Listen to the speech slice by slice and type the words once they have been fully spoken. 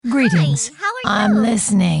Greetings. Hi, how are you? I'm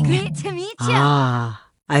listening. Great to meet you. Ah,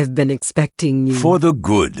 I've been expecting you. For the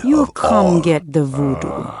good You've of come all. get the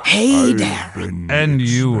voodoo. Hey there. And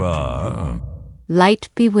you are? Light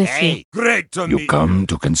be with you. Great to You come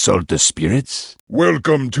to consult the spirits?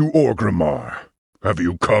 Welcome to Orgrimmar. Have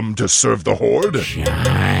you come to serve the Horde?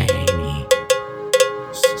 Shiny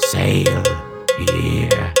sail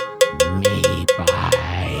here, me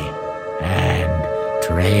buy and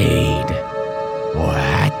trade.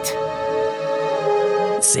 What?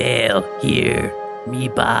 Sail here, me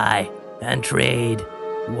buy and trade.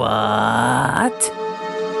 What?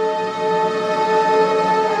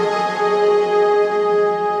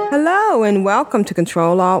 Hello and welcome to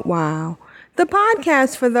Ctrl Alt WoW, the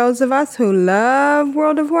podcast for those of us who love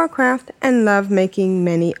World of Warcraft and love making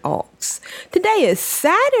many alts. Today is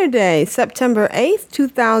Saturday, September 8th,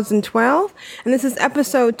 2012, and this is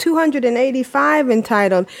episode 285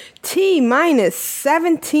 entitled T-minus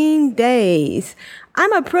 17 days.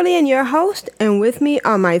 I'm Aprillian, your host, and with me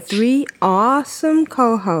are my three awesome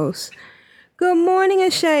co-hosts. Good morning,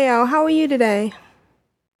 Ashayo. How are you today?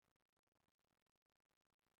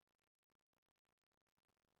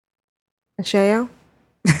 Ashayo?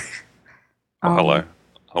 Hello.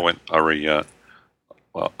 I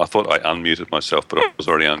thought I unmuted myself, but I was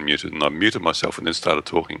already unmuted, and I muted myself and then started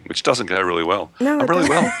talking, which doesn't go really well. No, I'm really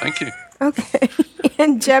well, thank you. Okay.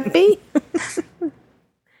 And Jeppy?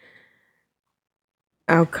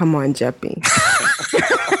 Oh, come on, Jeppy.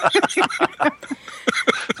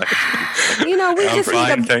 You know, we just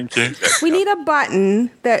Thank you. we need a button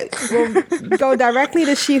that will go directly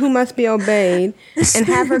to She Who Must Be Obeyed and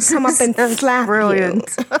have her come up and slap you.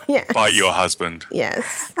 Yes. Fight your husband.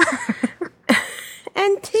 Yes.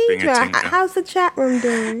 And Tidra, how's the chat room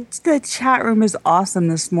doing? The chat room is awesome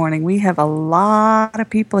this morning. We have a lot of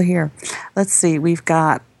people here. Let's see. We've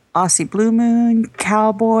got Aussie Blue Moon,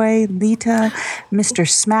 Cowboy, Lita, Mr.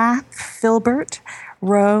 Smath, Filbert,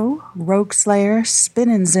 Roe, Rogue Slayer,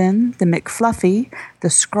 Spinnin' Zin, the McFluffy, the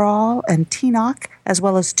Scrawl, and Teenock, as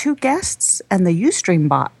well as two guests and the Ustream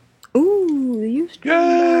bot. Ooh, the Ustream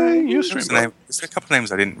Yay, bot. Ustream bot. There's a couple of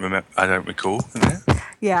names I don't recall in there.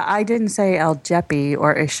 Yeah, I didn't say El Jeppy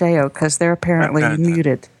or Isheo because they're apparently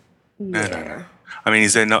muted. No. I mean,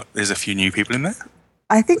 there's a few new people in there?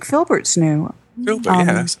 I think Filbert's new. Filbert, yeah,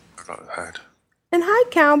 that's what I've heard. And hi,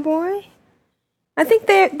 Cowboy. I think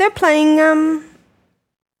they're playing,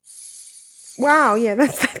 Wow, yeah,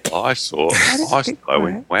 that's that game. I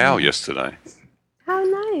went WoW yesterday. How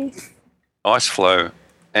nice. Iceflow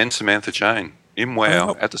and Samantha Jane in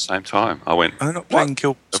WoW at the same time. I went, Are they not playing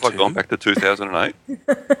Guild have Wars I gone 2? back to 2008?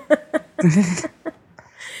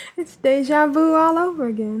 It's deja vu all over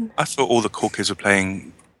again. I thought all the cool kids were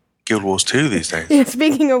playing Guild Wars 2 these days. Yeah,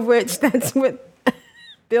 speaking of which, that's what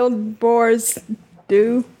Build Boars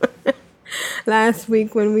do. Last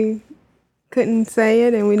week when we couldn't say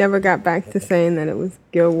it and we never got back to saying that it was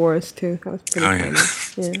Guild Wars 2. That was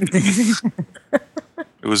pretty funny. Yeah.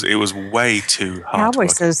 It was way too hard. Cowboy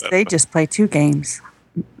says they just play two games.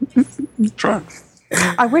 Try.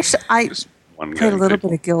 I wish I Just one played a game, little people.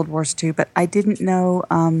 bit of Guild Wars 2, but I didn't know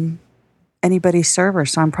anybody's server,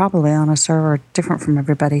 so I'm probably on a server different from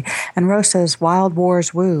everybody. And Rose says, Wild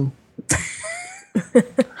Wars Woo.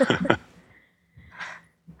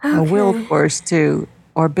 Or Wild Wars 2.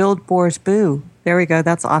 Or Build Boars Boo. There we go.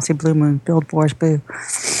 That's Aussie Blue Moon. Build Boars Boo.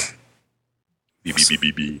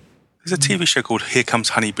 BBBBB. There's a TV show called Here Comes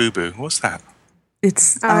Honey Boo Boo. What's that?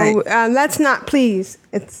 It's let's not, please.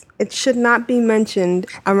 It should not be mentioned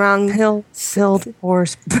around. Build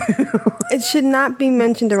Boars Boo. It should not be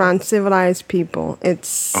mentioned around civilized people.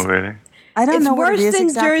 It's. Oh, really? I don't It's know what it worse is than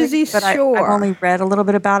exactly, Jersey but I've Shore. only read a little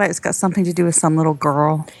bit about it. It's got something to do with some little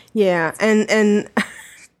girl. Yeah, and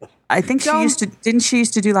I think didn't she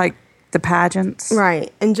used to do like the pageants?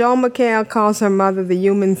 right. And Joel McHale calls her mother the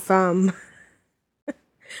human thumb.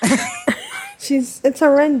 It's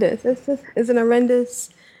horrendous. It's an horrendous.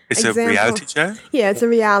 It's example. a reality show? Yeah, it's a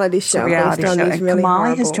reality show. Reality based on show. these And really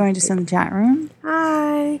Kamali has horrible joined us in the chat room.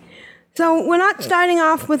 Hi. So we're not starting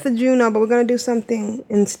off with the Juno, but we're going to do something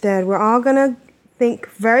instead. We're all going to think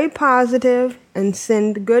very positive and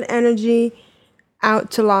send good energy out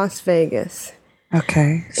to Las Vegas.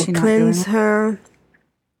 Okay. We'll cleanse her.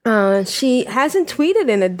 She hasn't tweeted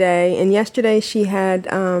in a day, and yesterday she had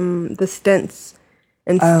the stents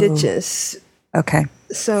and stitches. Okay.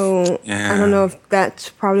 So I don't know if that's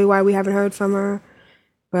probably why we haven't heard from her.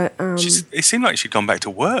 But it seemed like she'd gone back to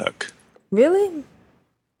work. Really?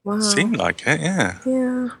 Wow. Seemed like it, yeah.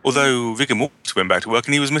 Yeah. Although Viggo Mortensen went back to work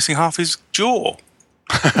and he was missing half his jaw.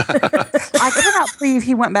 I cannot believe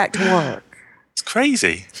he went back to work. It's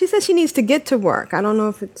crazy. She says she needs to get to work. I don't know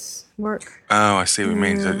if it's work. Oh, I see what you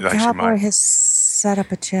mean. That she Cowboy might. has set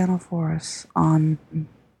up a channel for us on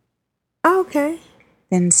Oh, okay.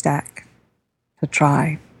 Finstack to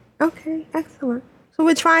try. Okay, excellent. So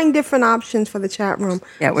we're trying different options for the chat room.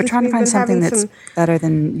 Yeah, we're Since trying to we've find been something having that's better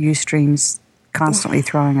than Ustream's constantly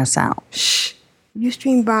throwing us out. Shh.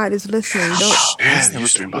 Ustream bot is listening. Don't. Yeah, We'll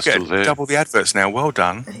Ustream get still there. double the adverts now. Well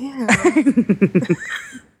done. Yeah.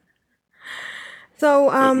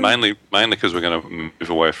 So Mainly because we're going to move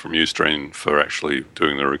away from Ustream for actually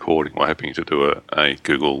doing the recording. We're hoping to do a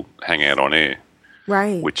Google Hangout on air,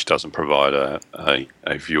 right. which doesn't provide a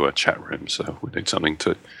viewer chat room. So we need something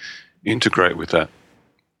to integrate with that.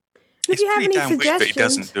 If you have pretty any damn weak that it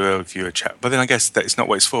suggestions, doesn't do a viewer chat. But then I guess that it's not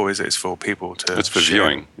what it's for, is it? It's for people to. It's for share.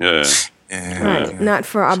 viewing. Yeah. Yeah. right? Not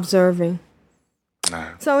for observing.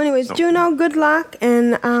 No. So, anyways, Not- Juno, good luck,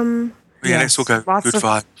 and Yeah, let's all go. Lots Good of-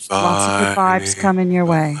 vibes. Lots of good vibes coming your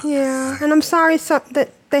way. yeah, and I'm sorry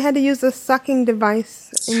that they had to use a sucking device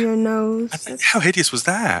in your nose. How hideous was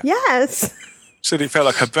that? Yes, So it felt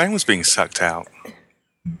like her brain was being sucked out.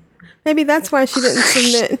 maybe that's why she didn't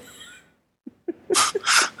submit.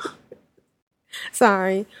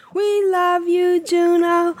 Sorry. We love you,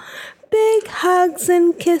 Juno. Big hugs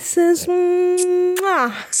and kisses.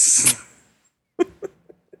 Mwah.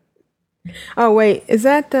 Oh, wait. Is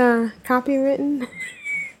that copywritten?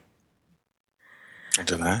 I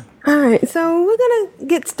don't know. All right. So we're going to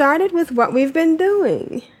get started with what we've been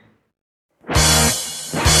doing.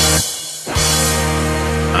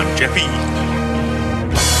 I'm Jeffy.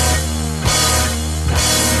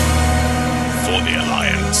 For the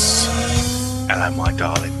Alliance. Hello, my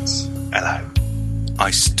darlings. Hello.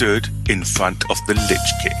 I stood in front of the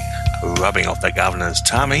Lich King, rubbing off the governor's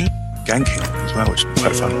tummy, ganking as well, which is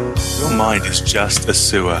quite fun. Your mind is just a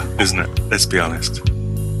sewer, isn't it? Let's be honest.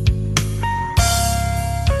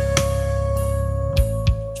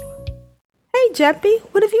 Hey, Jeppy.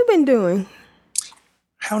 What have you been doing?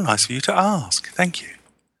 How nice of you to ask. Thank you.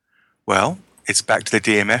 Well, it's back to the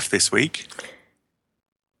DMF this week.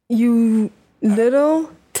 You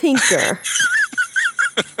little tinker.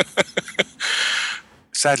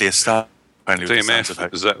 Sadly, a start.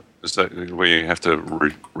 DMF, is that where you have to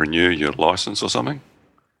renew your license or something?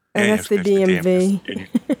 And Yeah, that's the you have to go to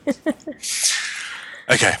DMV.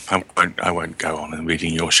 Okay, I won't go on and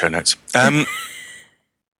reading your show notes.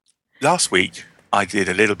 Last week, I did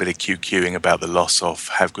a little bit of QQing about the loss of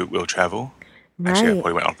Have Group Will Travel. Actually, I Right.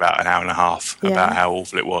 probably went on about an hour and a half Yeah. about how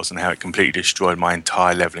awful it was and how it completely destroyed my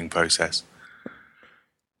entire leveling process.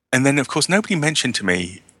 And then, of course, nobody mentioned to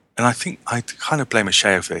me, and I think I kind of blame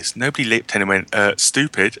Asheo for this, nobody leaped in and went,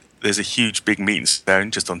 stupid, there's a huge big meeting stone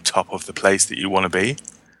just on top of the place that you want to be,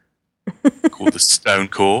 called the Stone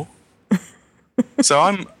Core. So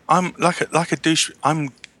I'm like a douche. I'm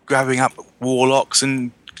grabbing up warlocks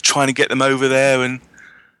and trying to get them over there, and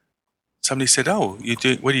somebody said, "Oh,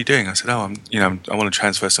 what are you doing?" I said, "Oh, I want to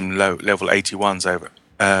transfer some low level 81s over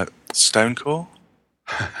Stone Core."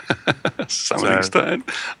 Summoning stone.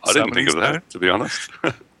 I didn't think of Summoning that, to be honest.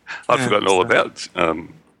 I'd Yeah, forgotten all so- about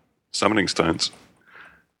summoning stones.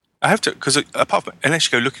 I have to, because apart from, unless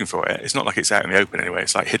you go looking for it, it's not like it's out in the open anyway.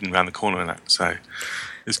 It's like hidden around the corner and that, so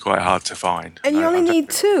it's quite hard to find. And you only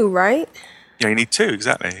need 2, right? Yeah, you need 2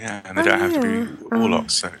 exactly. Yeah, and they don't have to be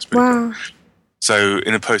warlocks, so it's pretty Wow. cool. So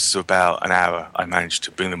in a process of about an hour, I managed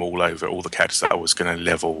to bring them all over, all the characters that I was going to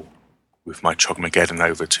level with my Chogmageddon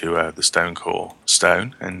over to the Stone Core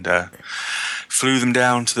stone, and flew them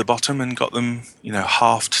down to the bottom and got them,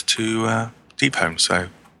 halved to Deep Home. So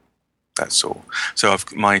that's all. So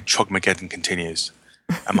my Chogmageddon continues.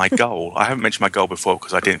 And my goal, I haven't mentioned my goal before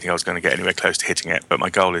because I didn't think I was going to get anywhere close to hitting it, but my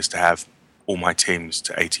goal is to have all my teams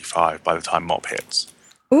to 85 by the time MOP hits.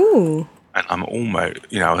 Ooh. And I'm almost,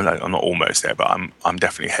 I'm not almost there, but I'm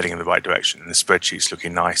definitely heading in the right direction. And the spreadsheet's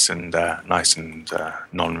looking nice and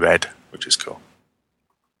non-red, which is cool.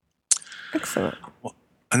 Excellent.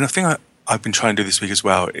 And the thing I've been trying to do this week as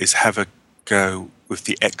well is have a go with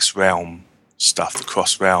the X-Realm stuff, the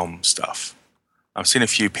cross-realm stuff. I've seen a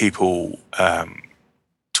few people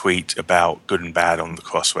tweet about good and bad on the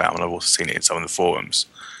cross-realm, and I've also seen it in some of the forums.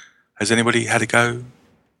 Has anybody had a go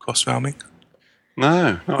cross-realming? No, I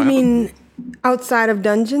You haven't. mean outside of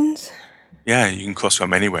dungeons? Yeah, you can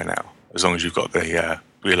cross-realm anywhere now, as long as you've got the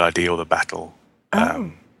real ID or the battle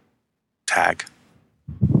tag.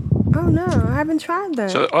 Oh no, I haven't tried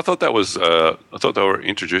that. So I thought that was. I thought they were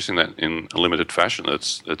introducing that in a limited fashion.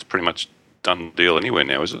 It's pretty much done deal anywhere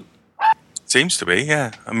now, is it? Seems to be,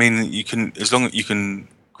 yeah. I mean, you can, as long as you can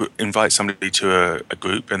invite somebody to a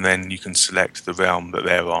group, and then you can select the realm that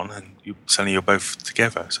they're on, and suddenly you're both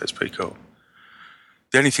together. So it's pretty cool.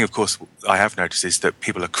 The only thing, of course, I have noticed is that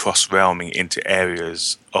people are cross-realming into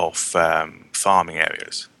areas of farming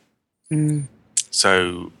areas. Mm.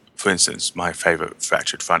 So, for instance, my favourite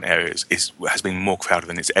Fractured Front areas has been more crowded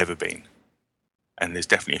than it's ever been. And there's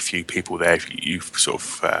definitely a few people there. If you sort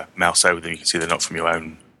of mouse over them, you can see they're not from your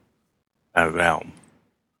own realm.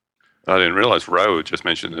 I didn't realise Ro had just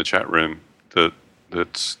mentioned in the chat room that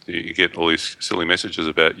you get all these silly messages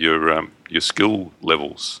about your skill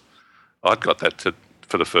levels. I'd got that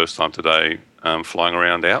for the first time today, flying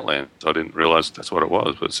around Outland. I didn't realise that's what it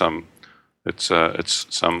was, but it's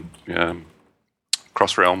some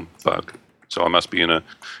cross realm bug. So I must be in a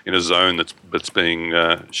zone that's being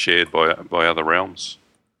shared by other realms.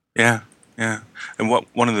 Yeah. And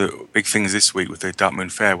one of the big things this week with the Dark Moon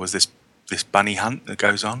Fair was this bunny hunt that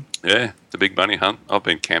goes on. Yeah, the big bunny hunt. I've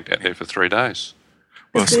been camped out there for 3 days.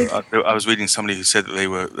 Well, I was reading somebody who said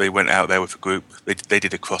that they went out there with a group. They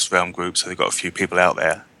did a cross-realm group, so they got a few people out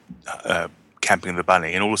there camping the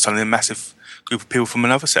bunny, and all of a sudden a massive group of people from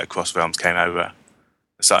another set of cross-realms came over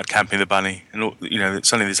and started camping the bunny, and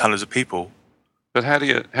suddenly there's hundreds of people. But how do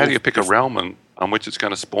you pick a realm on which it's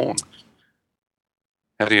going to spawn?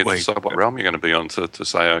 How do you decide what realm you're going to be on to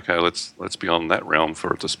say, okay, let's be on that realm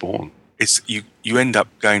for it to spawn? It's you end up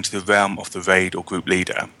going to the realm of the raid or group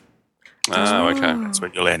leader. Oh, okay. That's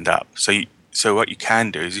where you'll end up. So what you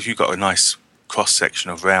can do is, if you've got a nice cross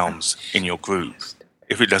section of realms in your group,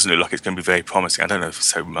 if it doesn't look like it's going to be very promising, I don't know if it's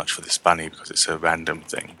so much for this bunny because it's a random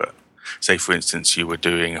thing, but say for instance you were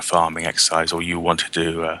doing a farming exercise, or you want to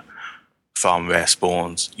do farm rare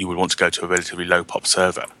spawns, you would want to go to a relatively low pop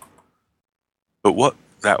server. But what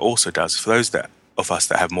that also does, for those of us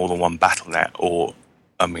that have more than one battle.net, or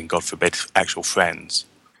God forbid, actual friends,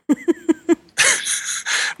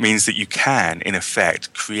 means that you can, in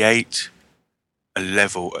effect, create a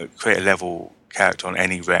level character on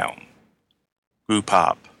any realm, group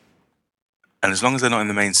up, and as long as they're not in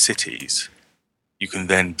the main cities, you can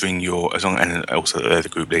then bring and also they're the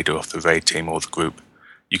group leader of the raid team or the group,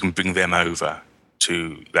 you can bring them over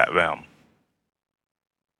to that realm.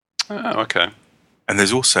 Oh, okay. And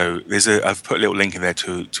I've put a little link in there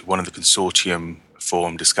to one of the consortium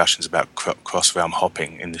forum discussions about cross-realm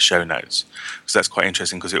hopping in the show notes. So that's quite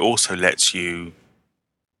interesting because it also lets you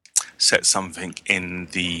set something in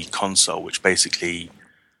the console which basically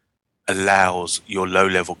allows your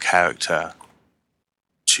low-level character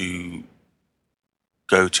to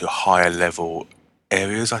go to higher level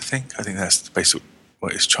areas, I think. I think that's basically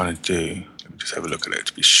what it's trying to do. Let me just have a look at it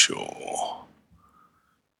to be sure.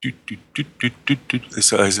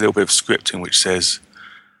 There's a little bit of scripting which says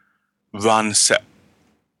run set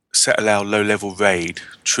allow low level raid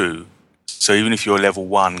true. So even if you're a level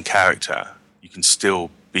 1 character, you can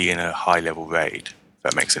still be in a high level raid. If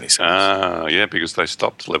that makes any sense. Yeah, because they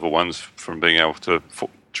stopped level 1s from being able to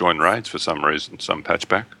join raids for some reason, some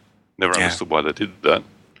patchback. Never understood why they did that.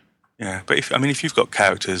 Yeah, but if you've got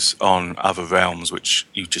characters on other realms, which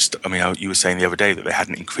you were saying the other day that they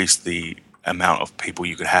hadn't increased the amount of people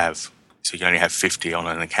you could have, so you can only have 50 on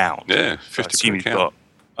an account. Yeah, 50 per account.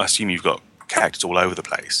 I assume you've got characters all over the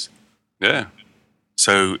place. Yeah.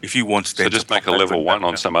 So if you wanted to... So just make a level 1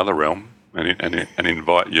 on some other realm and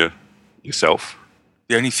invite yourself.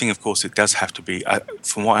 The only thing, of course, it does have to be,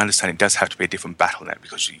 from what I understand, it does have to be a different battle.net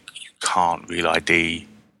because you can't real ID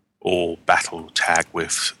or battle tag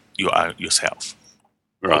with yourself.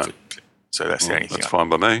 Right. Obviously. So that's the only thing. That's fine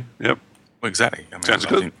by me. Yep. Well, exactly. Sounds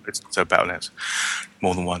good. So battle.net's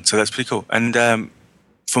more than one. So that's pretty cool. And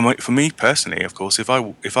for me personally, of course, if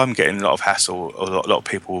I'm getting a lot of hassle or a lot of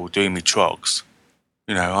people doing me trogs,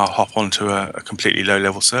 I'll hop onto a completely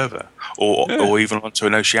low-level server, or even onto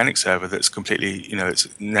an oceanic server that's completely, it's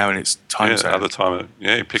now in its time zone. Other time,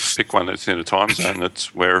 you pick one that's in a time zone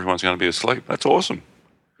that's where everyone's going to be asleep. That's awesome.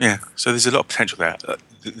 Yeah, so there's a lot of potential there.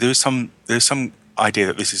 There's some idea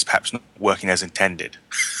that this is perhaps not working as intended.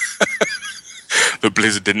 But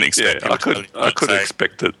Blizzard didn't expect. Yeah, I could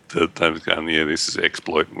expect that they were going, this is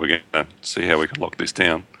exploit, and we're going to see how we can lock this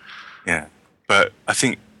down. Yeah, but I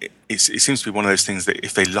think it seems to be one of those things that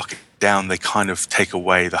if they lock it down, they kind of take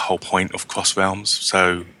away the whole point of cross realms.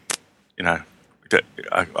 So,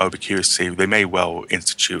 I would be curious to see. They may well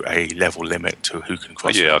institute a level limit to who can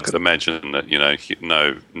cross. Yeah, I could imagine that.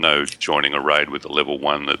 No joining a raid with a level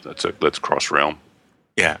 1 that's cross realm.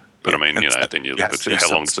 Yeah, but then you look at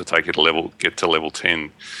how long does it take you to get to level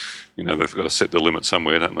 10? They've got to set the limit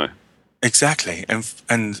somewhere, don't they? Exactly,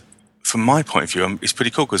 and from my point of view, it's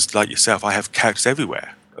pretty cool because, like yourself, I have characters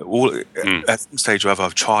everywhere. At some stage or other,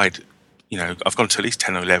 I've tried. I've gone to at least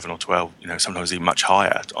 10 or 11 or 12. Sometimes even much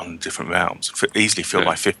higher on different realms. Easily fill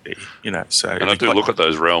my 50. So. And I do look at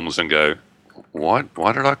those realms and go, Why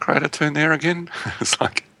did I create a tune there again? It's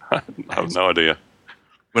like, I have no idea.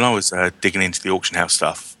 When I was digging into the auction house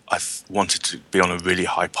stuff, I wanted to be on a really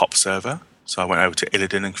high pop server. So I went over to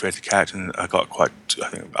Illidan and created a character, and I got I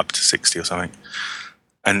think up to 60 or something.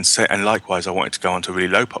 And likewise, I wanted to go onto a really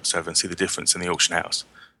low pop server and see the difference in the auction house.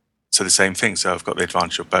 So the same thing. So I've got the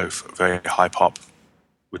advantage of both: a very high pop,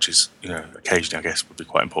 which is occasionally I guess would be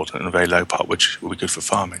quite important, and a very low pop, which will be good for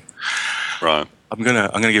farming. Right. I'm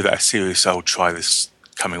gonna give that a serious old try this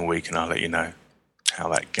coming week, and I'll let you know how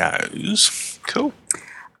that goes. Cool.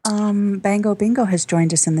 Bango Bingo has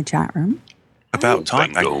joined us in the chat room. About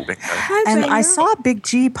time, Bingo. Bingo. Hi, And Bingo. I saw Big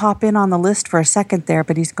G pop in on the list for a second there,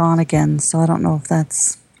 but he's gone again, so I don't know if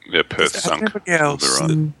that's... Yeah, Perth sunk. Everybody else We'll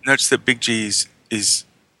be right. notice that Big G is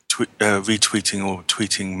retweeting or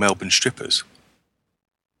tweeting Melbourne strippers.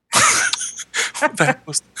 What the heck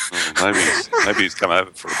was Maybe he's come over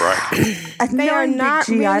for a break. They are Knowing not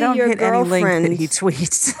Big G, I really don't your hit any link that girlfriends. he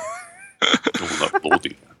tweets. Oh, that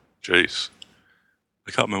lordy. Jeez.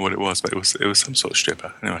 I can't remember what it was, but it was some sort of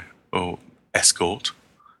stripper anyway, or escort.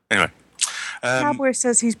 Anyway, Cowboy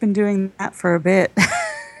says he's been doing that for a bit.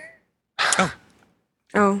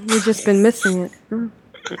 Oh, we've just been missing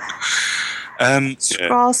it.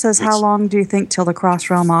 Scrawl says, how long do you think till the Cross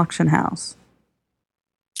Realm auction house?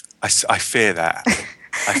 I fear that.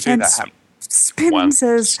 I fear And that happened. Spin One-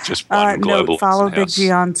 says, just one global note, follow auction Big house.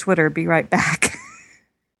 G on Twitter. Be right back.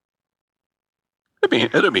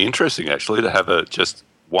 It'd be interesting actually to have just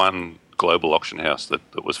one global auction house that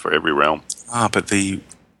was for every realm. But it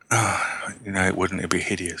wouldn't. It'd be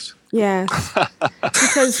hideous. Yes.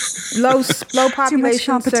 Because low Too much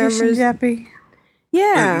population competition, servers. Jeppy.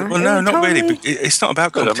 Yeah. Well, it no, would not really. totally- But it's not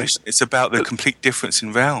about But I mean- competition. It's about the complete difference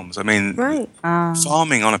in realms. I mean, Right.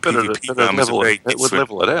 farming on a But PvP realm is a very it would different.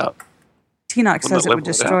 level it out. T-Nox Wouldn't says it it would level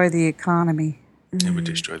it destroy the economy. It would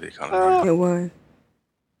destroy the economy. It would.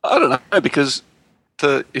 I don't know, because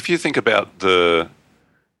if you think about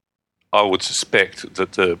I would suspect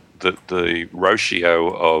that the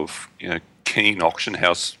ratio of keen auction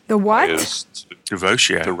house The what? players The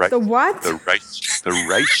ratio. The what? the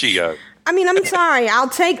ratio. I mean, I'm sorry. I'll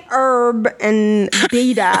take herb and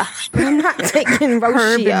beta, but I'm not taking Herb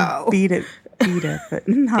ratio. and beat it, but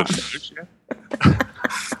not.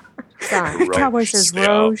 Sorry. Cowboy says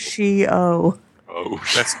Ratio. Roshio. Oh,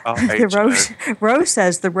 That's The Ro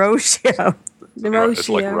says the Roshio. The it's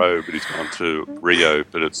like ratio. Ro, but it's gone to Rio,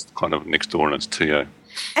 but it's kind of next door and it's TO.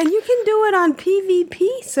 And you can do it on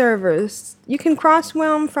PvP servers. You can cross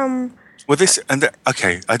realm from. Well,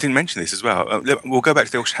 okay, I didn't mention this as well. We'll go back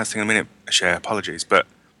to the auction house thing in a minute, Share. Apologies, but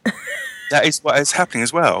that is what is happening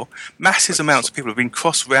as well. Massive amounts of people have been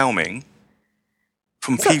cross-realming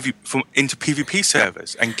into PvP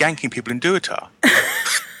servers and ganking people in Duatar.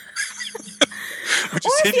 Which Or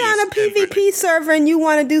is if you're on a hideous. PvP server and you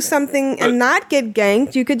want to do something and not get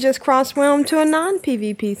ganked, you could just cross realm to a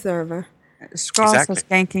non-PvP server. Scrawl Exactly. says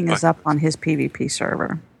ganking is up on his PvP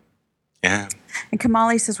server. Yeah. And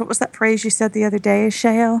Kamali says, what was that phrase you said the other day,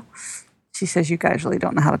 Sheo? She says, you guys really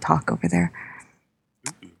don't know how to talk over there.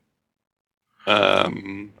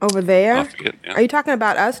 Over there? I forget now. Are you talking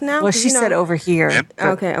about us now? Well, 'Cause she said over here. Yep.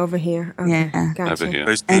 Okay, over here. Okay, Yeah. gotcha. Over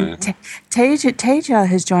here. And Teja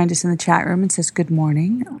has joined us in the chat room and says, good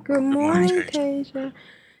morning. Good morning, morning, Tasia.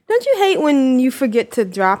 Don't you hate when you forget to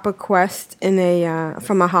drop a quest in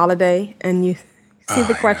from a holiday and you see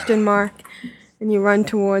the question mark and you run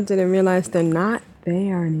towards it and realize they're not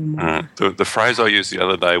there anymore? The phrase I used the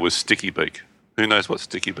other day was sticky beak. Who knows what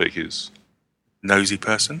sticky beak is? Nosy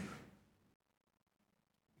person.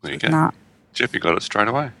 There you go. Not. Jeff, you got it straight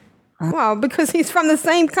away. Well, because he's from the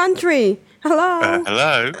same country. Hello.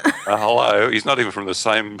 Hello. Hello, he's not even from the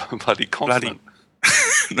same bloody continent.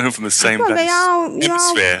 No, from the same Well, they all-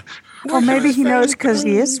 hemisphere. Well, maybe he knows because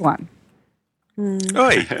he is one.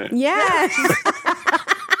 Oi. Yes.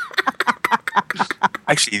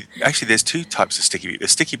 Actually, there's two types of sticky beak.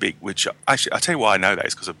 There's sticky beak, which actually, I'll tell you why I know that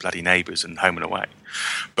is because of bloody neighbours and Home and Away.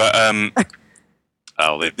 But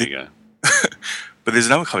Oh, there you go. but there's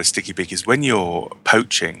another kind of sticky beak is when you're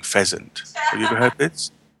poaching pheasant. Have you ever heard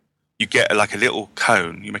this? You get like a little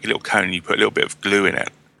cone. You make a little cone and you put a little bit of glue in it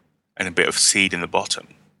and a bit of seed in the bottom,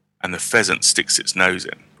 and the pheasant sticks its nose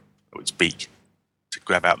in, or its beak, to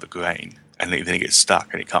grab out the grain, and then it gets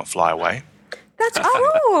stuck and it can't fly away. That's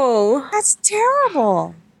cruel. That's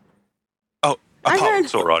terrible. Oh, apart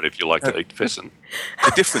It's all right if you like to eat pheasant.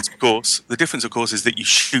 the difference, of course, is that you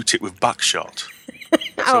shoot it with buckshot.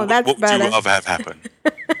 Oh, that's what would better. you rather have happen?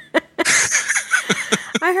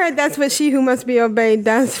 I heard that's what She Who Must Be Obeyed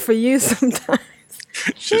does for you sometimes.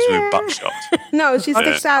 shoots me with buckshot. No, she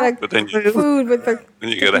sticks out But then food with the. then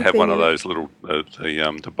you got to have one of thing in it. those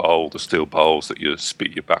little the steel bowls that you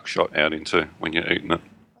spit your buckshot out into when you're eating it.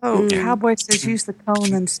 Oh, Cowboy says use the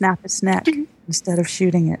cone and snap its neck instead of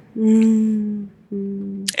shooting it.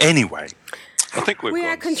 Anyway, I think We gone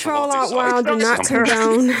at Control Alt somewhat WoW do not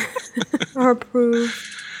condone or approve.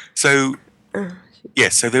 so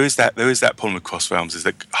so there is that problem with Cross Realms is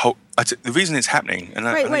that the reason it's happening. And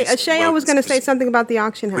Wait, Asheo was going to say something about the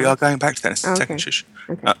auction house. We are going back to that in a Oh, second. okay. Shush.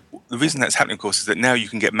 Okay. The reason that's happening, of course, is that now you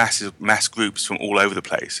can get mass groups from all over the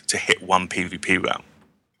place to hit one PvP realm.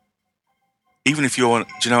 Even if you're on, do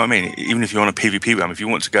you know what I mean? Even if you're on a PvP realm, if you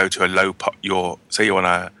want to go to a say you're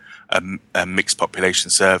on a mixed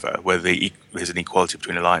population server where there's an equality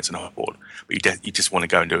between Alliance and Horde, but you just want to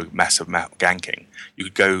go and do a massive ganking, you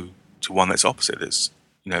could go to one that's opposite.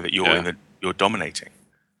 That you're dominating.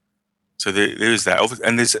 So there is that,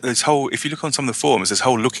 and there's whole. If you look on some of the forums, there's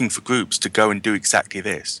whole looking for groups to go and do exactly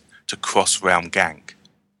this, to cross realm gank.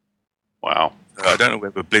 Wow. I don't know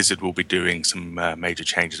whether Blizzard will be doing some major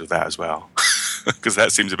changes with that as well, because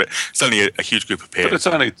that seems it's only a huge group of peers.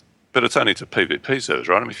 But it's only to PvP servers,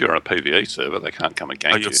 right? I mean, if you're on a PvE server, they can't come and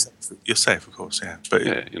gank you. You're safe, of course, yeah. But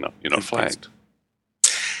you're not flagged.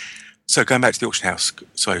 So going back to the auction house,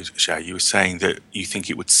 sorry, Shay, you were saying that you think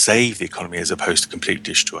it would save the economy as opposed to completely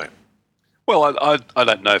destroy it. Well, I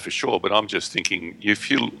don't know for sure, but I'm just thinking, if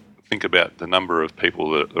you think about the number of people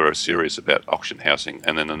that are serious about auction housing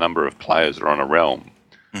and then the number of players that are on a realm,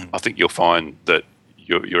 I think you'll find that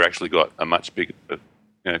you're actually got a much bigger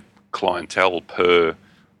clientele per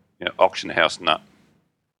auction house nut.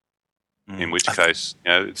 In which case,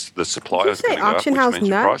 it's the suppliers going to go up, which means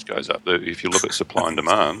your price goes up. If you look at supply and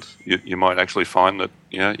demand, you might actually find that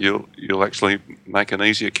you'll actually make an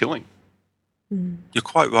easier killing. You're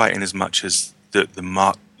quite right in as much as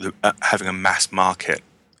having a mass market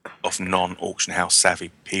of non-auction house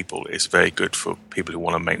savvy people is very good for people who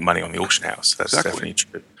want to make money on the auction house. That's definitely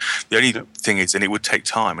true. The only thing is, and it would take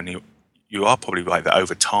time, and you are probably right that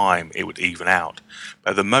over time it would even out.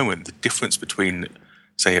 But at the moment, the difference between,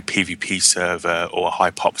 say, a PvP server or a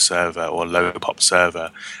high pop server or a low pop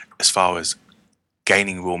server, as far as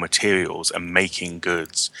gaining raw materials and making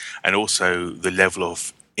goods, and also the level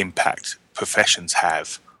of impact professions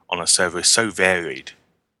have on a server is so varied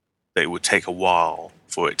that it would take a while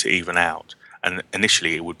for it to even out. And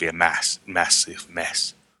initially it would be a massive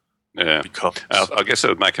mess. Yeah, because I guess it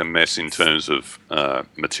would make a mess in terms of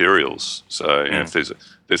materials. So if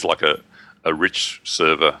there's like a rich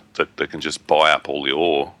server that can just buy up all the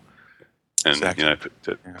ore, and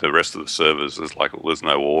the rest of the servers there's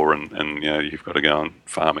no ore, and you've got to go and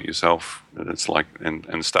farm it yourself. And it's like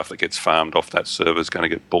and stuff that gets farmed off that server is going to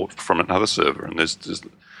get bought from another server, and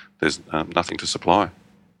there's nothing to supply.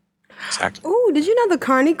 Exactly. Oh, did you know the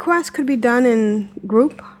Carney quest could be done in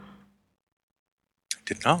group?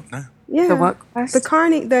 Did not, no. Yeah. The what quest?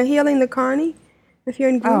 The healing the Carney. If you're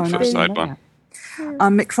in group. First aid one.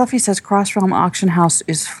 McFluffy says Cross-Realm Auction House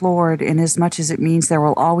is floored in as much as it means there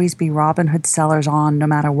will always be Robin Hood sellers on no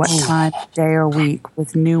matter what time, day, or week,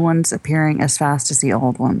 with new ones appearing as fast as the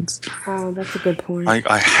old ones. Oh, that's a good point.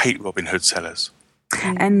 I hate Robin Hood sellers.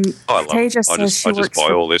 And Teja says she works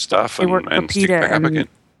buy all their stuff and stick back up again.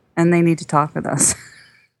 And they need to talk with us.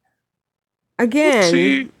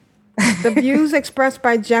 Again, the views expressed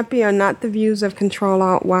by Jeppy are not the views of Control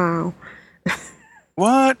Alt WoW.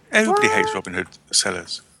 What? Everybody hates Robin Hood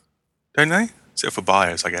sellers, don't they? Except for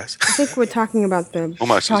buyers, I guess. I think we're talking about the...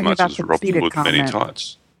 Almost as much as Robin Hood many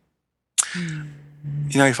tights.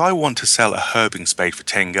 If I want to sell a herbing spade for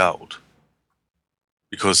 10 gold,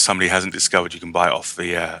 because somebody hasn't discovered you can buy it off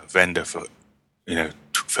the vendor for,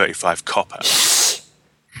 35 copper,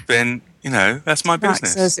 then, that's my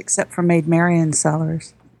business. Says except for Maid Marian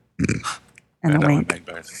sellers. And the wink.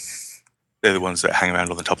 They're the ones that hang around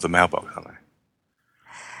on the top of the mailbox, aren't they?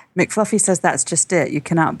 McFluffy says that's just it. You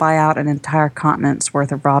cannot buy out an entire continent's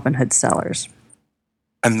worth of Robin Hood sellers.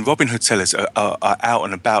 And Robin Hood sellers are out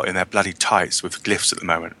and about in their bloody tights with glyphs at the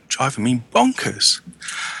moment, driving me bonkers.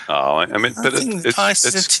 Oh, I mean, but it's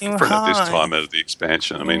different at this time of the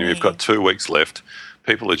expansion. I mean, we've got 2 weeks left.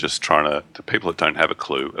 People are just the people that don't have a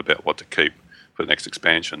clue about what to keep for the next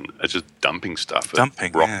expansion are just dumping stuff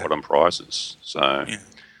at rock bottom prices. So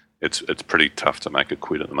it's pretty tough to make a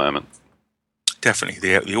quid at the moment. Definitely.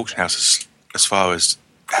 The auction house, as far as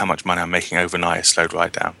how much money I'm making overnight, has slowed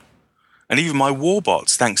right down. And even my war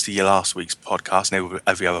bots, thanks to your last week's podcast and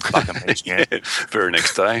every other plug I'm making it. Very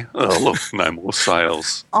next day, oh, look, no more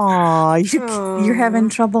sales. Aw, you're having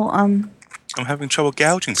trouble I'm having trouble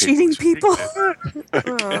gouging people. Cheating people.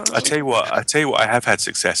 I tell you what I have had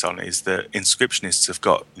success on is that inscriptionists have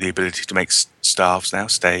got the ability to make staves now,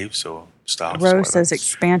 staves or staves. Rose says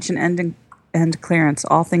expansion end clearance.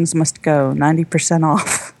 All things must go. 90%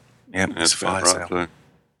 off. Yeah, That's it's a fire about right, sale.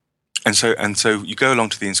 too. And so you go along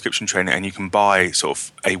to the inscription trainer and you can buy sort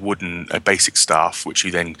of a basic staff, which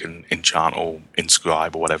you then can enchant or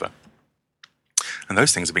inscribe or whatever. And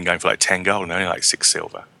those things have been going for like 10 gold and only like 6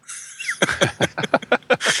 silver.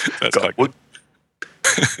 That's quite good.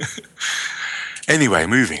 Anyway,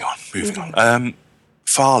 moving on.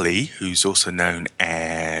 Farley, who's also known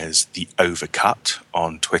as the Overcut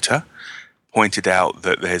on Twitter, pointed out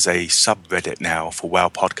that there's a subreddit now for WoW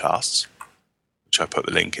podcasts, which I put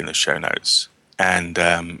the link in the show notes. And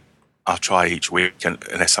I'll try each week,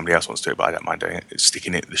 unless somebody else wants to do it, but I don't mind doing it,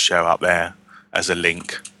 sticking the show up there as a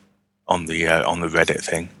link on the Reddit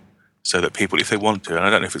thing, so that people, if they want to, and I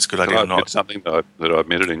don't know if it's a good idea or not. It's something that I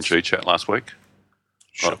admitted in G-Chat last week.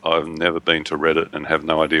 Sure. I've never been to Reddit and have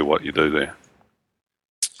no idea what you do there.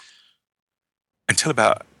 Until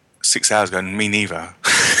about 6 hours ago, and me neither.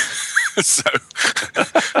 So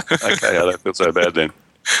Okay, I don't feel so bad then.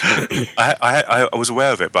 I was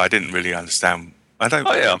aware of it, but I didn't really understand. I don't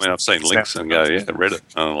I've seen links and go, yeah, Reddit.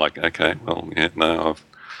 And I'm like, okay, well, yeah, no,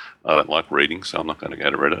 I don't like reading, so I'm not going to go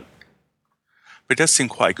to Reddit. But it does seem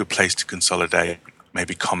quite a good place to consolidate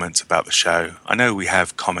maybe comments about the show. I know we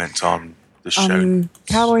have comments on the show.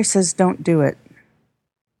 Cowboy says don't do it.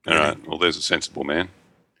 All right, well, there's a sensible man.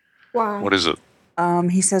 Why? What is it?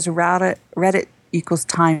 He says Reddit equals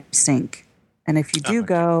time sink. And if you do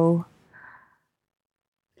go,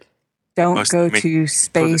 don't go to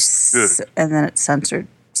space and then it's censored.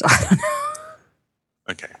 So I don't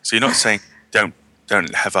know. Okay, so you're not saying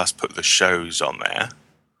don't have us put the shows on there.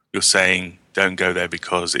 You're saying don't go there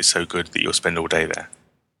because it's so good that you'll spend all day there.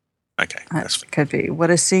 Okay, that's fine. Could be. What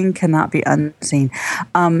is seen cannot be unseen.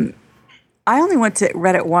 I only went to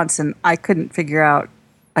Reddit once and I couldn't figure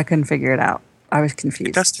it out. I was confused.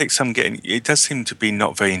 It does take some getting. It does seem to be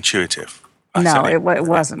not very intuitive. No, it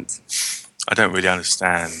wasn't. I don't really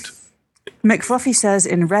understand. McFluffy says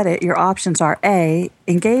in Reddit, your options are A,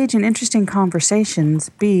 engage in interesting conversations,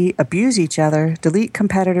 B, abuse each other, delete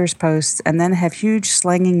competitors' posts, and then have huge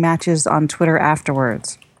slanging matches on Twitter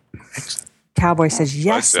afterwards. Cowboy says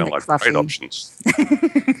yes, Those sound like McFluffy. great options.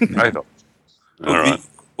 Great options. All right.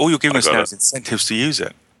 All you're giving us got now it. is incentives to use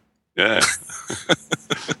it. Yeah.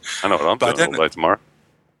 I know what I'm doing all day tomorrow.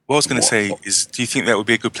 What I was going to say is, do you think that would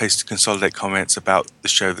be a good place to consolidate comments about the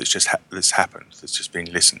show that's just that's happened, that's just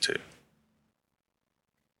being listened to?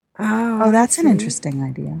 Oh, that's an interesting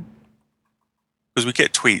idea. Because we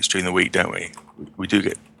get tweets during the week, don't we? We do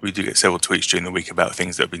get several tweets during the week about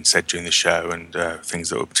things that have been said during the show and things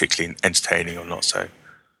that were particularly entertaining or not so.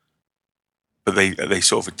 But they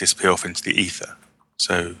sort of disappear off into the ether.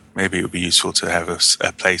 So maybe it would be useful to have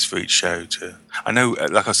a place for each show to. I know,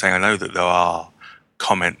 like I was saying, I know that there are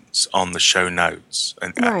comments on the show notes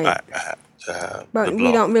and Right. But the we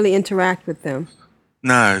blog. don't really interact with them.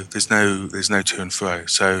 No, there's no to and fro.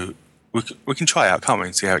 So we can try it out, can't we,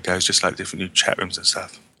 and see how it goes, just like different new chat rooms and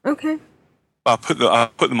stuff. Okay. I'll put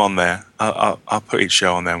them on there. I'll put each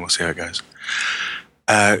show on there and we'll see how it goes.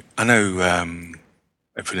 I know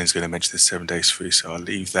Evelyn's going to mention this 7 days free, so I'll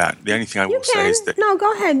leave that. The only thing I will say is that... No,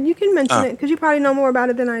 go ahead. You can mention it because you probably know more about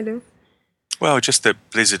it than I do. Well, just that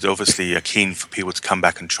Blizzard obviously are keen for people to come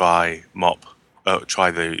back and try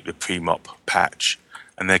the pre-mop patch,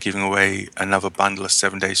 and they're giving away another bundle of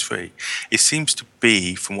 7 days free. It seems to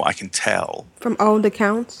be, from what I can tell... From old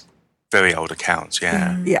accounts? Very old accounts,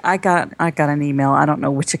 yeah. Yeah, I got an email. I don't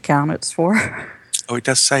know which account it's for. Oh, it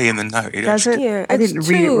does say in the note. Does it? Yeah, I didn't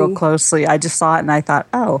read it real closely. I just saw it and I thought,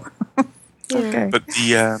 oh, okay. But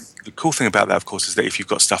the cool thing about that, of course, is that if you've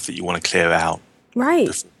got stuff that you want to clear out, right,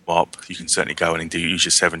 before mop, you can certainly go in and use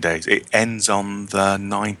your 7 days. It ends on the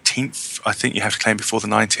 19th. I think you have to claim before the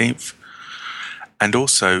 19th. And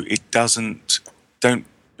also, it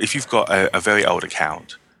if you've got a very old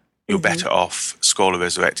account, you're better off scroller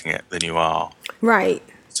resurrecting it than you are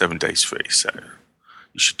 7 days free. So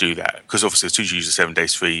you should do that, because obviously as soon as you use the 7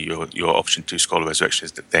 days free, your option to scroller resurrection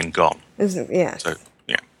is then gone. Yeah. So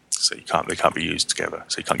yeah, so they can't be used together.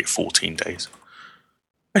 So you can't get 14 days.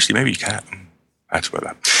 Actually, maybe you can. I had to work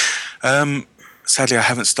that. Sadly, I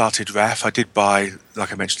haven't started RAF. I did buy,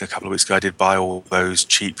 like I mentioned a couple of weeks ago, I did buy all those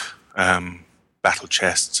cheap battle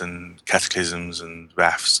chests and cataclysms and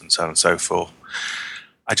RAFs and so on and so forth.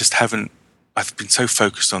 I just haven't. I've been so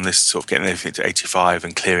focused on this sort of getting everything to 85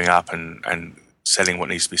 and clearing up and selling what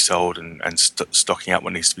needs to be sold and stocking up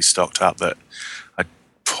what needs to be stocked up that I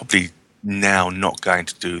probably now not going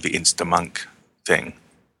to do the insta-monk thing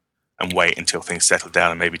and wait until things settle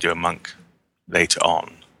down and maybe do a monk later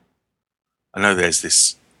on. I know there's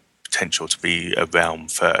this potential to be a realm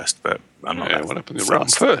first, but I'm not. What happened to realm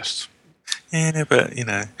first? Yeah, but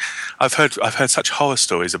I've heard such horror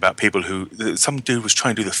stories about people who some dude was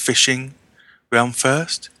trying to do the fishing realm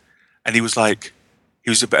first, and he was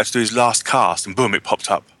about to do his last cast, and boom, it popped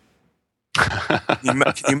up. Can you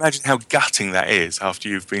imagine how gutting that is after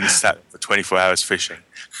you've been sat for 24 hours fishing?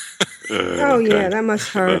 Yeah, that must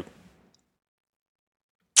hurt.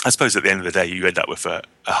 I suppose at the end of the day, you end up with a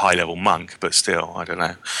high-level monk, but still, I don't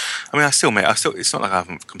know. I mean, it's not like I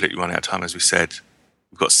haven't completely run out of time, as we said.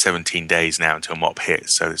 We've got 17 days now until MOP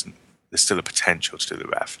hits, so there's still a potential to do the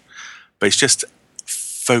RAF. But it's just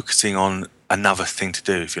focusing on another thing to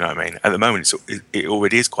do, if you know what I mean. At the moment, it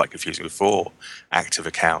already is quite confusing with 4 active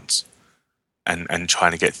accounts and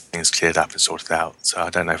trying to get things cleared up and sorted out. So I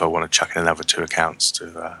don't know if I want to chuck in another 2 accounts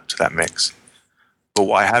to that mix. But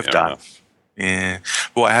what I have done... Yeah.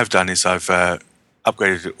 What I have done is I've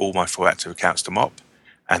upgraded all my 4 active accounts to MOP,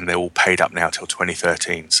 and they're all paid up now till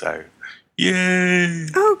 2013. So, yay!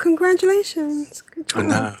 Oh, congratulations! Good job. I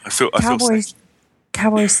know. I feel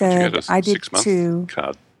Cowboy said I did too,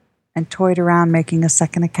 and toyed around making a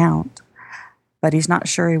second account, but he's not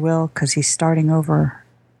sure he will because he's starting over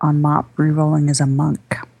on MOP, re-rolling as a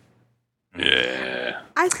monk. Yeah.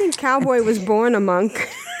 I think Cowboy was born a monk.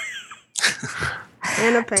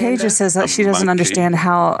 And a panda. Taja says that she doesn't understand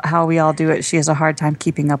how we all do it. She has a hard time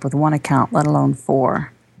keeping up with 1 account, let alone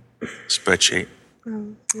 4. Spreadsheet.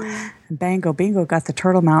 Oh, yeah. And Bango Bingo got the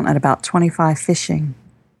turtle mount at about 25 fishing.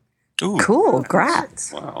 Ooh. Cool,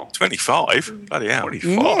 grats. Wow. 25? Bloody hell.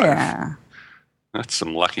 25. Yeah. That's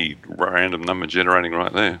some lucky random number generating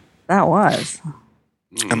right there. That was.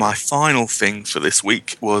 And my final thing for this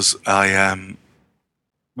week was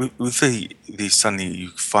with the suddenly you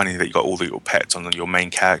finding that you got all your pets on your main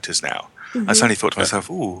characters now, I suddenly thought to myself,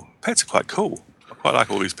 "Ooh, pets are quite cool. I quite like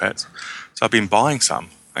all these pets." So I've been buying some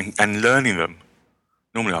and learning them.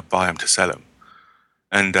 Normally I buy them to sell them,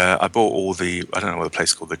 and I bought all I don't know what the place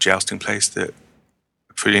is called, the jousting place that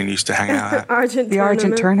Prillian used to hang out at. The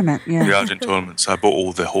Argent Tournament, yeah. The Argent Tournament. So I bought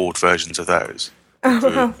all the Horde versions of those. Oh,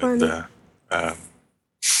 how funny.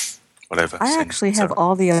 Whatever. I actually have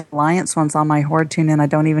all the Alliance ones on my Horde tune, and I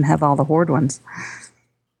don't even have all the Horde ones.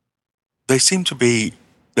 They seem to be,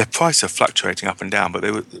 their price are fluctuating up and down, but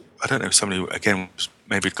they were, I don't know if somebody, again,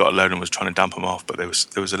 maybe got a load and was trying to dump them off, but there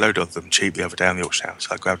was a load of them cheap the other day on the auction house,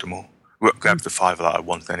 so I grabbed them all. Well, grabbed the 5 that I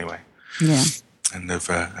wanted anyway. Yeah. And I've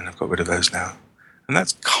got rid of those now. And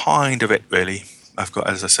that's kind of it, really. I've got,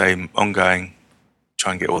 as I say, ongoing,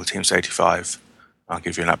 try and get all the teams to 85. I'll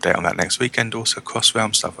give you an update on that next week, and also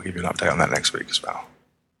cross-realm stuff. I'll give you an update on that next week as well.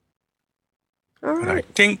 All right.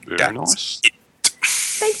 I think Very that's nice. it.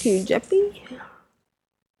 Thank you, Jeffy.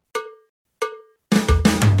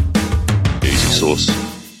 Easy sauce.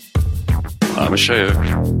 I'm a Sheo.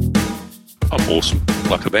 I'm awesome.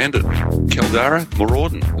 Like a bandit. Keldara,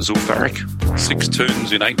 Maraudin, Zulfarik. 6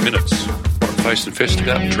 tunes in 8 minutes. Face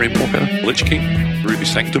Investigator, Dreamwalker, Lich King, Ruby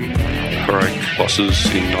Sanctum, Heroic bosses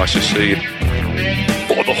in ICC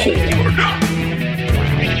for the Horde.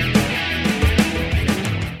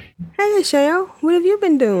 Hey, Asheo, what have you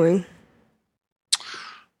been doing?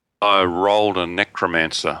 I rolled a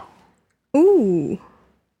Necromancer. Ooh.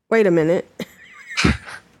 Wait a minute.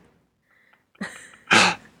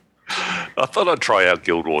 I thought I'd try out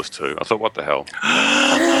Guild Wars 2. I thought, what the hell?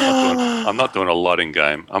 I'm not doing a lot in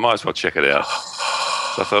game. I might as well check it out.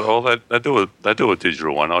 So I thought, oh, they do a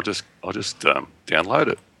digital one. I'll just download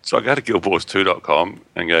it. So I go to guildwars2.com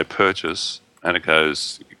and go purchase, and it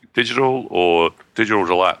goes digital or digital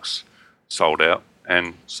deluxe, sold out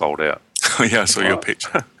and sold out. Oh yeah, I saw your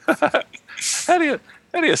picture. How do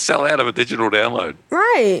you sell out of a digital download?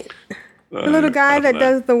 Right. The little guy that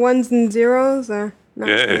does the ones and zeros, or not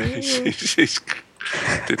she's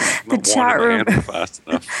the chat room. Fast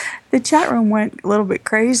enough. The chat room went a little bit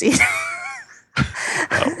crazy.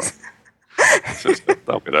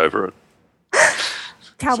 They'll get over it.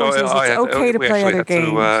 Cowboy says it's okay to play other games.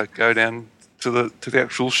 To go down to the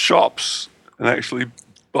actual shops and actually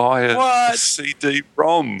buy a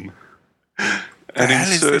CD-ROM and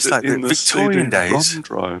insert it in the Victorian days CD-ROM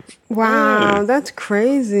drive. Wow, that's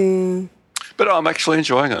crazy. But I'm actually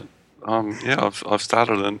enjoying it. I've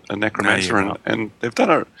started a Necromancer and they've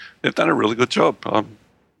done a really good job. I'm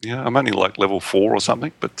only like level 4 or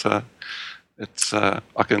something, but it's I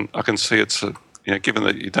can see it's given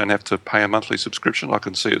that you don't have to pay a monthly subscription, I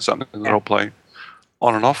can see it's something that I'll play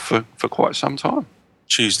on and off for quite some time.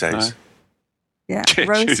 Tuesdays. Yeah. Yeah,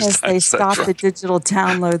 Rose says Tuesdays, they that's stopped the right. digital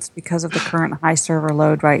downloads because of the current high server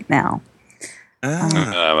load right now.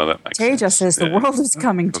 Well, that makes Teja sense. says the Yeah. world is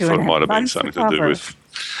coming I to thought an it end. might have been Run for something to do cover. with,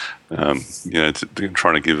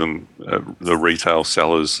 trying to give them the retail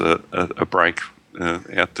sellers a break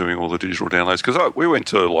out doing all the digital downloads. Because we went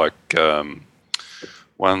to like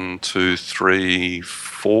 1, 2, 3,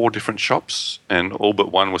 4 different shops, and all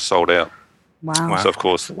but one was sold out. Wow. So of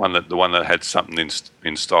course, the one that had something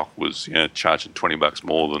in stock was charging $20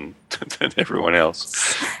 more than everyone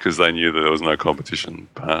else because they knew that there was no competition.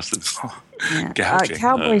 Bastards. Yeah. Gouging.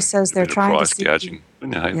 Cowboy says they're Bit of trying to price see. gouging.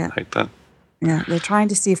 I hate that. Yeah, they're trying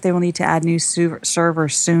to see if they will need to add new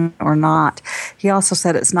servers soon or not. He also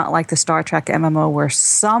said it's not like the Star Trek MMO where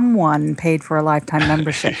someone paid for a lifetime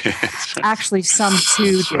membership. Actually, some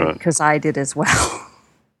too did, because I did as well.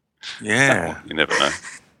 Yeah. You never know.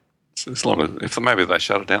 As long as if maybe they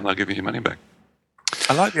shut it down, they'll give you your money back.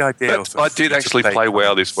 I like the idea But I did actually play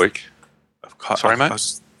WoW this week. Sorry, mate?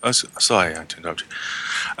 Sorry, I interrupted you.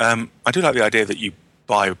 I do like the idea that you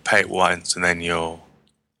pay it once, and then you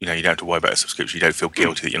don't have to worry about a subscription. You don't feel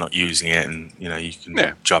guilty that you're not using it, and you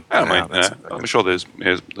can jump in and out. I'm sure there's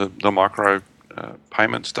the micro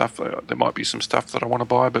payment stuff. There might be some stuff that I want to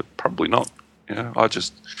buy, but probably not. I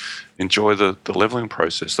just enjoy the leveling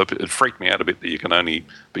process. So it freaked me out a bit that you can only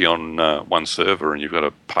be on one server and you've got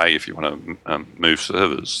to pay if you want to move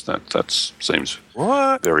servers. That seems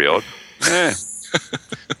very odd. Yeah.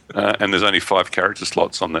 And there's only 5 character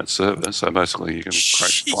slots on that server, so basically you can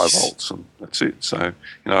create 5 alts and that's it. So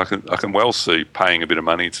I can well see paying a bit of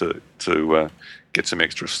money to get some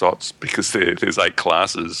extra slots because there's 8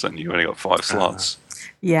 classes and you only got 5 slots.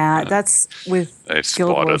 Yeah, that's with They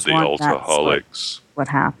Guild spotted Wars the 1, that's Alcoholics. what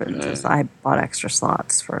happened is I bought extra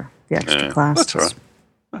slots for the extra classes. That's all right.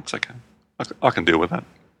 That's okay. I can deal with that.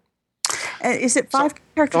 Is it 5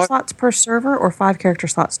 character slots per server or 5 character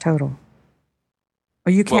slots total?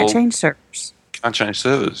 Or you can't change servers? Can't change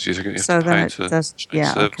servers. You have So to then pay it to does- change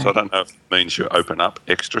yeah, servers. okay. So I don't know if it means you open up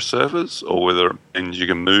extra servers or whether it means you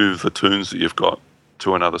can move the tunes that you've got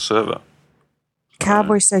to another server.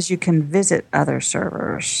 Cowboy says you can visit other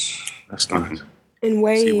servers. That's nice. In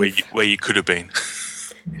ways. See where you could have been.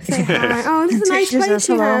 Say hi. Oh, this is a nice Teja place says,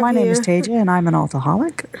 you hello, have my name is here. Teja and I'm an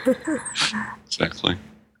alcoholic. Exactly.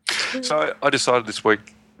 So I decided this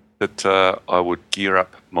week that I would gear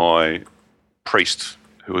up my priest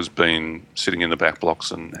who has been sitting in the back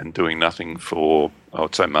blocks and doing nothing for, I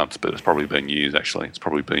would say months, but it's probably been years actually. It's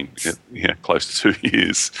probably been close to 2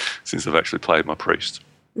 years since I've actually played my priest.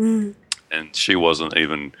 And she wasn't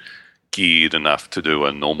even geared enough to do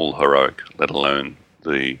a normal heroic, let alone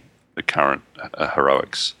the current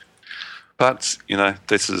heroics. But,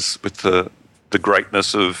 this is with the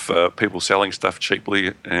greatness of people selling stuff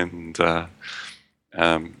cheaply and, the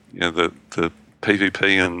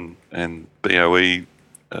PvP and BOE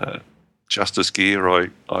justice gear.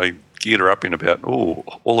 I geared her up in all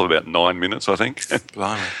of about 9 minutes, I think.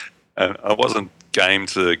 Blimey. And I wasn't game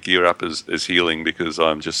to gear up as healing because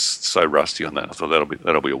I'm just so rusty on that. I thought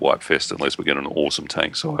that'll be a white fest unless we get an awesome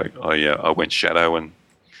tank. So I went shadow and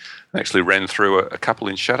actually ran through a couple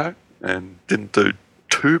in shadow and didn't do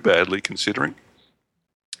too badly considering.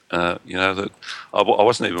 That I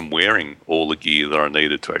wasn't even wearing all the gear that I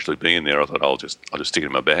needed to actually be in there. I thought I'll just stick it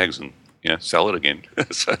in my bags and sell it again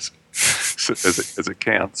so as it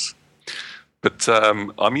counts. But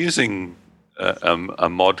I'm using a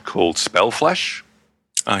mod called Spell Flash.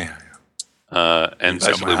 Oh yeah. And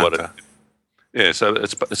basically so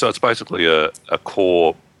it's basically a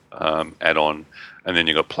core add-on, and then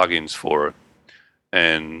you've got plugins for it.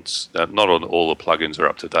 And not all the plugins are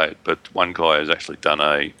up to date, but one guy has actually done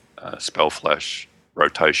a Spell Flash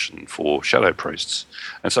rotation for Shadow Priests.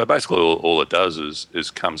 And so basically all it does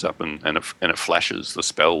is comes up and it flashes the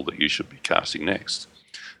spell that you should be casting next.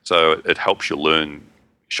 So it helps you learn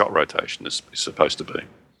shot rotation is supposed to be.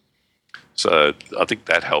 So I think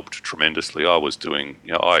that helped tremendously. I was doing,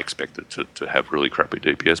 I expected to have really crappy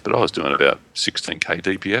DPS, but I was doing about 16k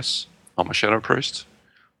DPS on my Shadow Priest,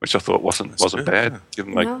 which I thought wasn't bad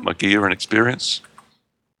given my gear and experience.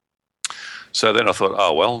 So then I thought,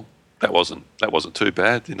 oh well, that wasn't too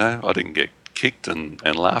bad, I didn't get kicked and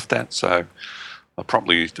laughed at. So I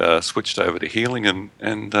promptly switched over to healing and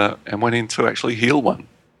went in to actually heal one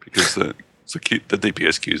because the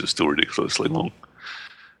DPS queues are still ridiculously long.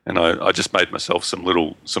 And I just made myself some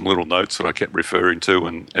little notes that I kept referring to,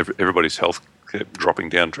 and everybody's health kept dropping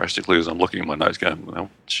down drastically as I'm looking at my notes going, well,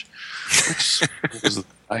 which was the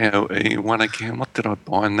AOE one again? What did I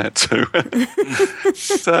bind that to?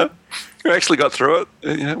 So I actually got through it.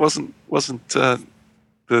 It wasn't. I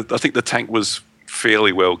think the tank was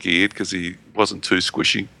fairly well geared because he wasn't too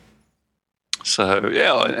squishy. So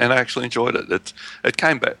yeah, and I actually enjoyed it. It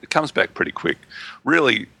comes back pretty quick.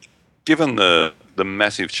 Really, given the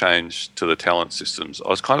massive change to the talent systems, I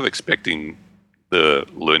was kind of expecting the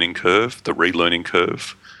relearning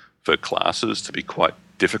curve for classes to be quite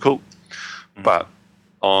difficult. But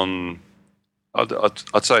I'd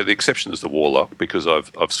say the exception is the Warlock, because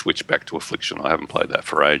I've switched back to Affliction. I haven't played that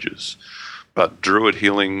for ages. But Druid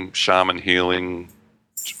healing, Shaman healing,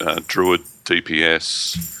 Druid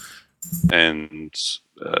DPS, and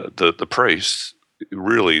the Priest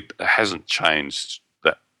really hasn't changed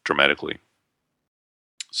that dramatically.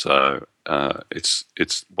 So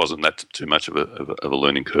it wasn't that too much of a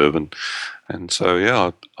learning curve, and so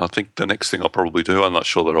yeah, I think the next thing I'll probably do, I'm not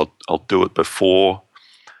sure that I'll do it before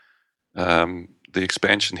the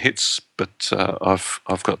expansion hits, but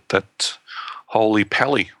I've got that holy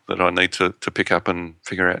pally that I need to pick up and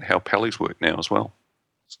figure out how pallies work now as well.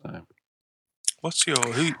 So what's your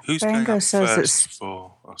who's Bango going up says first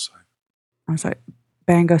for? Oh, sorry. I'm sorry.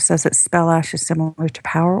 Bango says that Spell Ash is similar to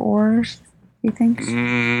Power Ores. He thinks.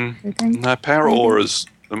 No, Power Auras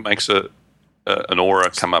makes an aura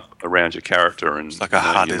come up around your character, and it's like a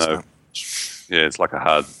HUD, isn't it? Yeah, it's like a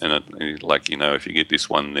HUD, and if you get this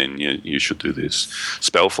one, then you should do this.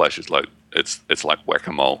 Spell Flash is like it's like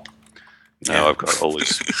whack-a-mole. I've got all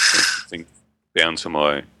these things bound to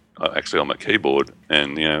my on my keyboard,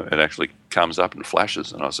 and it actually comes up and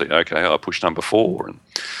flashes, and I say, okay, I pushed number 4,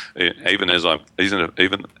 and even as I'm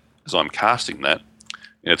casting that,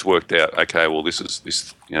 it's worked out. Okay, well, this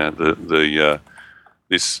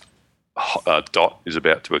dot is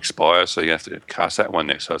about to expire, so you have to cast that one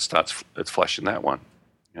next. So it's flashing that one,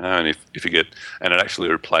 and if you get, and it actually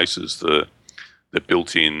replaces the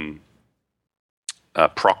built-in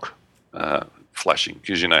proc flashing,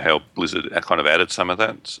 because you know how Blizzard kind of added some of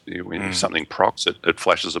that. When something procs, it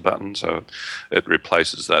flashes a button, so it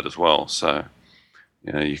replaces that as well. So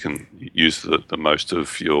you can use the most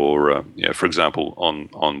of your, for example,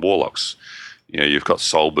 on Warlocks, you've got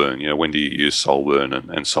Soul Burn. When do you use Soul Burn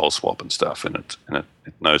and Soul Swap and stuff, and it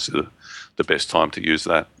knows the best time to use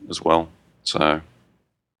that as well. So,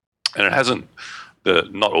 and it hasn't,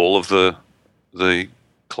 not all of the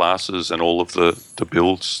classes and all of the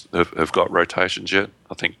builds have got rotations yet.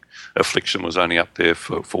 I think Affliction was only up there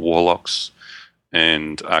for Warlocks,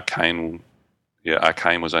 and Arcane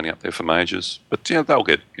was only up there for mages. But they'll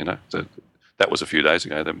get, that was a few days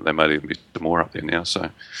ago. They might even be more up there now. So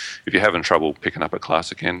if you're having trouble picking up a class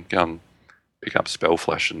again, go and pick up Spell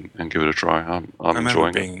Flash and give it a try. I'm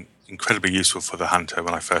enjoying it. Being incredibly useful for the Hunter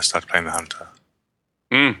when I first started playing the Hunter.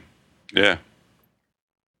 Yeah.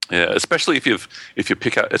 Yeah, especially if you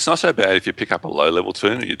pick up, it's not so bad if you pick up a low level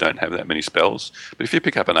turn and you don't have that many spells. But if you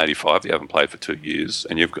pick up an 85 that you haven't played for 2 years,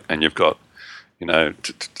 and you've got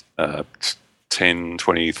 10,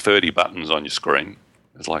 20, 30 buttons on your screen,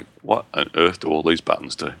 it's like, what on earth do all these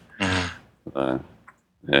buttons do?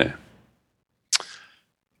 Yeah.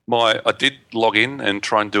 I did log in and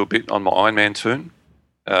try and do a bit on my Iron Man turn.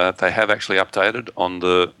 They have actually updated on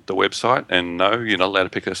the website, and no, you're not allowed to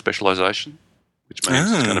pick a specialisation, which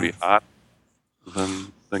means it's going to be harder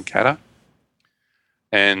than Kata.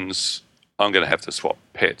 And I'm going to have to swap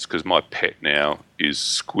pets, because my pet now is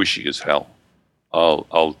squishy as hell.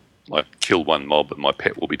 I'll kill one mob, but my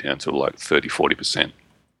pet will be down to 30-40%.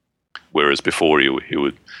 Whereas before he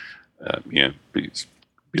would be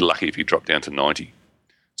lucky if he dropped down to 90.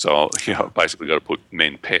 So I've basically got to put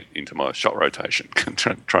men pet into my shot rotation,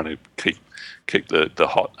 trying to keep the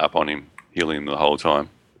hot up on him, healing him the whole time.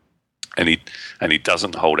 And he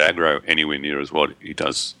doesn't hold aggro anywhere near as what he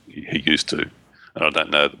does. He used to, and I don't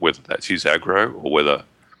know whether that's his aggro or whether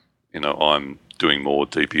I'm doing more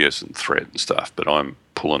DPS and threat and stuff, but I'm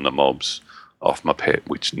pulling the mobs off my pet,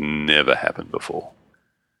 which never happened before.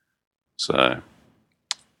 So I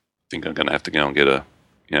think I'm going to have to go and get a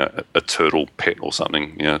turtle pet or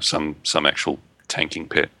something, some actual tanking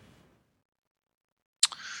pet.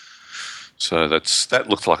 So that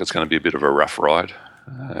looks like it's going to be a bit of a rough ride.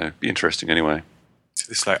 Be interesting anyway.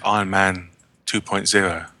 It's like Iron Man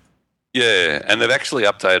 2.0. Yeah, and they've actually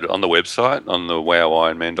updated on the website, on the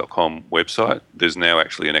wowironman.com website. There's now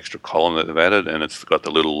actually an extra column that they've added, and it's got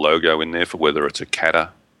the little logo in there for whether it's a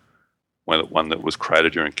Kata, one that was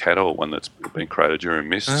created during Kata or one that's been created during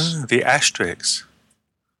Mists. The asterisks.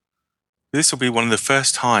 This will be one of the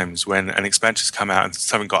first times when an expansion's come out and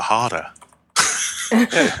something got harder.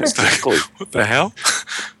 Yeah, exactly. What the hell?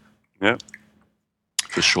 Yeah,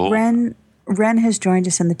 for sure. Ren has joined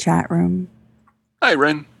us in the chat room. Hey,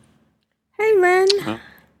 Ren. Hey, Ren.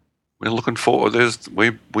 We're looking forward.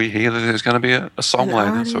 We hear that there's going to be a song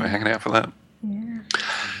later, so we're hanging out for that. Yeah.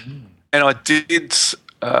 And I did.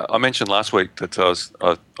 I mentioned last week that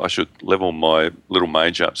I should level my little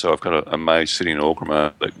mage up. So I've got a mage sitting in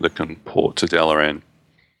Orgrimmar that can port to Dalaran.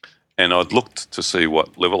 And I'd looked to see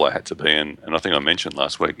what level I had to be in, and I think I mentioned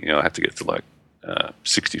last week, I had to get to like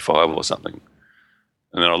 65 or something.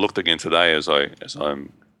 And then I looked again today because I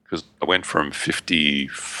went from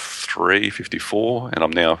 53, 54, and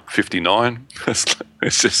I'm now 59.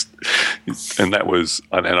 It's just, and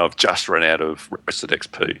I've just run out of rested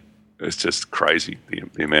XP. It's just crazy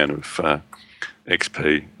the amount of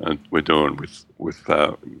XP we're doing with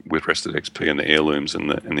rested XP and the heirlooms and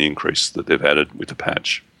the increase that they've added with the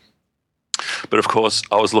patch. But of course,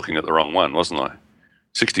 I was looking at the wrong one, wasn't I?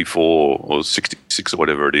 64 or 66 or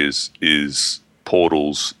whatever it is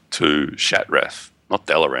portals to Shatrath, not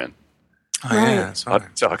Dalaran. Oh, yeah, that's right.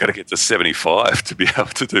 So I got to get to 75 to be able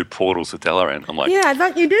to do portals to Dalaran. I'm like, yeah, I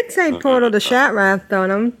thought you did say portal to Shatrath, though,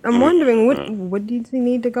 and I'm wondering what do you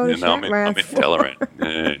need to go to Shatrath? I'm in Dalaran.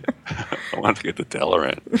 Yeah. I want to get to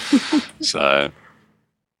Dalaran. So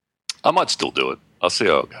I might still do it. I'll see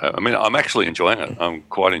how it goes. I mean, I'm actually enjoying it. I'm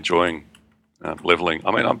quite enjoying leveling.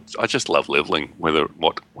 I mean, I just love leveling,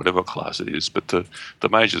 whatever class it is. But the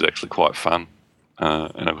mage is actually quite fun,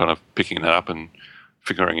 and I'm kind of picking that up and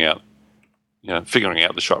figuring out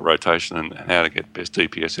the shot rotation and how to get best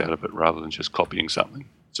DPS out of it, rather than just copying something.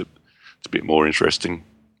 It's a bit more interesting.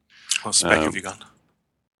 What spec have you got?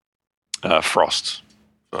 Frost.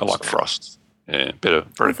 I like Frost. Yeah, better.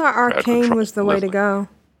 I thought Arcane was the way to go.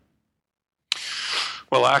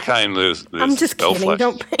 Well, Arcane, there's I'm just kidding.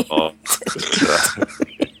 Don't pay.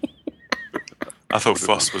 I thought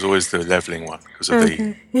Frost was always the leveling one because of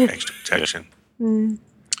the extra protection. Mm.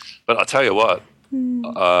 But I tell you what,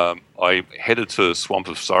 I headed to Swamp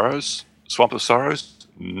of Sorrows. Swamp of Sorrows,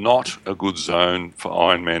 not a good zone for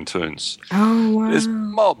Iron Man toons. Oh, wow. There's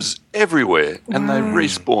mobs everywhere, and they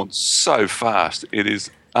respawn so fast. It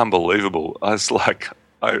is unbelievable. I was like,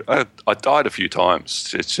 I died a few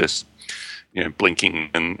times. It's just, blinking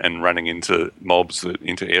and running into mobs,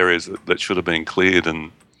 into areas that should have been cleared,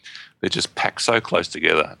 and they're just packed so close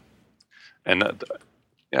together. And I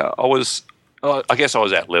guess I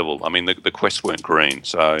was at level. I mean, the quests weren't green,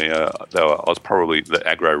 so I was probably, the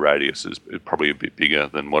aggro radius is probably a bit bigger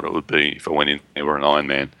than what it would be if I went in there were an Iron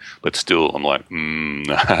Man. But still, I'm like, I'm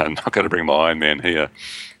not going to bring my Iron Man here.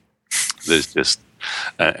 There's just,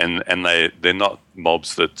 and they're not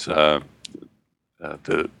mobs that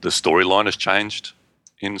the storyline has changed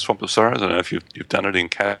in Swamp of Sorrows. I don't know if you've done it in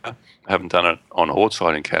Cata. I haven't done it on Horde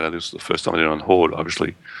side in Cata. This is the first time I did it on Horde.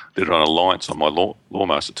 Obviously, did it on Alliance on my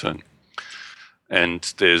Lawmaster turn.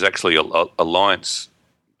 And there's actually Alliance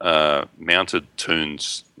mounted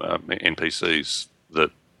toons, NPCs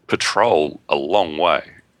that patrol a long way.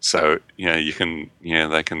 So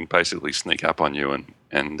they can basically sneak up on you and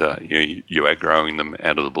you aggroing them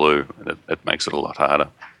out of the blue. And it makes it a lot harder.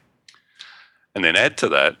 And then add to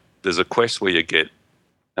that, there's a quest where you get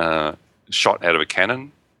shot out of a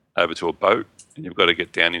cannon over to a boat, and you've got to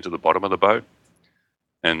get down into the bottom of the boat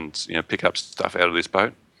and pick up stuff out of this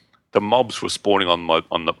boat. The mobs were spawning on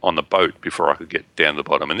the boat before I could get down to the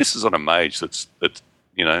bottom, and this is on a mage that's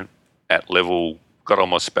at level, got all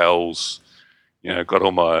my spells, got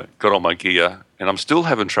all my gear, and I'm still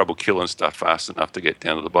having trouble killing stuff fast enough to get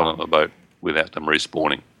down to the bottom of the boat without them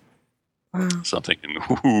respawning. Wow. So I'm thinking,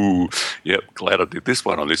 ooh, yep, glad I did this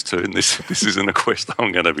one on this turn. This isn't a quest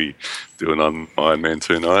I'm going to be doing on Iron Man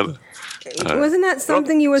turn either. Wasn't that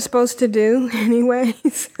something you were supposed to do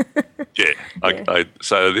anyways? Yeah.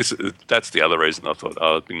 So that's the other reason I thought,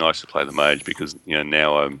 it'd be nice to play the mage, because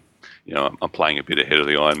now I'm playing a bit ahead of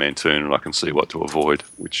the Iron Man turn, and I can see what to avoid,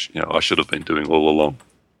 which I should have been doing all along.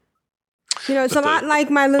 It's a lot like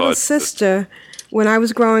my little sister. When I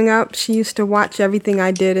was growing up, she used to watch everything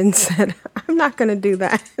I did and said, I'm not going to do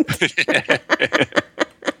that.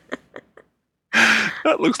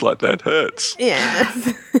 That looks like that hurts.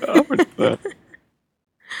 Yes. But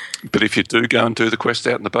if you do go and do the quest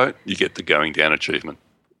out in the boat, you get the going down achievement.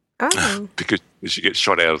 Oh. Because you get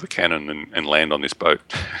shot out of the cannon and land on this boat.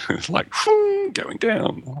 It's like, going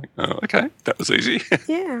down. I'm like, oh, okay, that was easy.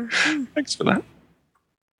 Yeah. Thanks for that.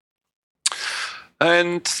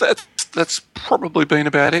 And that's probably been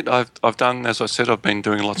about it. I've done, as I said, I've been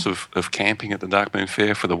doing lots of camping at the Dark Moon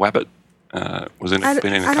Fair for the Wabbit. I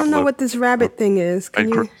don't know what this rabbit thing is. Can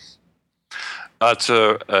you? It's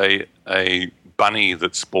a bunny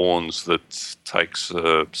that spawns that takes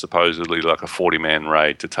supposedly like a 40-man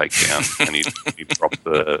raid to take down, and he dropped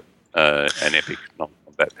an epic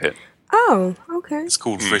non-combat pet. Oh, okay. It's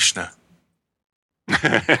called Vrishna.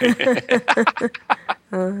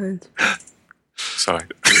 Sorry.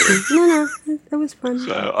 No, that was fun.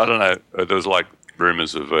 So I don't know. There was like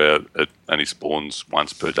rumours of it only spawns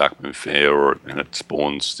once per Dark Moon Fair, and it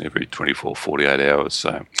spawns every 24, 48 hours.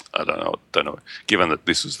 So I don't know. Given that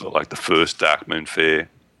this is the first Dark Moon Fair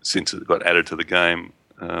since it got added to the game,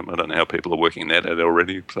 I don't know how people are working that out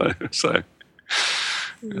already. So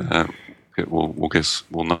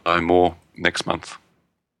we'll know more next month.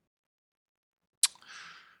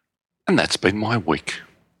 And that's been my week.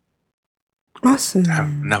 Awesome.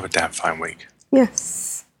 Another damn fine week.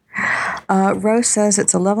 Yes. Rose says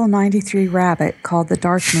it's a level 93 rabbit called the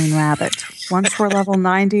Dark Moon Rabbit. Once we're level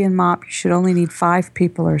 90 in MOP, you should only need 5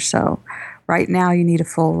 people or so. Right now, you need a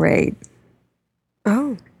full raid.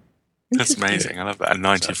 Oh. That's amazing. I love that. A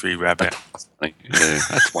 93 rabbit. Yeah,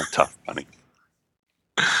 that's one tough bunny.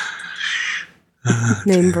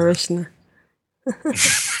 Name Varishna.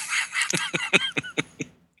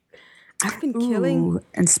 I've been killing. Ooh,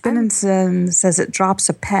 and Spinninson says it drops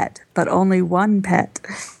a pet, but only one pet.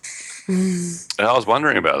 I was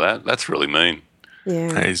wondering about that. That's really mean. Yeah.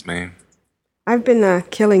 That is mean. I've been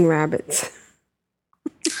killing rabbits.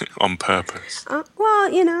 On purpose.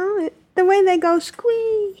 Well, the way they go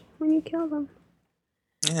squee when you kill them.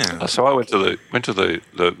 Yeah. So I went to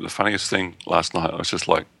the funniest thing last night. I was just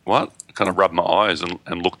like, what? I kind of rubbed my eyes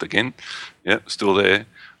and looked again. Yeah, still there.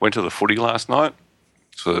 Went to the footy last night.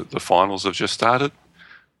 So the finals have just started.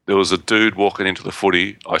 There was a dude walking into the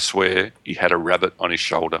footy. I swear he had a rabbit on his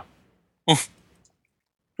shoulder.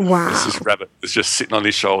 Wow. This rabbit is just sitting on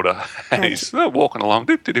his shoulder and he's walking along.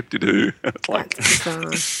 Dip-de-dip-de-doo. It's like,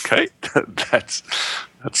 okay, that's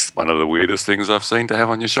one of the weirdest things I've seen to have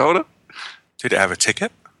on your shoulder. Did it have a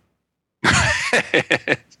ticket?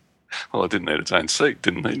 Well, it didn't need its own seat.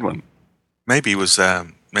 Didn't need one. Maybe he was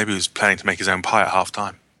planning to make his own pie at half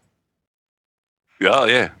time. Oh,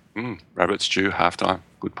 yeah. Rabbit stew, halftime.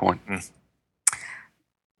 Good point.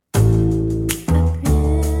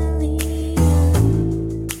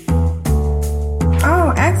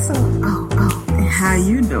 Oh, excellent. Oh. How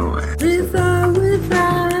you doing?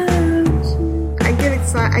 I get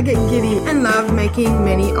excited. I get giddy and love making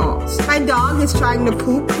many alts. My dog is trying to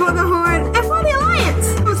poop for the Horde and for the Alliance.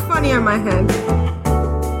 It was funny on my head.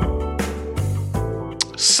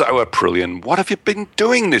 So, Aprillian, what have you been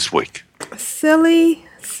doing this week? Silly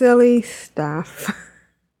stuff.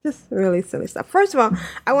 Just really silly stuff. First of all,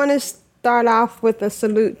 I want to start off with a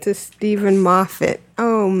salute to Stephen Moffat.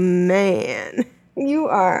 Oh, man. You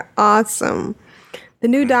are awesome. The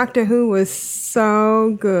new Doctor Who was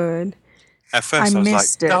so good. At first, I was like,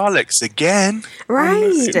 Daleks again. Right. I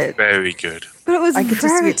missed it. Very good. But it was I get to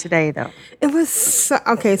see it today, though. It was so...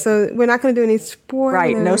 Okay, so we're not going to do any spoilers.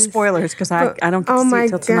 Right, no spoilers, because I don't get to see it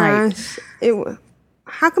till tonight.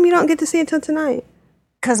 How come you don't get to see it till tonight?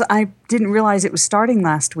 Because I didn't realize it was starting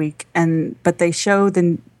last week, but they show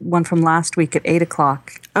the one from last week at 8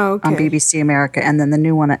 o'clock on BBC America, and then the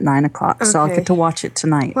new one at 9 o'clock. So I'll get to watch it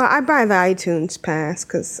tonight. Well, I buy the iTunes pass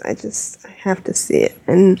because I have to see it.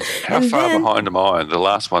 And how far behind am I? The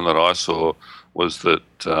last one that I saw was that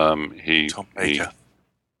Tom Baker.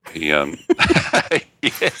 He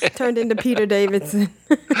turned into Peter Davidson.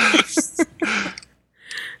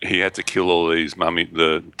 He had to kill all these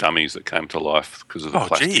the dummies that came to life because of the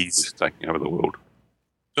plastic was taking over the world.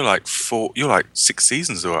 You're like 6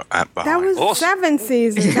 seasons behind. That was 7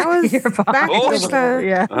 seasons. That was back with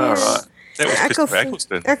yeah. All right. That was Christopher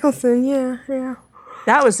Eccleston. Eccleston, yeah.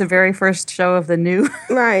 That was the very first show of the new.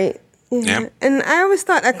 Right. Yeah. And I always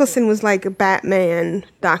thought Eccleston was like a Batman,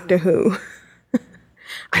 Doctor Who.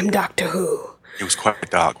 I'm Doctor Who. He was quite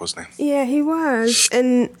dark, wasn't he? Yeah, he was.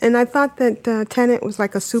 And I thought that Tennant was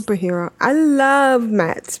like a superhero. I love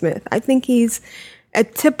Matt Smith. I think he's a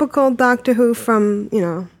typical Doctor Who from,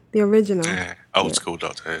 the original. Yeah, old school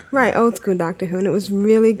Doctor Who. Right, old school Doctor Who. And it was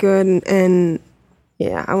really good. And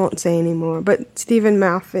yeah, I won't say any more. But Stephen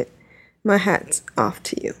Moffat, my hat's off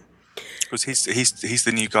to you. Because he's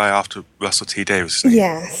the new guy after Russell T Davies, isn't he?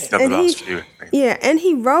 Yes. Yeah, and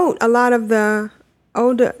he wrote a lot of the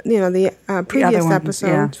older, the previous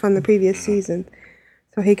episodes from the previous season.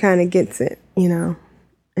 So he kind of gets it,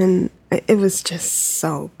 and it was just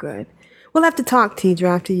so good. We'll have to talk, Tidra,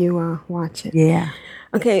 after you watch it. Yeah.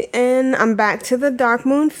 Okay, and I'm back to the Dark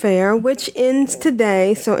Moon Fair, which ends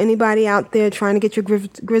today. So anybody out there trying to get your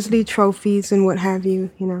Grizzly trophies and what have you,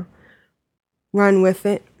 run with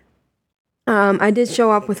it. I did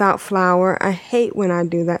show up without Flower. I hate when I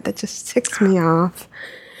do that. That just ticks me off.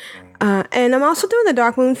 And I'm also doing the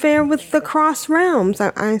Dark Moon Fair with the Cross Realms.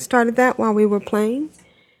 I started that while we were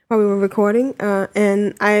recording.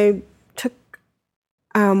 And I took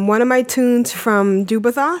one of my tunes from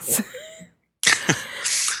Dubathos.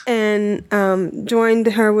 and joined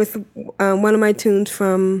her with one of my tunes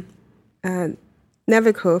from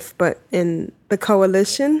Neverhoof, but in the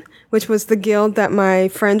Coalition, which was the guild that my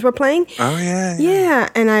friends were playing. Oh, yeah. Yeah,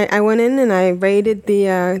 and I went in and I raided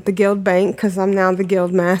the guild bank because I'm now the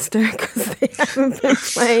guild master because they haven't been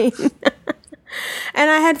playing. And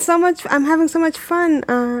I'm having so much fun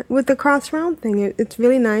with the cross round thing. It's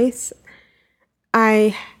really nice.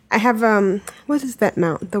 I have, what is that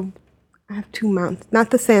mount? I have 2 mounts.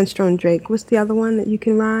 Not the Sandstone Drake. What's the other one that you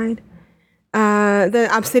can ride? The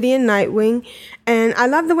Obsidian Nightwing. And I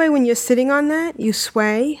love the way when you're sitting on that, you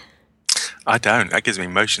sway. I don't. That gives me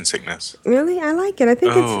motion sickness. Really? I like it. I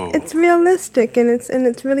think it's realistic and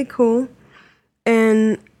it's really cool.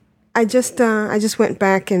 And I just went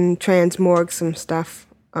back and transmorged some stuff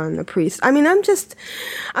on the priest. I mean, I'm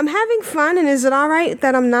having fun, and is it all right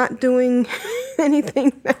that I'm not doing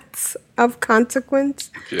anything that's of consequence?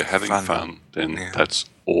 If you're having fun, then that's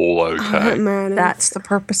all okay. That's the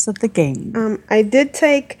purpose of the game.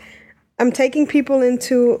 I'm taking people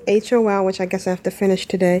into HOL, which I guess I have to finish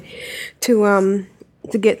today, to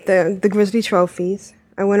get the Grizzly trophies.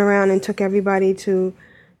 I went around and took everybody to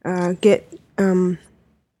get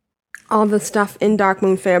all the stuff in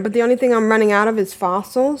Darkmoon Fair, but the only thing I'm running out of is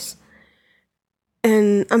fossils.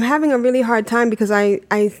 And I'm having a really hard time because I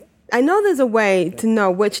know there's a way to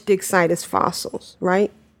know which dig site is fossils,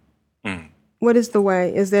 right? Mm. What is the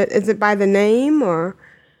way? Is it by the name or?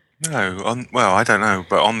 No, well, I don't know,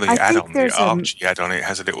 but on the add-on, the Archie add-on, it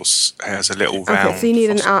has a little round. Okay, so you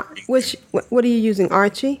need what are you using,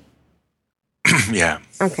 Archie? Yeah.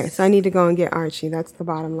 Okay, so I need to go and get Archie. That's the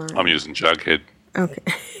bottom line. I'm using Jughead. Okay.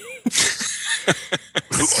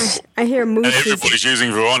 I hear Moose. And everybody's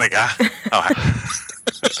using Veronica. Oh,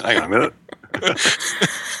 hang on a minute.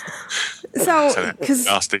 So,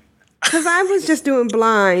 because I was just doing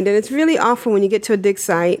blind, and it's really awful when you get to a dig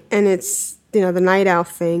site and it's the night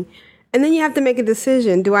elf thing, and then you have to make a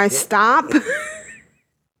decision: do I stop,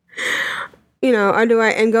 or do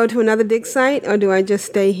I go to another dig site, or do I just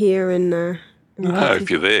stay here and? No, if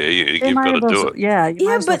you're there, you've got to do it. Yeah, you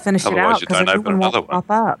might as well finish it out because everyone won't pop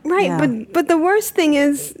up. Right, yeah. but the worst thing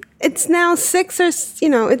is it's now 6 or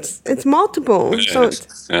it's multiple.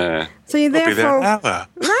 Yeah. So you're there for an hour.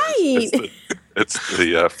 Right. It's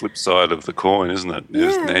the flip side of the coin, isn't it? Yeah.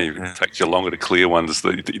 Now it takes you longer to clear ones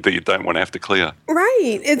that you don't want to have to clear.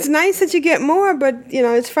 Right. It's nice that you get more, but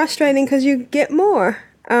it's frustrating because you get more.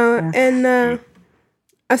 And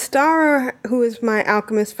Astara, who is my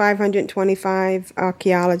alchemist 525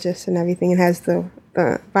 archaeologist and everything, and has the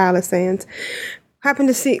Violet Sands,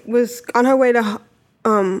 was on her way to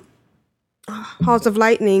Halls of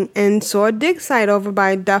Lightning and saw a dig site over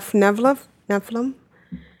by Duff Nephilim.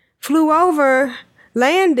 Flew over,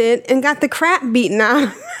 landed, and got the crap beaten out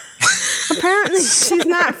of her. Apparently, she's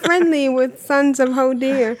not friendly with Sons of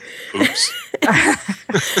Hodir. Oops. How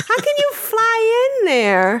can you fly in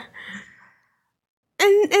there?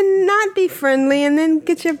 And not be friendly and then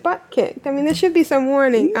get your butt kicked. I mean, there should be some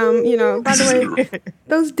warning. By the way,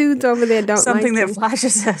 those dudes over there don't Something like that Flasha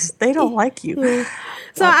says, they don't like you. Yeah.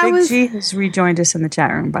 So Big G has rejoined us in the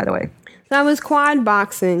chat room, by the way. So I was quad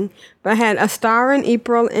boxing, but I had Astara and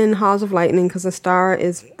April in Halls of Lightning because Astara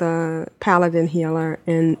is the paladin healer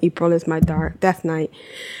and April is my Death Knight.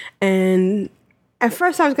 And at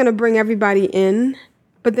first I was going to bring everybody in,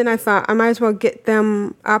 but then I thought I might as well get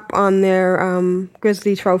them up on their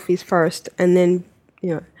Grizzly trophies first. And then,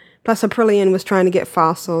 plus Aprillian was trying to get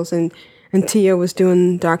fossils and Tia was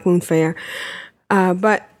doing Darkmoon Fair. And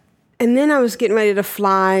then I was getting ready to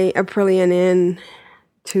fly Aprillian in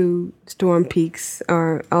to Storm Peaks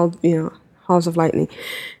or, Halls of Lightning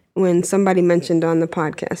when somebody mentioned on the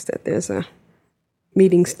podcast that there's a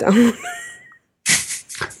meeting stone.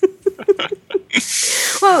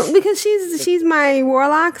 Well, because she's my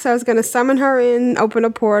warlock, so I was going to summon her in, open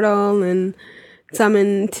a portal, and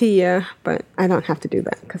summon Tia, but I don't have to do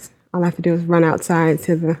that because all I have to do is run outside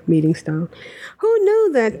to the meeting stone. Who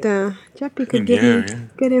knew that Jeppy could give me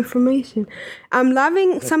good information? I'm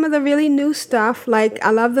loving some of the really new stuff. Like,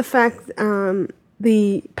 I love the fact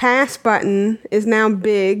the pass button is now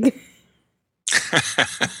big.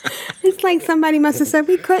 It's like somebody must have said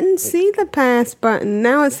we couldn't see the pass button.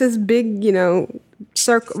 Now it's this big,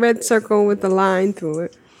 red circle with a line through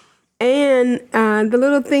it. And the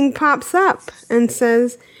little thing pops up and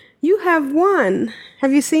says, "You have won."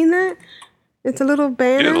 Have you seen that? It's a little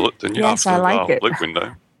banner. Yeah, the new Yes, I like it. Look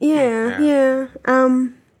window. Yeah.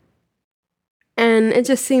 And it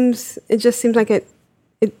just seems like it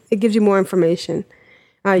gives you more information.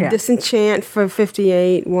 Disenchant for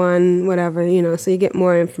 58, 1, whatever, so you get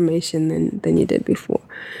more information than you did before.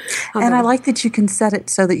 And I like that you can set it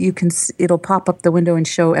so that you can. It'll pop up the window and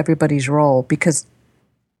show everybody's roll, because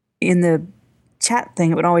in the chat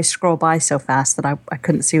thing it would always scroll by so fast that I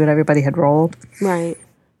couldn't see what everybody had rolled. Right.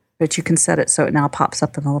 But you can set it so it now pops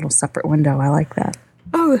up in a little separate window. I like that.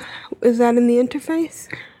 Oh, is that in the interface?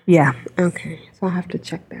 Yeah. Okay, so I'll have to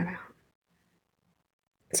check that out.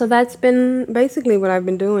 So that's been basically what I've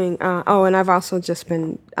been doing. And I've also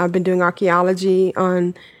I've been doing archaeology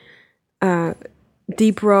on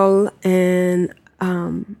Deep Roll and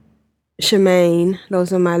Shemaine.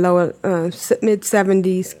 Those are my lower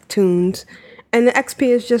mid-70s tunes. And the XP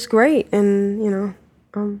is just great. And,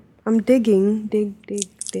 I'm digging.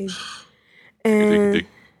 And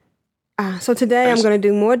so today I'm going to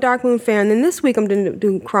do more Dark Moon Fair. And then this week I'm going to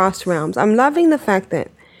do Cross Realms. I'm loving the fact that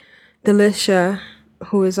Delicia,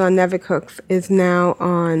 who is on Nevercook, is now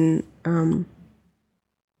on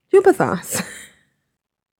Jubithos.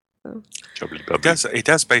 It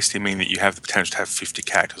does basically mean that you have the potential to have 50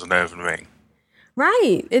 characters on Earthen Ring.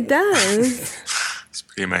 Right, it does. It's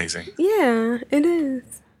pretty amazing. Yeah, it is.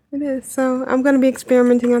 It is. So I'm going to be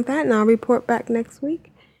experimenting on that, and I'll report back next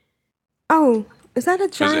week. Oh, is that a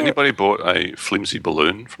giant? Has anybody bought a flimsy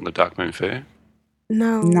balloon from the Dark Moon Fair?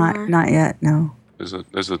 No. Not yet, no.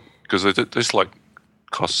 Because this like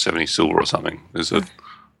costs 70 silver or something. There's a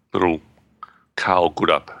little Carl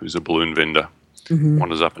Goodup, who's a balloon vendor,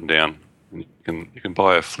 wanders up and down. And you can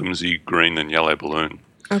buy a flimsy green and yellow balloon.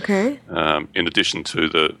 Okay. In addition to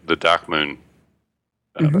the Dark Moon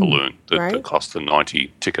balloon that costs the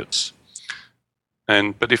 90 tickets.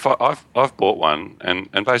 But if I've bought one,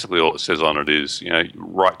 and basically all it says on it is,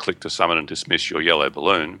 right click to summon and dismiss your yellow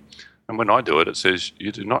balloon, and when I do it, it says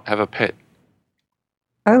you do not have a pet.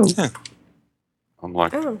 Oh. I'm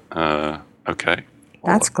like, okay.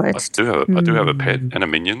 Well, That's glitched. I do have a pet and a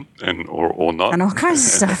minion, or not, and all kinds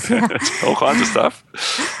of stuff. Yeah, all kinds of stuff.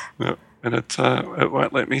 Yeah. And it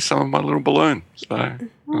won't let me summon my little balloon. So I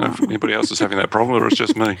don't know if anybody else is having that problem, or it's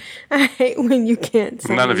just me. I hate when you can't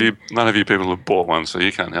summon. None of you people have bought one, so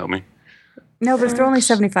you can't help me. No, but if they're only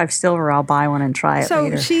 75 silver, I'll buy one and try it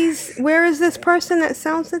later. So where is this person that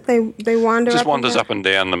sells it? They wander. Just wanders up and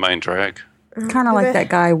down the main drag. Kind of like that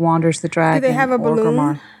guy wanders the drag. Do they have a balloon?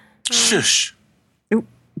 Orgrimmar. Shush.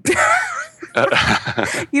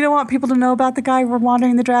 You don't want people to know about the guy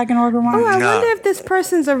wandering the dragon Orgrimmar? Oh, I wonder if this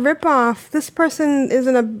person's a ripoff. This person is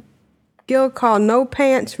in a guild called No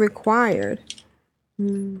Pants Required.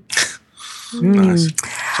 Nice.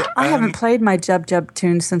 So, I haven't played my Jub Jub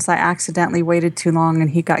tune since I accidentally waited too long and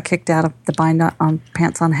he got kicked out of the bind on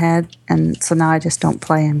Pants on Head, and so now I just don't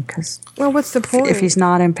play him because. Well, what's the point? If he's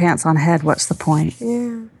not in Pants on Head, what's the point?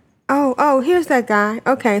 Yeah. Oh, here's that guy.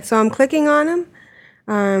 Okay, so I'm clicking on him.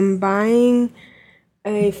 I'm buying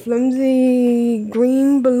a flimsy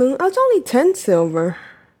green balloon. Oh, it's only 10 silver.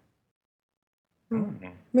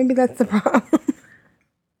 Maybe that's the problem.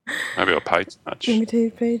 Maybe I paid too much. Maybe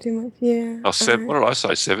paid too much, yeah. What did I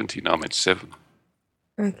say, 70? No, I meant 7.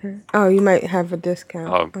 Okay. Oh, you might have a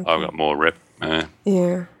discount. I've got more rep.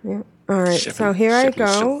 Yeah. All right, so here I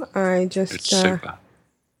go. I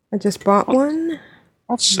just bought one.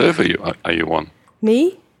 What server are you on?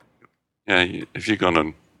 Me? Yeah, if you've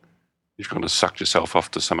gone to suck yourself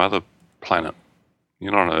off to some other planet.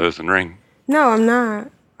 You're not on Earthen Ring. No, I'm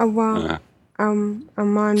not. Oh, well, I'm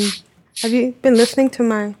on. Have you been listening to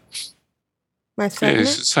my segment? Yeah,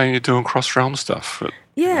 it's saying you're doing cross realm stuff. But,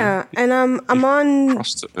 yeah, and I'm on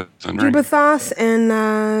Jubithos and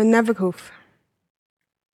Nevercook.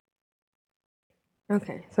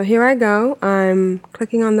 Okay, so here I go. I'm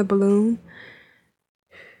clicking on the balloon.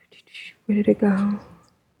 Where did it go?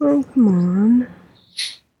 Oh, come on.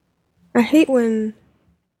 I hate when...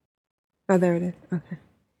 Oh, there it is. Okay.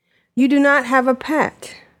 You do not have a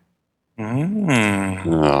pet.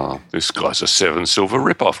 Oh, this guy's a 7 silver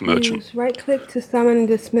rip-off merchant. Use right-click to summon and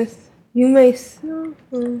dismiss. You may sell...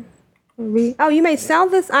 you may sell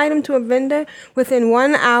this item to a vendor within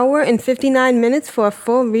 1 hour and 59 minutes for a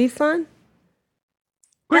full refund?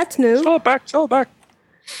 That's new. Sell it back.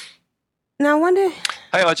 Now, I wonder...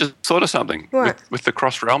 Hey, I just thought of something. What? With the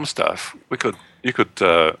cross-realm stuff, you could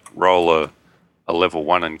roll a level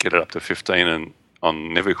 1 and get it up to 15 on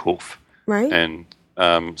Nevercook. Right.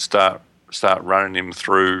 And start running him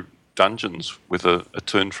through dungeons with a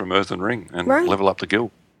turn from Earthen Ring and level up the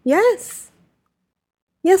guild. Yes.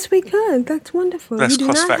 Yes, we could. That's wonderful. That's you do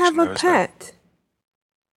not have a pet.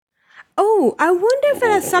 Oh, I wonder if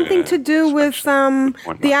it has something to do with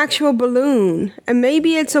the actual balloon. And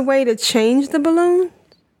maybe it's a way to change the balloon?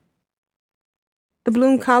 The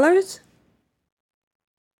balloon colors?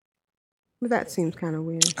 But that seems kind of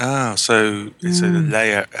weird. Oh, so it's a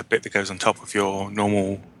layer, a bit that goes on top of your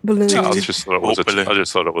normal Balloon. I just thought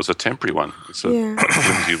it was a temporary one. It's a Yeah.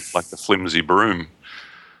 flimsy, like the flimsy broom.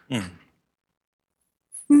 Did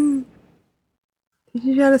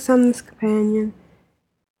you try to summon this companion?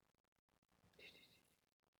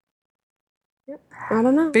 Yep. I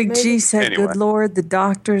don't know. Big Maybe. G said, Anyway. good Lord, the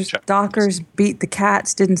dockers beat the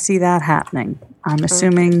cats. Didn't see that happening. I'm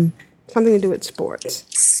assuming Something to do with sports.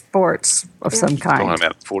 sports of some Talking kind.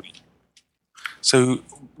 about 40. So,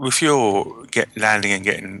 if you're landing and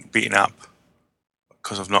getting beaten up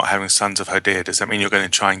because of not having Sons of Hodir, does that mean you're going to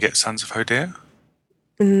try and get Sons of Hodir?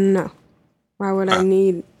 No. Why would I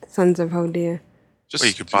need Sons of Hodir? Well,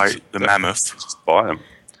 you could buy the mammoth. Just buy them.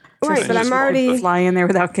 Right, but I'm already Fly in there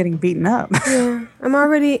without getting beaten up. yeah. I'm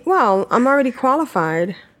already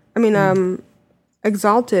qualified. I mean,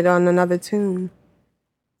 exalted on another tune.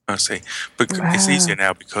 I see. But it's easier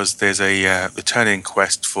now because there's a the turn-in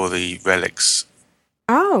quest for the relics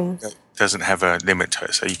Oh, doesn't have a limit to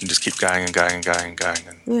it, so you can just keep going and going and going and going.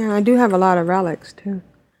 And yeah. I do have a lot of relics too.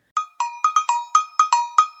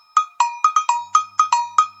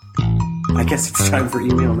 I guess it's time for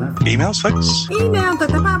email now. emails, folks? Email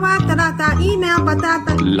email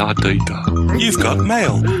La data. You've got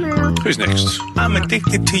mail. email. Who's next? I'm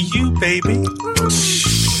addicted to you, baby.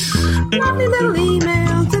 Lovely little email.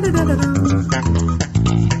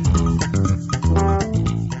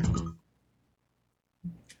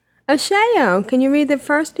 Asheo, can you read the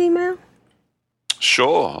first email?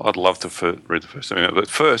 Sure, I'd love to read the first email. But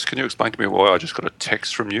first, can you explain to me why I just got a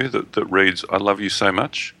text from you that reads, I love you so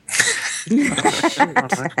much?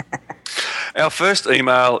 Our first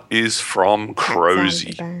email is from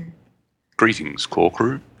Crozy. Greetings, core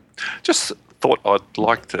crew. Just thought I'd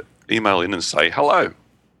like to email in and say hello.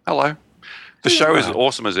 Hello. The show is as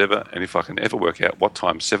awesome as ever, and if I can ever work out what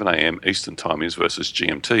time 7 a.m. Eastern Time is versus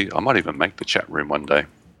GMT, I might even make the chat room one day.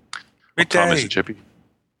 What time is it, Jeppy?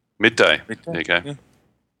 Midday. There you go. Yeah.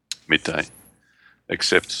 Midday.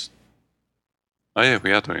 Except, oh yeah,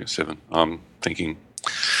 we are doing it 7. I'm thinking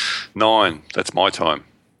 9. That's my time.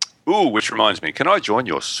 Ooh, which reminds me, can I join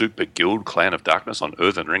your super guild Clan of Darkness on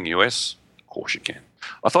Earthen Ring US? Of course you can.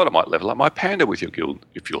 I thought I might level up my panda with your guild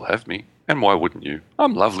if you'll have me. And why wouldn't you?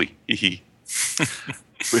 I'm lovely. Hee.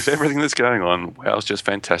 With everything that's going on, WoW's just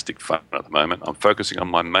fantastic fun at the moment. I'm focusing on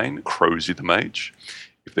my main, Crozy the Mage.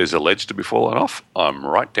 If there's a ledge to be fallen off, I'm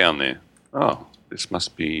right down there. Oh, this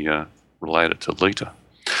must be related to Lita.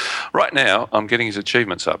 Right now, I'm getting his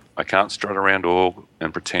achievements up. I can't strut around Org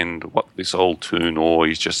and pretend what this old tune or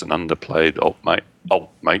he's just an underplayed alt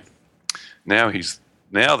mate. Now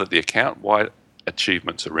that the account-wide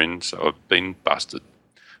achievements are in, so I've been busted.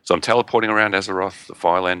 So I'm teleporting around Azeroth, the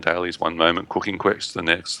Fireland dailies one moment, cooking quests the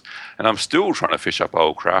next, and I'm still trying to fish up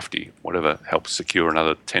old Crafty, whatever helps secure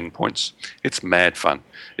another 10 points. It's mad fun,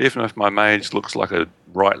 even if my mage looks like a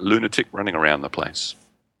right lunatic running around the place.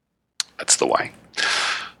 That's the way.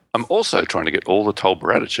 I'm also trying to get all the Tol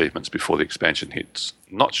Barad achievements before the expansion hits.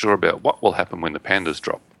 Not sure about what will happen when the pandas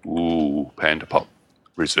drop. Ooh, Panda Pop,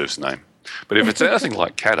 reserves name. But if it's anything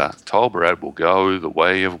like Kata, Tol Barad will go the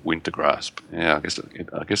way of Wintergrasp. Yeah, I guess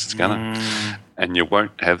it's gonna. And you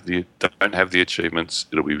don't have the achievements.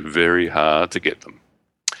 It'll be very hard to get them.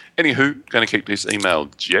 Anywho, going to keep this email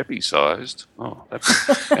Jeppy-sized.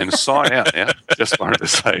 And sign out now. Just wanted to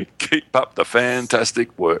say, keep up the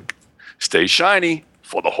fantastic work. Stay shiny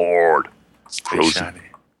for the Horde. Stay shiny.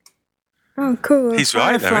 Oh, cool. He's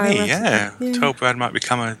right, though, Firefly isn't he? recipe. Yeah. Tol Barad might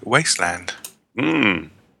become a wasteland.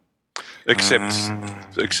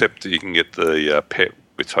 Except you can get the pet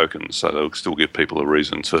with tokens, so they'll still give people a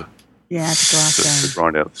reason to To go out to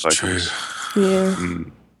grind out the tokens. Yeah.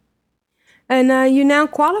 And you now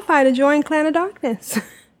qualify to join Clan of Darkness.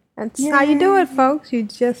 That's how you do it, folks. You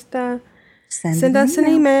just send us an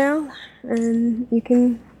email, and you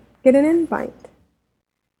can get an invite.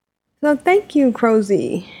 So thank you,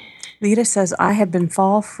 Crozy. Lita says, I have been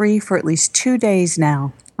fall free for at least 2 days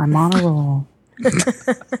now. I'm on a roll.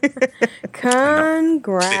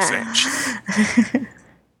 Congrats.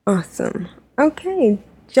 Awesome. Okay.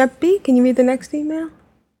 Jeppy, can you read the next email?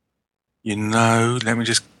 Let me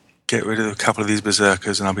just get rid of a couple of these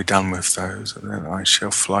berserkers and I'll be done with those. And then I shall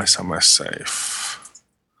fly somewhere safe.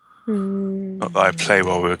 Not that I play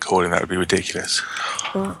while we're recording, that would be ridiculous.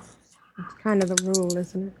 Well, it's kind of the rule,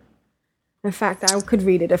 isn't it? In fact, I could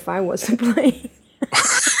read it if I wasn't playing.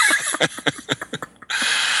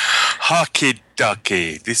 Hucky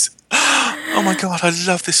ducky. This. Oh my god, I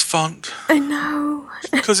love this font. I know.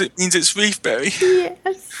 Because it means it's Reefberry.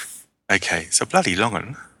 Yes. Okay, so bloody long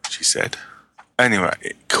one, she said. Anyway,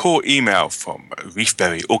 core email from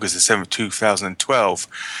Reefberry, August the 7th, 2012.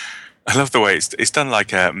 I love the way it's done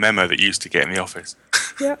like a memo that you used to get in the office.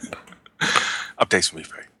 Yep. Updates from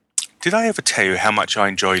Reefberry. Did I ever tell you how much I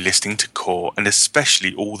enjoy listening to Core and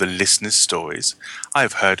especially all the listeners' stories? I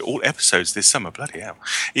have heard all episodes this summer, bloody hell,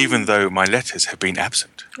 even though my letters have been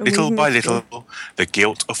absent. Little by little, the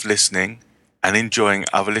guilt of listening and enjoying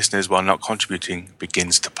other listeners while not contributing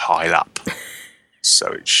begins to pile up. So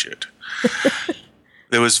it should.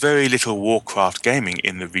 There was very little Warcraft gaming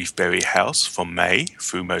in the Reefberry house from May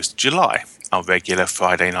through most July. Our regular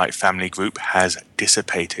Friday night family group has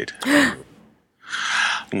dissipated.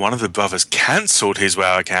 One of the brothers cancelled his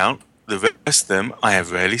WoW account. The rest of them I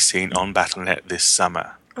have rarely seen on Battle.net this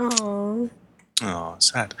summer. Oh,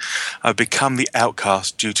 sad. I've become the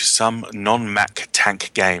outcast due to some non-Mac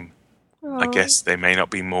tank game. I guess there may not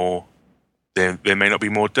be more. There may not be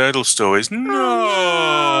more Durdle stories. No,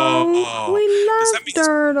 we love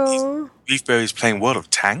Durdle. Reefberry's playing World of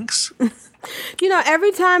Tanks. You know,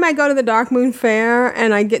 every time I go to the Dark Moon Fair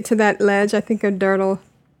and I get to that ledge, I think of Durdle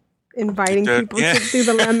inviting people to do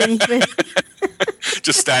the lemming thing.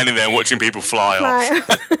 Just standing there and watching people fly off.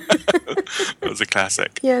 That was a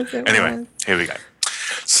classic. Yes, it anyway, was. Here we go.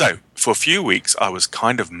 So, for a few weeks, I was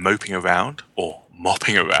kind of moping around, or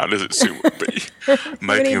mopping around as it soon would be,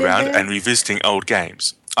 moping around and revisiting old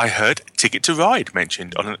games. I heard Ticket to Ride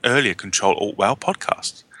mentioned on an earlier Ctrl Alt WoW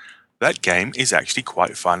podcast. That game is actually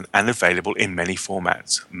quite fun and available in many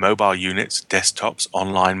formats. Mobile units, desktops,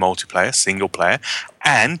 online multiplayer, single player,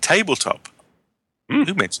 and tabletop.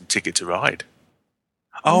 Who mentioned Ticket to Ride?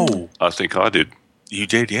 Oh. I think I did. You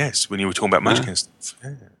did, yes, when you were talking about Munchkin stuff.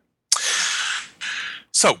 Yeah.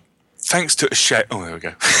 So, thanks to Shea... Oh, there we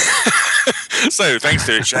go. So, thanks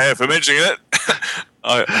to Shea for mentioning it.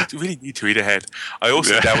 I really need to read ahead. I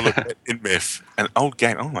also dabbled a bit in Myth, an old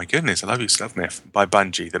game. Oh my goodness, I love Myth, by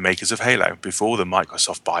Bungie, the makers of Halo, before the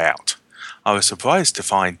Microsoft buyout. I was surprised to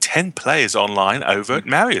find 10 players online over at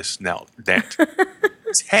Marius.net.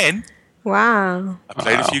 10? Wow. I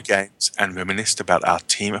played a few games and reminisced about our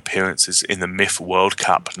team appearances in the Myth World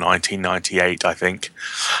Cup 1998, I think.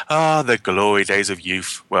 The glory days of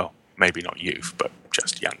youth. Well, maybe not youth, but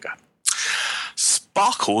just younger.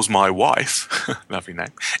 Sparkles, my wife, lovely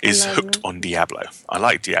name, is hooked on Diablo. I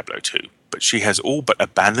like Diablo too, but she has all but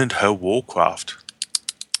abandoned her Warcraft.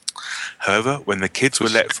 However, when the kids were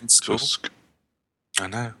let from school,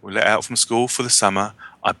 were let out from school for the summer,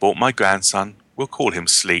 I bought my grandson, we'll call him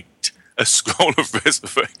Sleet, a scroll of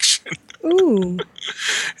resurrection. Ooh.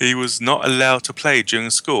 He was not allowed to play during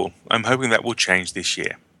school. I'm hoping that will change this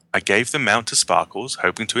year. I gave the mount to Sparkles,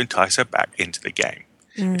 hoping to entice her back into the game.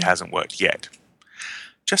 It hasn't worked yet.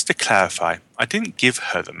 Just to clarify, I didn't give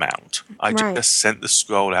her the mount. I just sent the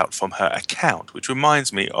scroll out from her account, which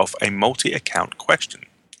reminds me of a multi-account question.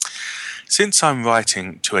 Since I'm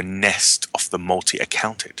writing to a nest of the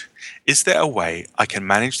multi-accounted, is there a way I can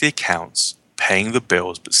manage the accounts, paying the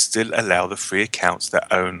bills, but still allow the free accounts their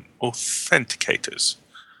own authenticators?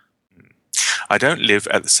 I don't live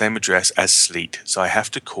at the same address as Sleet, so I have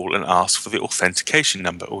to call and ask for the authentication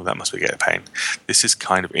number. Oh, that must be a pain. This is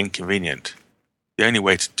kind of inconvenient. The only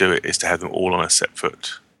way to do it is to have them all on a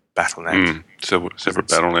separate Battle.net. Separate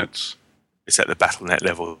Battle.nets. It's at the Battle.net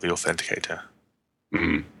level of the authenticator.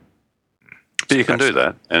 But you can do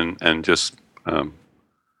that, and just, I'm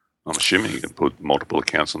assuming you can put multiple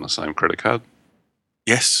accounts on the same credit card.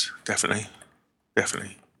 Yes, definitely.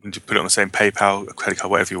 Definitely. You can put it on the same PayPal, credit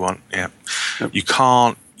card, whatever you want. Yeah. Yep. You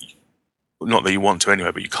can't, not that you want to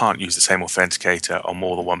anyway, but you can't use the same authenticator on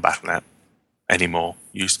more than one Battle.net anymore.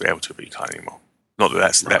 You used to be able to, but you can't anymore. Not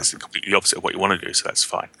that that's completely the opposite of what you want to do, so that's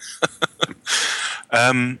fine.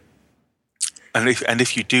 And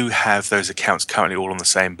if you do have those accounts currently all on the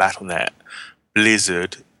same Battle.net,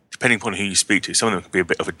 Blizzard, depending upon who you speak to, some of them can be a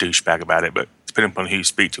bit of a douchebag about it, but depending upon who you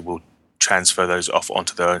speak to, will transfer those off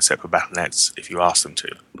onto their own separate Battle.nets if you ask them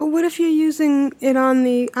to. But what if you're using it on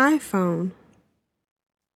the iPhone?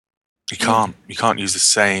 You can't. You can't use the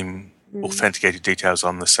same authenticated details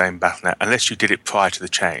on the same Battle.net unless you did it prior to the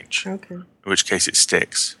change. Okay. In which case it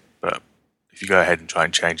sticks. But if you go ahead and try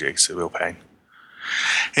and change it, it's a real pain.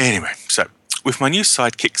 Anyway, so with my new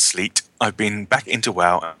sidekick Sleet, I've been back into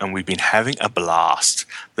WoW and we've been having a blast.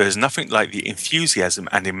 There's nothing like the enthusiasm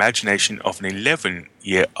and imagination of an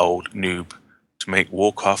 11-year-old noob to make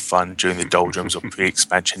Warcraft fun during the doldrums of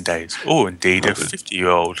pre-expansion days. Or indeed a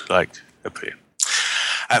 50-year-old like Appear.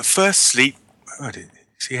 At first, Sleet...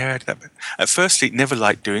 See how I did that bit? At first, Sleet never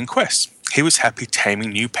liked doing quests. He was happy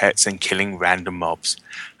taming new pets and killing random mobs.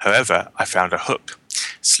 However, I found a hook.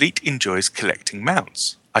 Sleet enjoys collecting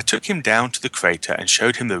mounts. I took him down to the crater and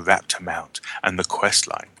showed him the raptor mount and the quest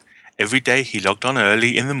line. Every day he logged on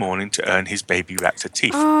early in the morning to earn his baby raptor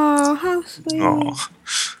teeth. Oh, how sweet. Aw.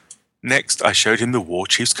 Next, I showed him the War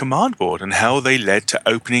Chief's command board and how they led to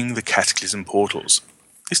opening the Cataclysm portals.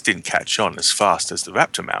 This didn't catch on as fast as the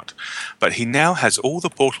raptor mount, but he now has all the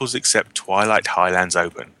portals except Twilight Highlands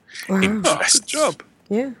open. Wow. Impressive. Good job.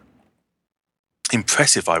 Yeah.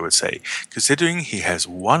 Impressive, I would say, considering he has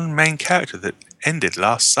one main character that ended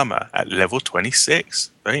last summer at level 26.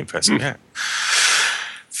 Very impressive, yeah.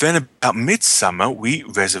 Then about midsummer, we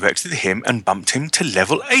resurrected him and bumped him to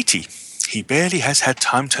level 80. He barely has had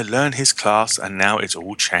time to learn his class, and now it's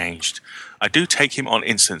all changed. I do take him on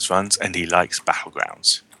instance runs, and he likes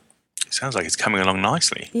battlegrounds. It sounds like it's coming along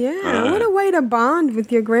nicely. Yeah, what a way to bond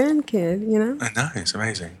with your grandkid, you know? I know, it's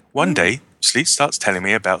amazing. One day, Sleet starts telling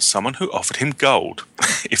me about someone who offered him gold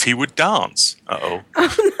if he would dance. Uh-oh.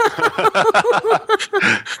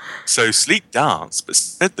 So Sleet danced, but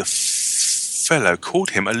said the fellow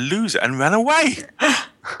called him a loser and ran away.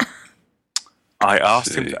 I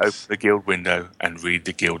asked him to open the guild window and read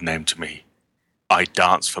the guild name to me. I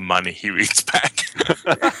dance for money, he reads back.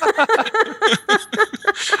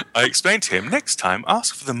 I explained to him, next time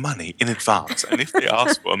ask for the money in advance, and if they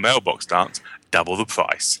ask for a mailbox dance, double the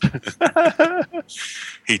price.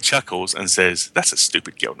 He chuckles and says, that's a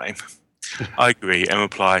stupid guild name. I agree and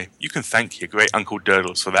reply, you can thank your great Uncle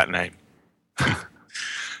Durdles for that name.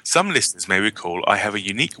 Some listeners may recall I have a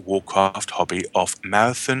unique Warcraft hobby of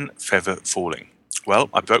marathon feather falling. Well,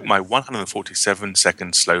 I broke my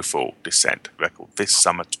 147-second slow fall descent record this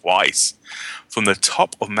summer twice. From the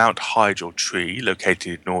top of Mount Hygel tree located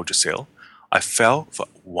in Nordrasil, I fell for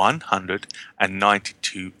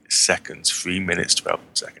 192 seconds, 3 minutes, 12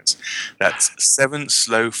 seconds. That's 7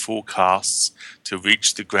 slow fall casts to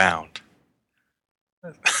reach the ground.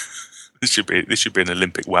 This should be an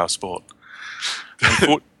Olympic WoW sport.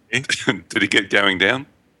 Did he get going down?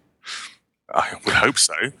 I would hope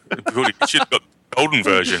so. He should have got the golden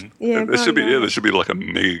version. Yeah, there should be like a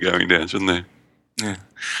mega going down, shouldn't there? Yeah.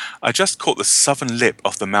 I just caught the southern lip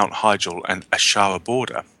of the Mount Hygel and Ashara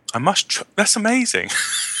border. I must that's amazing.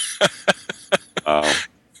 Oh.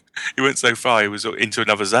 He went so far he was into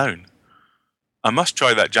another zone. I must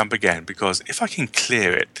try that jump again, because if I can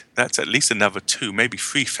clear it, that's at least another 2, maybe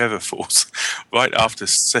 3 feather falls. Right after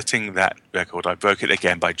setting that record, I broke it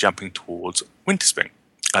again by jumping towards Winterspring.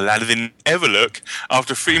 I landed in Everlook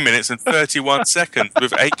after 3 minutes and 31 seconds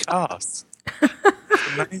with 8 casts.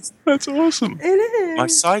 Amazing. That's awesome. It is. My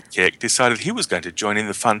sidekick decided he was going to join in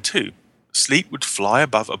the fun too. Sleet would fly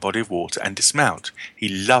above a body of water and dismount. He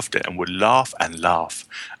loved it and would laugh and laugh.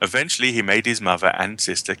 Eventually, he made his mother and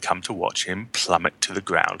sister come to watch him plummet to the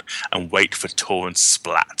ground and wait for torrent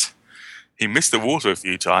splat. He missed the water a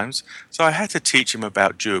few times, so I had to teach him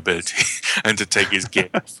about durability and to take his gear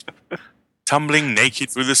off. Tumbling naked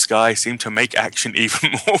through the sky seemed to make action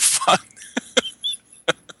even more fun.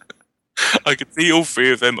 I could see all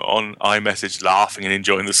 3 of them on iMessage laughing and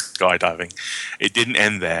enjoying the skydiving. It didn't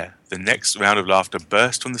end there. The next round of laughter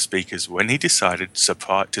burst from the speakers when he decided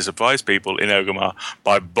to surprise people in Orgrimmar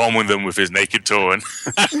by bombing them with his naked Tauren.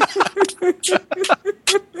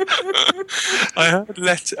 I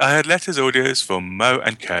had letters audios from Mo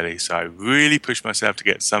and Curly, so I really pushed myself to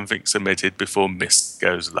get something submitted before Mist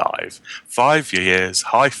goes live. 5 years,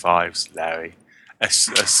 high fives, Larry. A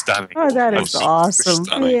stunning. Oh, that is awesome.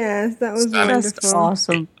 Stunning. Yes, that was wonderful. That's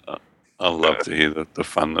awesome. I love to hear the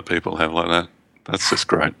fun that people have like that. That's just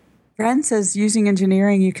great. Fran says, using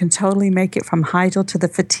engineering, you can totally make it from Hygel to the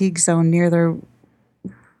fatigue zone near the,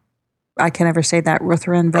 I can never say that,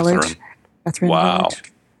 Ruthven village. Ruthven Wow. Village.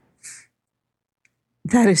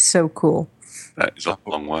 That is so cool. That is a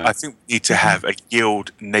long way. I think we need to have a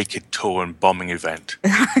guild naked Tauren bombing event.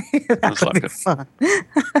 That would be fun.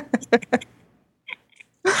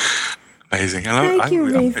 Amazing. And Thank I'm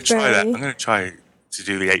you, going to try that. Reef I'm going to try to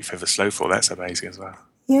do the 8 feather slowfall. That's amazing as well.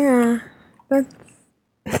 Yeah, but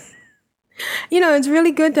it's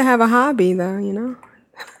really good to have a hobby, though.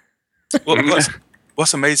 Well,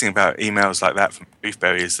 what's amazing about emails like that from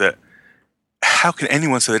Beefberry is that how can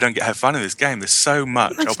anyone say they don't have fun in this game? There's so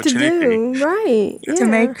much opportunity to do, right? To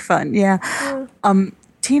make fun. Yeah.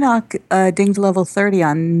 Tinoch dinged level 30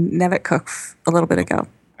 on Nevetcook a little bit ago.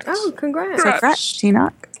 Oh, congrats. So congrats,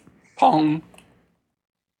 Tinoch. Pong.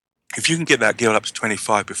 If you can get that guild up to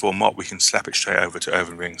 25 before Mott, we can slap it straight over to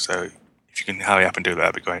Earthen Ring. So if you can hurry up and do that,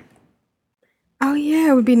 that'd be great. Oh,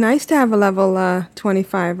 yeah, it would be nice to have a level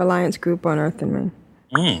 25 alliance group on Earthen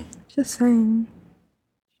Ring. Just saying.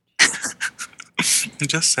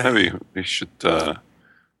 Just saying. Maybe we should. I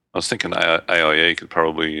was thinking AIE could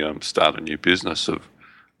probably start a new business of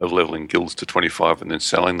of leveling guilds to 25 and then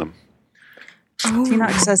selling them.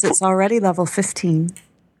 Tinox says it's already level 15.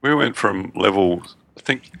 We went from level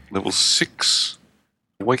 6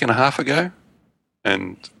 a week and a half ago,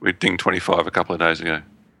 and we dinged 25 a couple of days ago.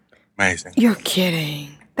 Amazing. You're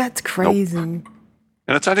kidding. That's crazy. Nope.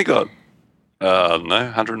 And it's only got,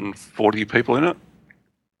 140 people in it.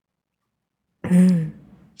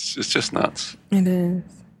 It's just nuts. It is.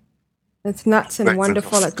 It's nuts and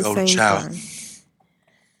wonderful at the same time.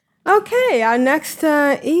 Okay, our next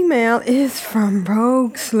email is from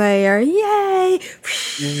Rogue Slayer. Yay!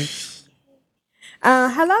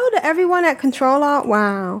 Hello to everyone at Ctrl Alt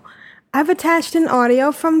WoW. I've attached an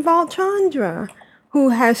audio from Voltandra, who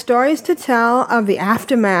has stories to tell of the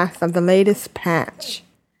aftermath of the latest patch.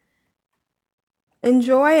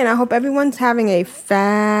 Enjoy, and I hope everyone's having a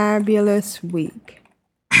fabulous week.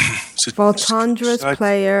 Voltandra's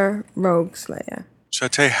player, Rogue Slayer. Should I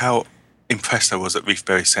tell you how impressed I was that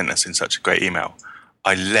Reefberry sent us in such a great email?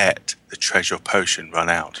 I let the treasure potion run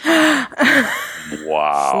out.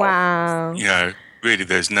 Wow. You know, really,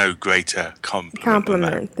 there's no greater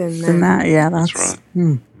compliment than that. Yeah, that's right.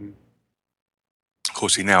 Of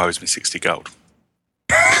course, he now owes me 60 gold.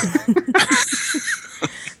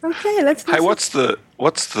 Okay, let's. Hey, what's the?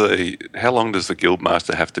 How long does the guild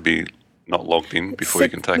master have to be not logged in before you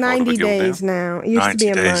can take hold of a guild 90 days now. It used to be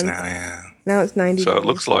a month. Now, yeah. Now it's 90 days. So it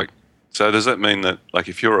looks like. So does that mean that, like,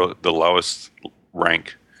 if you're the lowest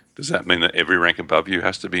rank, does that mean that every rank above you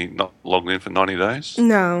has to be not logged in for 90 days?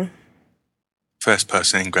 No. First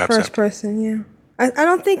person in grabs First person, yeah. I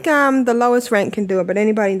don't think the lowest rank can do it, but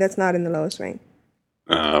anybody that's not in the lowest rank.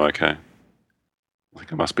 Oh, okay. I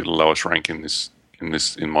think I must be the lowest rank on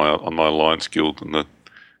my alliance guild, and the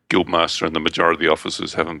guild master and the majority of the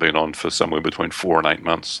officers haven't been on for somewhere between 4 and 8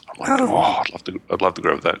 months. I'm like, I'd love to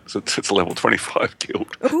grab that. It's a level 25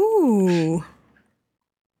 guild. Ooh.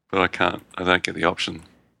 But I can't. I don't get the option.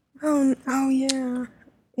 Oh yeah.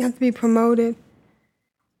 You have to be promoted.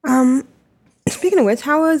 Speaking of which,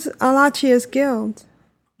 how is Alachia's guild?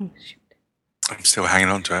 Oh, shoot. I'm still hanging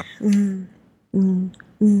on to it.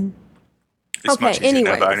 It's Okay, much easier anyways.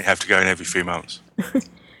 now that I only have to go in every 3 months.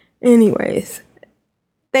 Anyways.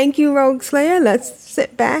 Thank you, Rogue Slayer. Let's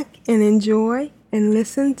sit back and enjoy and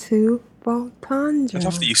listen to Voltandra. I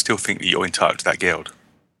love that you still think that you're entitled to that guild.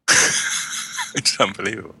 It's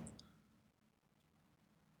unbelievable.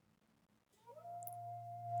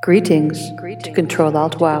 Greetings to Ctrl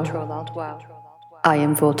Alt WoW. I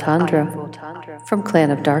am Voltandra from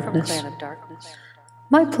Clan of Darkness.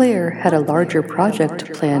 My player had a larger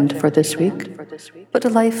project planned for this week, but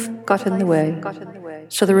life got in the way,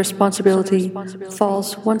 so the responsibility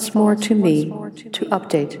falls once more to me to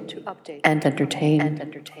update and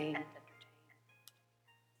entertain.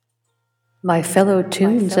 My fellow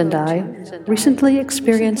Toons and I recently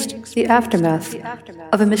experienced the aftermath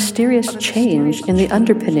of a mysterious change in the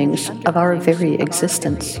underpinnings of our very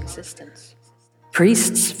existence.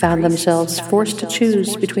 Priests found themselves forced to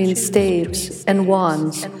choose between staves and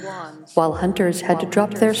wands, while hunters had to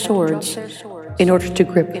drop their swords in order to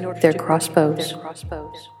grip their crossbows.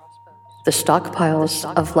 The stockpiles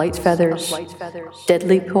of light feathers,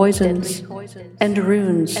 deadly poisons, and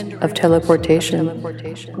runes of teleportation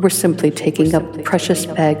were simply taking up precious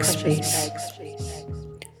bag space.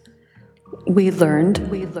 We learned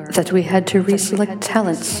that we had to reselect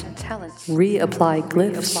talents, reapply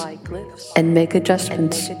glyphs, and make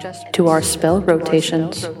adjustments to our spell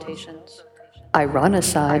rotations.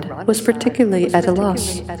 Ironicide was particularly at a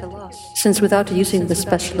loss, since without using the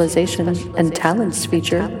specialization and talents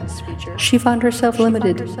feature, she found herself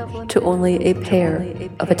limited to only a pair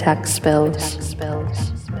of attack spells.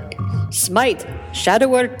 Smite, Shadow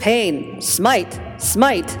Word Pain, Smite,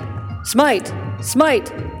 Smite, Smite,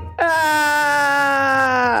 Smite.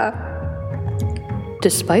 Ah!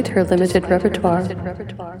 Despite her limited repertoire,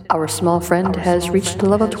 our small friend has reached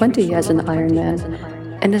level 20 as an Iron Man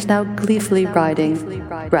and is now gleefully riding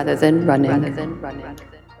rather than running.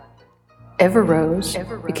 Everrose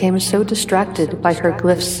became so distracted by her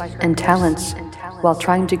glyphs and talents while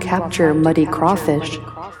trying to capture muddy crawfish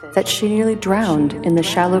that she nearly drowned in the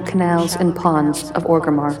shallow canals and ponds of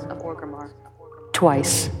Orgrimmar.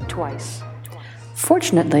 Twice.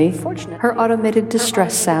 Fortunately, her automated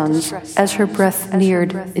distress sounds as her breath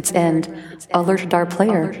neared its end alerted our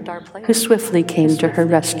player, who swiftly came to her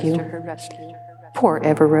rescue. Poor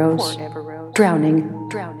Everrose, drowning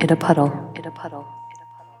in a puddle.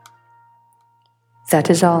 That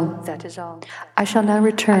is all. I shall now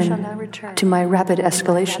return to my rapid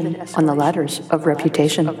escalation on the ladders of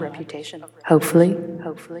reputation. Hopefully,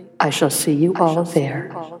 I shall see you all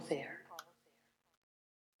there.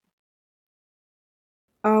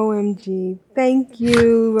 OMG. Thank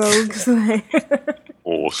you, Rogue Slayer.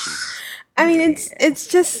 Awesome. I mean, it's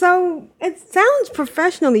just so, it sounds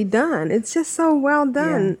professionally done. It's just so well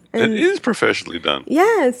done. Yeah. It is professionally done.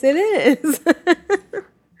 Yes, it is.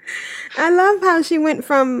 I love how she went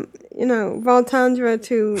from, Voltundra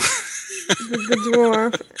to the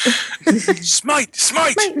dwarf. Smite!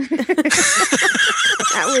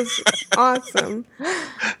 That was awesome.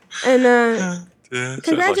 And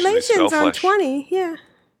congratulations on 20. Yeah.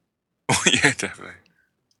 Yeah, definitely.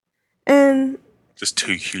 And just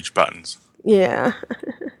 2 huge buttons. Yeah.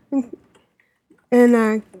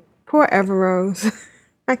 And poor Everrose.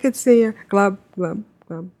 I could see her. Glub, glub,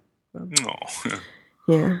 glub, glub. Oh.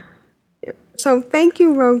 Yeah. So thank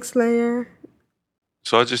you, Rogue Slayer.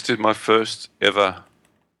 So I just did my first ever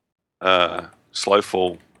slow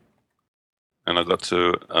fall, and I got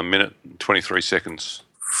to 1 minute and 23 seconds.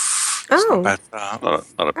 Oh. Not a bad start.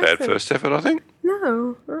 Not a bad first effort, I think.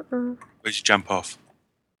 No. Where'd you jump off?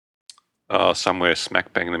 Somewhere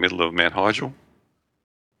smack bang in the middle of Mount Hygel.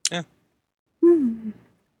 Yeah.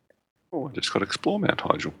 Oh, I just got to explore Mount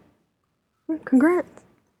Hygel. Congrats.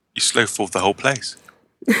 You slow fall the whole place.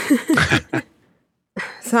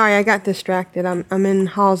 Sorry, I got distracted. I'm in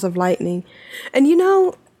Halls of Lightning. And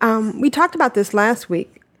we talked about this last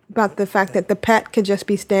week, about the fact that the pet could just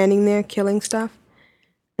be standing there killing stuff.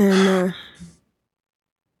 And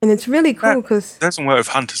it's really cool because... It doesn't work with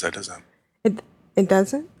hunters though, does it? It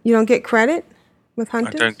doesn't? You don't get credit with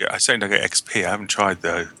hunters? I certainly don't get XP. I haven't tried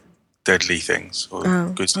the deadly things or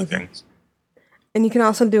grisly things. And you can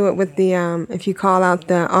also do it with the, if you call out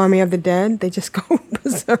the army of the dead, they just go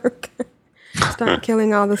berserk. Start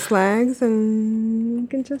killing all the slags, and you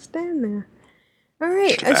can just stand there. All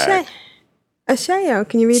right, Ashayo,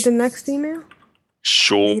 can you read the next email?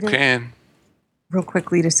 Sure can. Real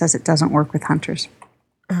quick, Lita says it doesn't work with hunters.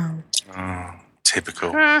 Oh,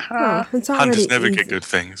 typical. It's Hunters never easy. get good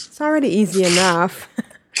things. It's already easy enough.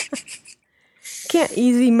 Can't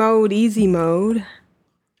easy mode.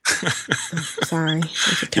 Sorry.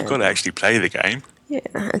 You've got to actually play the game. Yeah,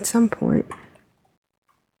 at some point.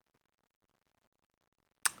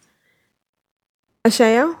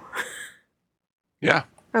 Ashayo? Yeah.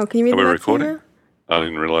 Oh, can you read Are the we next recording? email? I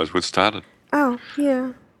didn't realise we'd started. Oh,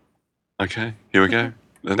 yeah. Okay, here we go.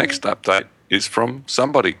 The next update is from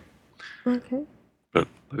somebody. Okay. But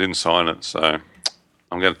I didn't sign it, so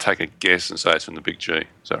I'm going to take a guess and say it's from the Big G.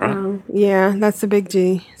 Is that right? Oh, yeah, that's the Big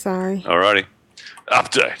G. Sorry. Alrighty.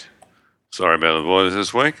 Update. Sorry about the voice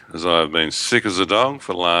this week, as I've been sick as a dog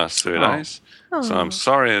for the last 2 days. So I'm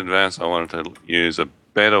sorry in advance. I wanted to use a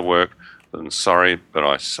better word than sorry, but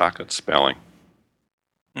I suck at spelling.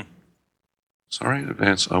 Sorry in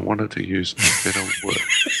advance. I wanted to use a better word.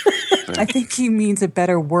 I think he means a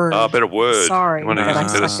better word. A better word. Sorry, I want to but I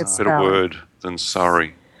use suck a at better spelling. word than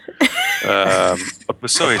sorry. But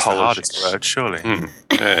sorry is the hardest apologies. word, surely.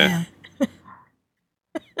 Yeah.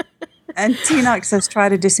 And Tinox says try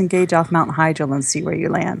to disengage off Mount Hygel and see where you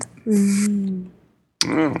land. Mm.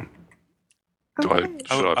 I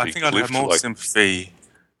think I'd have more sympathy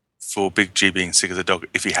for Big G being sick as a dog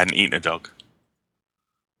if he hadn't eaten a dog.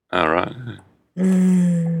 All right.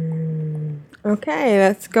 Okay,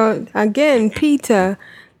 let's go again. Peter,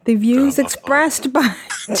 the views expressed by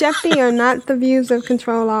Jeffy are not the views of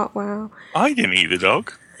Ctrl Alt WoW. I didn't eat the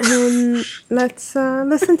dog. Let's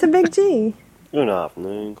listen to Big G. Good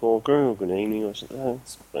afternoon, Core Crew. Good evening, I should say.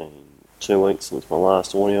 It's been 2 weeks since my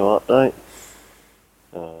last audio update.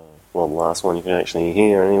 Well, the last one you can actually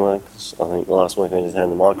hear anyway, because I think last week I just had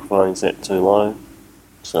the microphone set too low.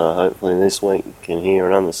 So hopefully this week you can hear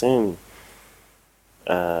and understand.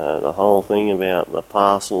 The whole thing about the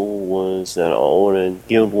parcel was that I ordered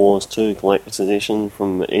Guild Wars 2 Collector's Edition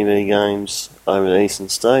from EV Games over the eastern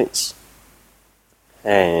states.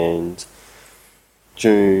 And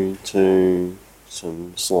due to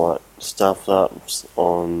some slight stuff-ups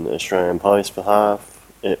on Australian Post behalf,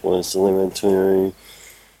 it was delivered to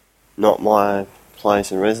not my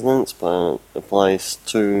place of residence, but a place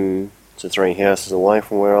 2 to 3 houses away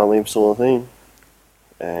from where I live, sort of thing.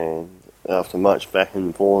 And after much back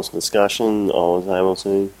and forth discussion, I was able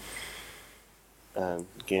to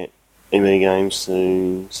get EV Games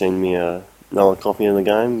to send me another copy of the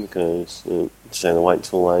game, because just had to wait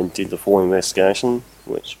till they did the full investigation,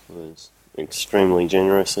 which was extremely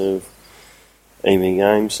generous of EV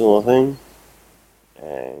Games, sort of thing.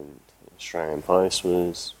 And Australian Post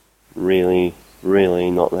was really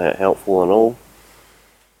not that helpful at all.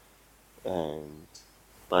 And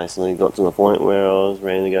basically got to the point where I was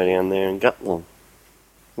ready to go down there and gut them,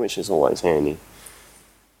 which is always handy.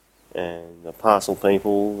 And the parcel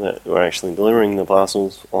people that were actually delivering the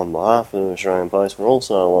parcels on behalf of the Australian Post were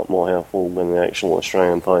also a lot more helpful than the actual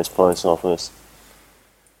Australian Post post office,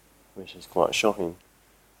 which is quite shocking.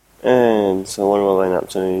 And so what have I been up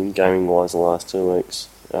to gaming-wise the last 2 weeks?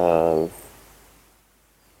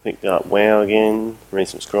 Picked up WoW again,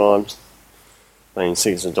 resubscribed. Been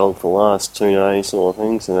sick as a dog for the last 2 days sort of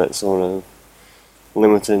thing, so that sort of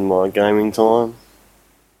limited my gaming time.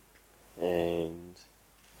 And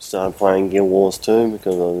started playing Guild Wars 2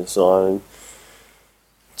 because I decided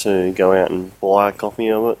to go out and buy a copy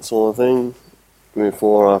of it sort of thing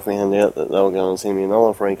before I found out that they were going to send me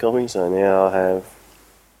another free copy. So now I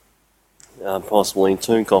have possibly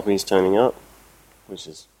 2 copies turning up, which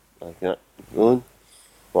is okay, good.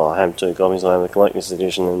 Well, I have 2 copies. I have the collector's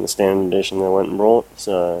edition and the standard edition that I went and brought.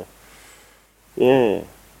 So, yeah,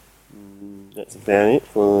 that's about it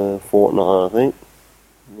for the fortnight, I think.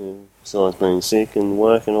 Yeah, besides being sick and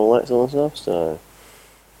work and all that sort of stuff. So,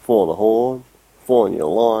 for the Horde, for the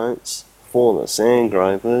Alliance, for the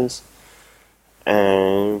Sandgrapers,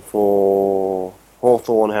 and for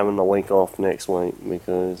Hawthorne having the week off next week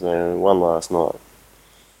because they won last night.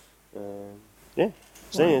 Yeah,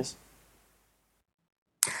 see yous.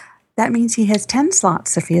 That means he has 10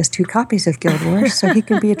 slots if he has 2 copies of Guild Wars, so he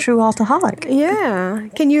can be a true alcoholic. Yeah.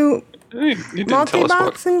 Can you You didn't tell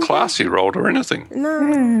us what class he rolled or anything.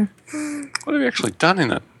 No. What have you actually done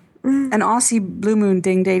in it? An Aussie Blue Moon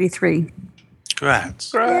dinged 83.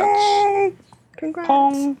 Congrats. Yay! Congrats.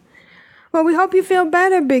 Pong. Well, we hope you feel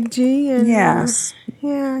better, Big G. And, yes.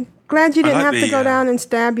 Yeah. Glad you didn't like have to go down and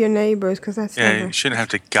stab your neighbors, because that's you shouldn't have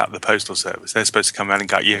to gut the postal service. They're supposed to come around and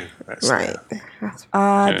gut you. That's, right.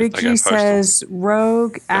 Big G says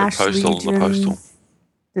Rogue Ash Legion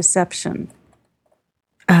Deception.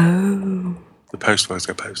 Oh. The post words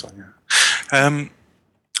go postal, yeah.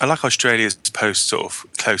 I like Australia's post sort of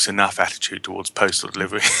close enough attitude towards postal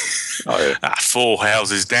delivery. Oh, yeah. 4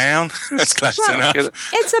 houses down. That's close enough.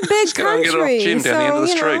 It's a big country,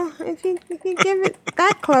 so if you give it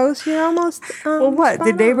that close, you're almost. Well, what?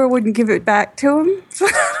 The neighbor wouldn't give it back to him?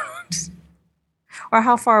 Or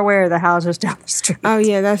how far away are the houses down the street? Oh,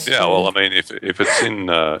 yeah, that's true. Well, I mean, if it's in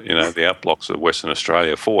the outblocks of Western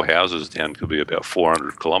Australia, 4 houses down could be about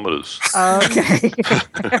 400 kilometres. Okay.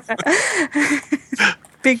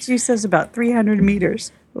 Big G says about 300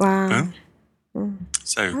 meters. Wow.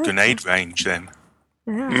 So, grenade range then.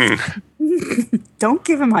 Yeah. Don't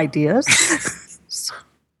give him ideas.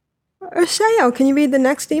 Shayo, can you read the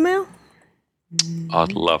next email?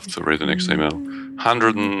 I'd love to read the next email.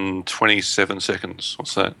 127 seconds.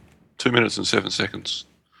 What's that? 2 minutes and 7 seconds.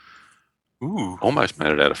 Ooh. Almost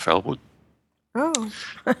made it out of Falwood. Oh.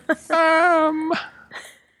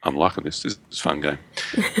 I'm liking this. This is a fun game.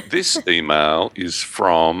 This email is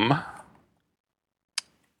from...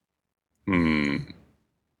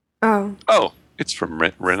 Oh, it's from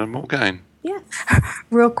Renan Morgaine. Yeah.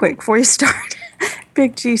 Real quick, before you start,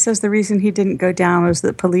 Big G says the reason he didn't go down was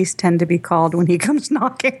that police tend to be called when he comes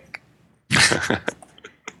knocking. Why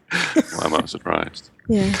am I surprised?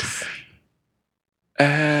 Yes.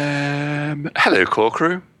 Hello, Core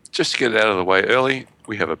Crew. Just to get it out of the way early,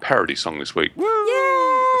 we have a parody song this week. Woo!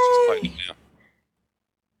 Yay! Let's just play it now.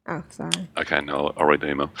 Oh, sorry. Okay, no, I'll read the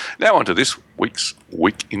email. Now on to this week's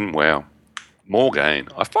Week in WoW. Morgaine,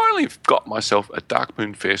 I finally got myself a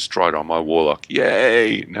Darkmoon Fair Strider on my Warlock.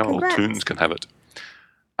 Yay! Now all Toons can have it.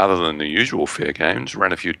 Other than the usual fair games,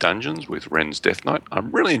 ran a few dungeons with Ren's Death Knight.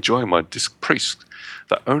 I'm really enjoying my Disc Priest,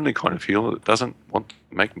 the only kind of healer that doesn't want to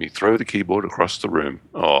make me throw the keyboard across the room.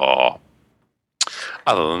 Oh.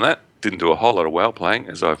 Other than that, didn't do a whole lot of WoW playing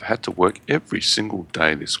as I've had to work every single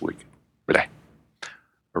day this week. Bleh.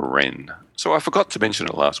 Ren. So I forgot to mention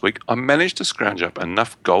it last week. I managed to scrounge up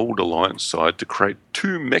enough Gold Alliance side to create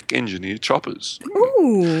 2 mech engineer choppers.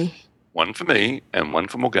 Ooh. One for me and one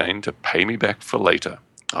for Morgaine to pay me back for later.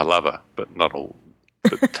 I love her, but not all.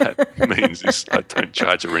 But that means is I don't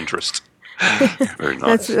charge her interest. Very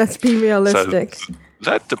nice. Let's be realistic. So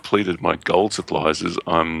that depleted my gold supplies as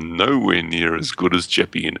I'm nowhere near as good as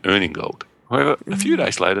Jeppy in earning gold. However, a few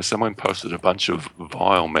days later, someone posted a bunch of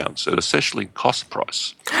vial mounts at essentially cost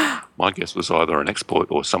price. My guess was either an exploit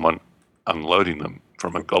or someone unloading them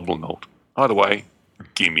from a goblin vault. Either way,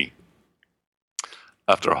 gimme.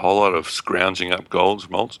 After a whole lot of scrounging up gold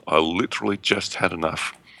malts, I literally just had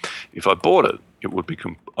enough. If I bought it, I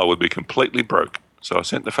would be completely broke. So I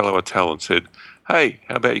sent the fellow a towel and said, hey,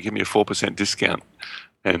 how about you give me a 4% discount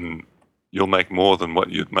and you'll make more than what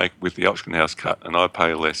you'd make with the auction house cut and I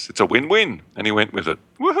pay less. It's a win-win. And he went with it.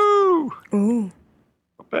 Woohoo! Ooh.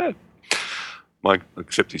 Not bad.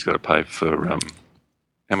 Except he's got to pay for,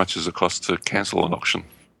 how much does it cost to cancel an auction?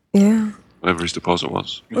 Yeah. Whatever his deposit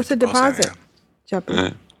was. What's the deposit?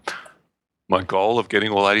 Yeah. My goal of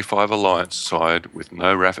getting all 85 Alliance side with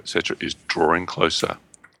no RAF, etc. is drawing closer.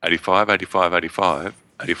 85, 85, 85,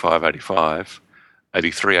 85, 85,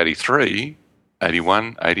 83, 83,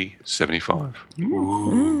 81, 80, 75.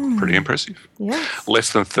 Ooh, pretty impressive. Yeah.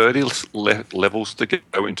 Less than 30 levels to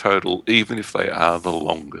go in total, even if they are the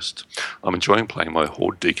longest. I'm enjoying playing my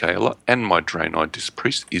Horde DK a lot, and my Draenei Disc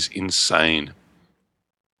Priest is insane.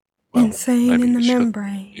 Well, insane in the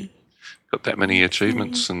membrane. Got that many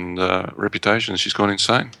achievements and reputations, she's gone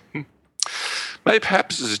insane. Maybe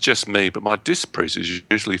perhaps this is just me, but my Disc Priest is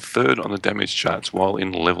usually third on the damage charts while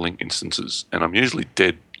in leveling instances, and I'm usually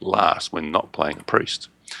dead last when not playing a priest.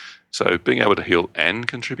 So being able to heal and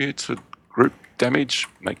contribute to group damage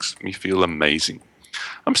makes me feel amazing.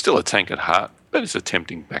 I'm still a tank at heart, but it's a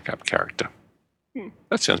tempting backup character.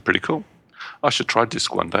 That sounds pretty cool. I should try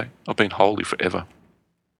Disc one day. I've been holy forever.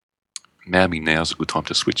 Maybe now's a good time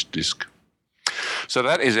to switch Disc. So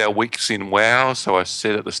that is our weeks in WoW. So I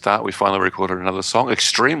said at the start we finally recorded another song.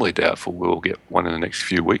 Extremely doubtful we'll get one in the next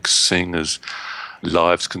few weeks, seeing as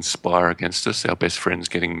lives conspire against us, our best friends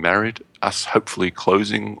getting married, us hopefully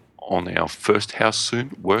closing on our first house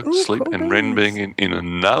soon, work, sleep, cool, and Ren being in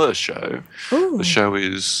another show. Ooh. The show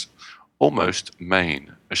is Almost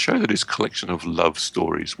Maine, a show that is a collection of love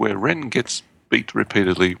stories where Ren gets beat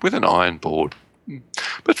repeatedly with an iron board,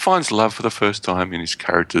 but finds love for the first time in his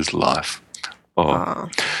character's life.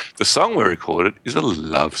 The song we recorded is a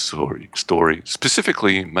love story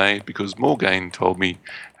specifically made because Morgane told me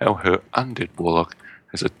how her undead warlock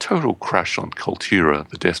has a total crush on Kultira,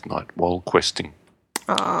 the Death Knight, while questing.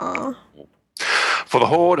 For the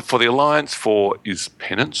Horde, for the Alliance, is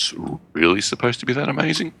Penance really supposed to be that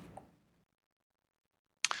amazing?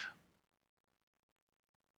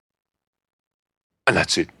 And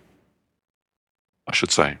that's it. I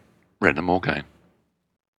should say, Ren and Morgane.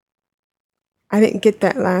 I didn't get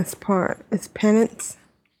that last part. It's Penance?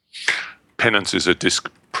 Penance is a Disc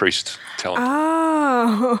Priest talent.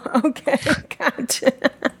 Oh, okay. Gotcha.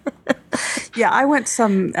 Yeah, I went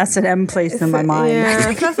some S&M place in my mind.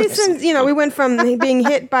 Yeah, especially since, we went from being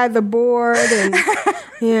hit by the board and,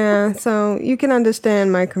 yeah, so you can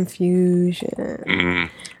understand my confusion.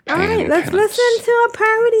 All right, let's listen to a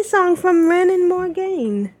parody song from Ren and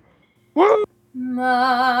Morgane. What?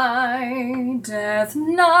 My Death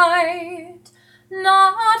Knight,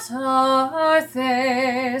 not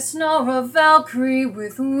Arthas, nor a Valkyrie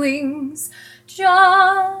with wings,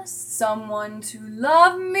 just someone to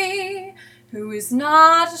love me, who is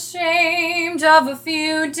not ashamed of a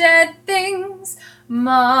few dead things.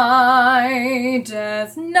 My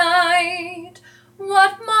Death Knight,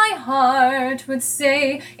 what my heart would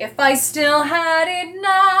say if I still had it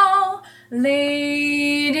now.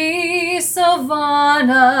 Lady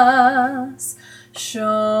Sylvanas,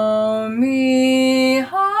 show me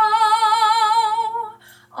how.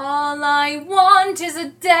 All I want is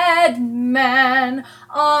a dead man.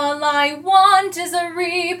 All I want is a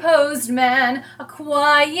reposed man, a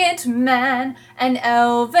quiet man, an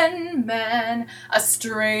elven man, a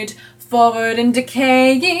straightforward and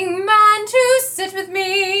decaying man to sit with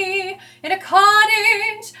me in a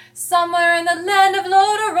cottage somewhere in the land of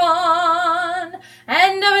Lordaeron,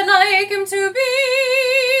 and I would like him to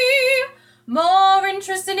be more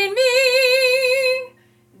interested in me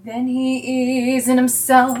than he is in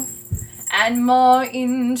himself, and more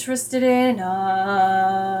interested in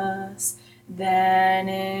us than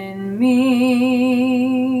in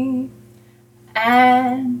me.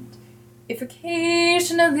 And if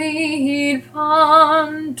occasionally he'd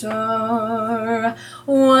ponder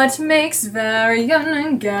what makes Varian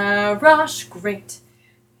and Garrosh great,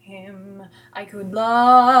 him I could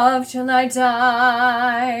love till I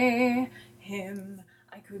die. Him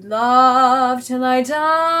I could love till I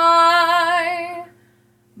die.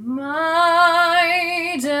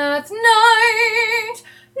 My Death Knight,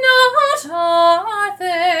 not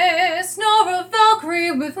Arthas, nor a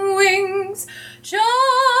Valkyrie with wings,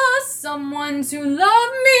 just someone to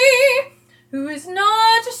love me, who is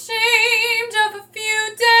not ashamed of a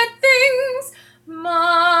few dead things.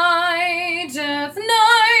 My Death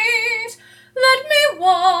Knight, let me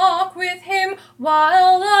walk with him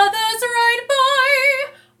while others ride by.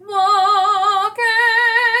 Walk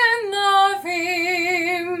and love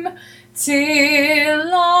him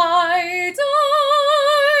till I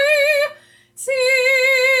die. Till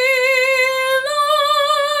I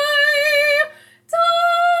die.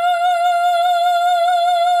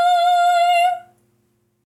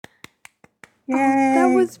 Oh, that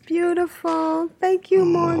was beautiful. Thank you,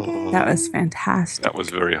 Morgane. That was fantastic. That was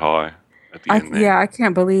very high. at the end there. I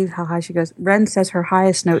can't believe how high she goes. Ren says her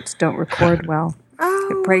highest notes don't record well.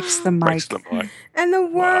 It breaks the mic. And the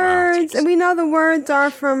words, and we know the words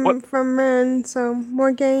are from Ren. So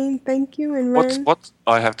Morgaine, thank you, and Ren. What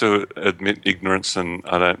I have to admit ignorance, and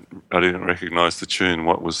I didn't recognise the tune.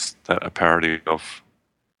 What was that a parody of?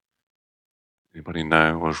 Anybody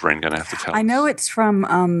know? Or is Ren going to have to tell us? I know it's from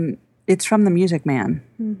the Music Man.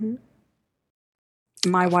 Mm-hmm.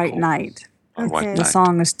 My White Knight. Okay. The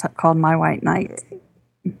song is called My White Knight.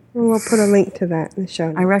 We'll put a link to that in the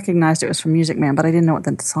show. I recognized it was from Music Man, but I didn't know what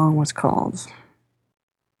the song was called.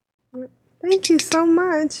 Thank you so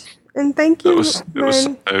much. And thank you, It was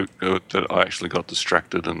Ren. so good that I actually got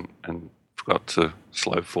distracted and forgot to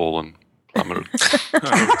slow fall and plummeted.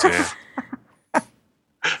 Oh dear.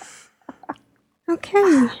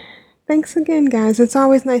 Okay. Thanks again, guys. It's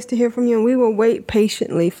always nice to hear from you, and we will wait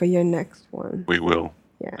patiently for your next one. We will.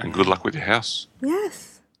 Yeah. And good luck with your house.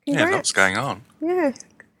 Yes. Yeah, Congrats. lots going on. Yeah.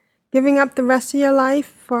 Giving up the rest of your life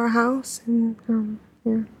for a house. And,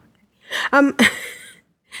 yeah.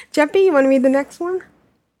 Jeppy, you want to read the next one?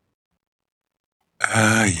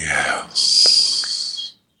 Yes.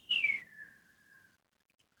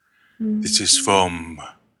 This is from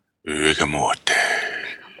Rigamorte.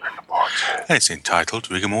 And it's entitled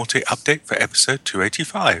Rigamorte Update for Episode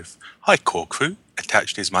 285. Hi, Core Crew.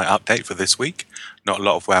 Attached is my update for this week. Not a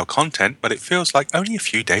lot of WoW content, but it feels like only a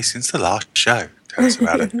few days since the last show. Tell us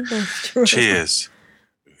about it. That's true. Cheers.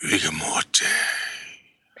 Rigamorte.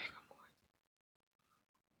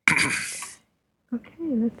 Okay,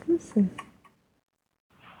 let's listen.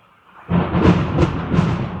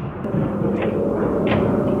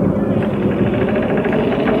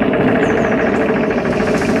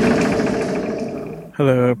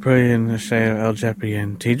 Hello, Brilliant, Shale, El Jeppy,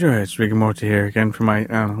 and Tidra. It's Rigamorte here again for my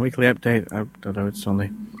weekly update, although it's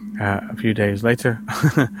only a few days later.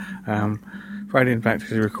 Friday, in fact,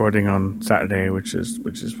 is recording on Saturday, which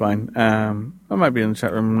is fine. I might be in the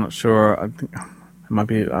chat room, I'm not sure. I think I might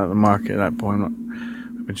be at the market at that point.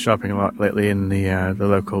 I've been shopping a lot lately in the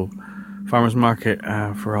local farmers market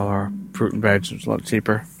for all our fruit and veg. It's a lot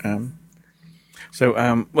cheaper. So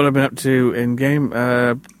what I've been up to in game,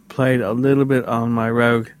 played a little bit on my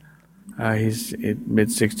rogue. He's in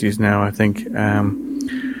mid-60s now, I think.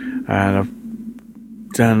 And I've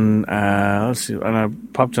done, let's see, and I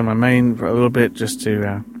popped on my main for a little bit just to,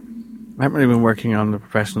 I haven't really been working on the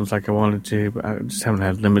professionals like I wanted to, but I just haven't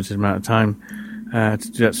had limited amount of time to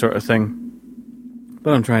do that sort of thing.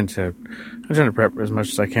 But I'm trying to prep as much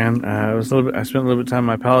as I can. I spent a little bit of time on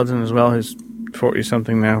my paladin as well, who's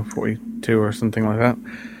 40-something now, 42 or something like that.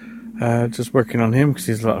 Just working on him because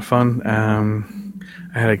he's a lot of fun.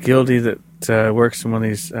 I had a guildie that works in one of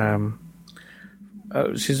these.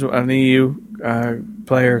 She's an EU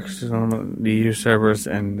player. She's on the EU servers,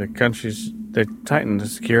 and the countries they tightened the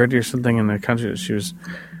security or something in the country that she was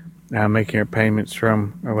making her payments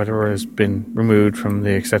from, or whatever, has been removed from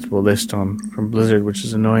the acceptable list from Blizzard, which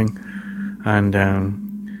is annoying. And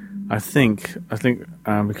I think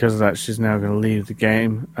because of that, she's now going to leave the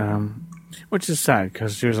game. Which is sad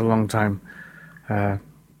because she was a long time.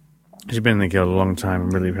 She's been in the guild a long time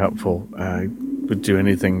and really helpful. Would do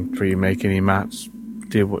anything for you, make any mats,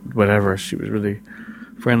 do whatever. She was really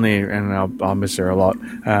friendly, and I'll miss her a lot.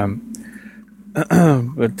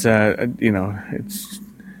 But it's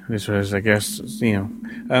this was, I guess,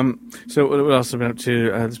 So what else I've been up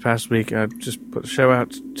to this past week? I just put a show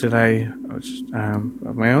out today, which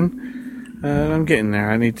of my own. I'm getting there.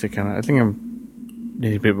 I need to I think I'm.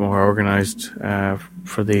 Need a bit more organized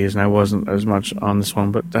for these, and I wasn't as much on this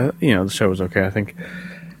one, but the show was okay, I think.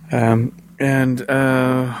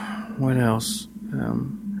 What else?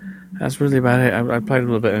 That's really about it. I played a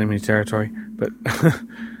little bit enemy territory, but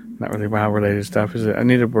not really WoW related stuff, is it? I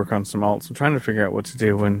need to work on some alts. I'm trying to figure out what to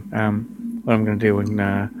do when what I'm going to do when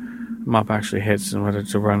mop actually hits, and whether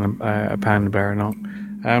to run a panda bear or not.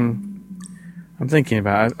 I'm thinking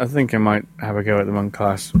about it. I think I might have a go at the monk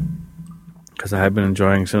class, because I have been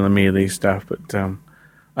enjoying some of the melee stuff, but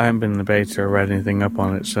I haven't been in the beta or read anything up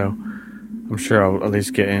on it, so I'm sure I'll at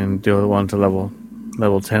least get in and do the one to level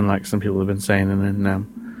 10, like some people have been saying, and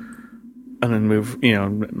then move,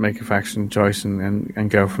 make a faction choice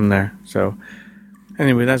and go from there. So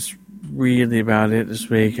anyway, that's really about it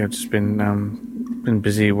this week. I've just been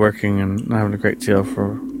busy working and not having a great deal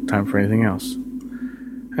for time for anything else.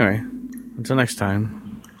 Anyway, until next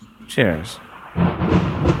time, cheers.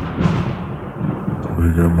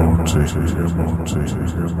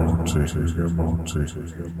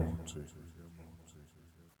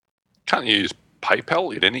 Can't you use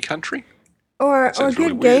PayPal in any country? Or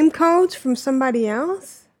get game codes from somebody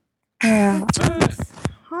else? Yeah.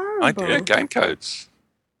 horrible. Yeah, game codes.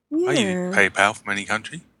 Yeah. I use PayPal from any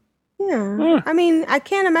country. Yeah. I mean, I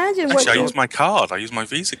can't imagine Actually, I use my card. I use my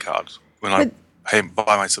Visa card when I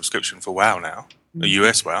buy my subscription for WoW now. The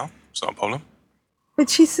US WoW. It's not a problem. But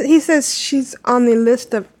he says she's on the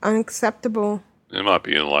list of unacceptable. It might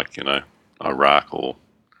be in Iraq or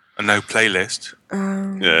a no playlist.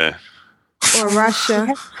 Yeah. Or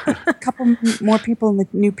Russia. A couple more people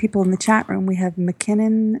new people in the chat room. We have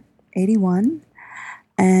McKinnon81,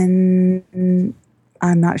 and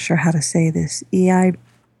I'm not sure how to say this. EIB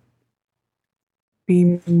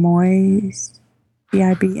Moist.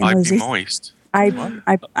 EIB Moist. I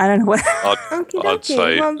don't know what. I'd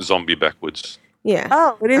say zombie backwards. Yeah.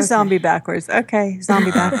 Oh, it is zombie backwards. Okay,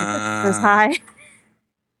 zombie backwards. Says hi.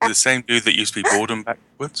 The same dude that used to be boredom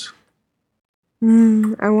backwards.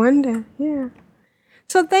 I wonder. Yeah.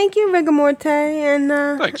 So thank you, Rigamorte, and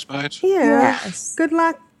thanks, mate. Yeah. Yes. Good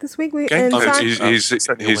luck this week. He's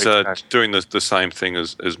doing the same thing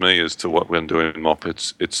as me as to what we're going to do in MOP.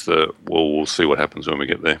 It's we'll see what happens when we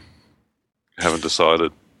get there. Haven't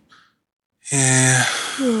decided. Yeah.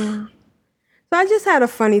 So I just had a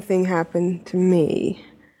funny thing happen to me.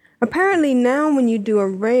 Apparently now when you do a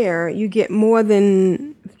rare, you get more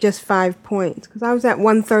than just 5 points. Because I was at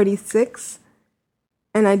 136,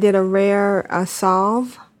 and I did a rare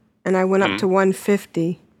solve, and I went up to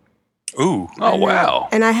 150. Ooh! Oh wow!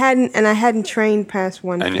 And I hadn't trained past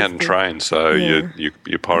 150. And you hadn't trained, so you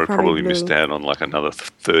probably missed out on like another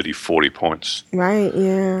 30, 40 points. Right?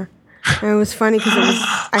 Yeah. And it was funny because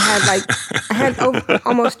I had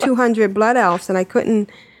almost 200 blood elves, and I couldn't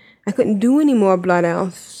do any more blood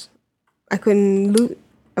elves. I couldn't loot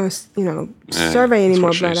or survey any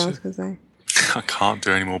more blood elves because I can't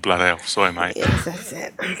do any more blood elves. Sorry, mate. Yes, that's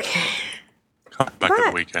it. Okay. Come back at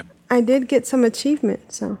the weekend. I did get some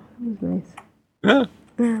achievements, so it was nice.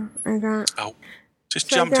 Yeah. I got. Just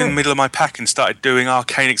jumped in the middle of my pack and started doing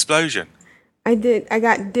Arcane Explosion. I did. I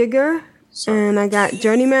got Digger. And I got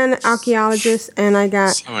Journeyman Archaeologist, and I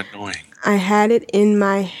got... So annoying. I had it in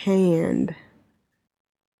my hand.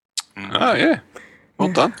 Oh, yeah.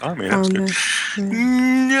 Well done. I mean, that's good.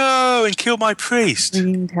 No, and kill my priest.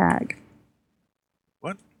 Clean tag.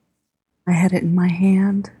 What? I had it in my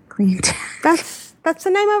hand. Clean tag. That's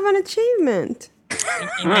the name of an achievement.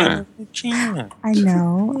 I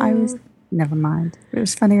know. I was... Never mind. It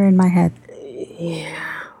was funnier in my head. Yeah.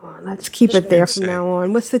 Let's keep it there from now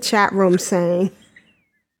on. What's the chat room saying?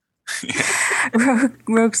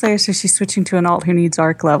 Rogue Slayer says she's switching to an alt who needs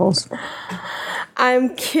arc levels.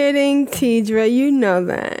 I'm kidding, Tidra. You know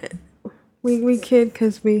that. We kid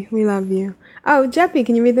because we love you. Oh, Jeppy,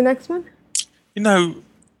 can you read the next one? I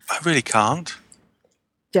really can't.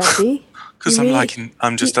 Jeppy? Because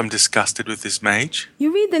I'm disgusted with this mage.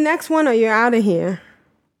 You read the next one or you're out of here.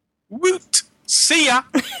 Woot! See ya!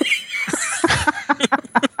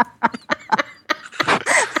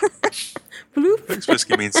 Bloop. You're supposed to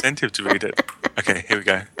give me incentive to read it. Okay, here we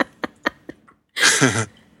go.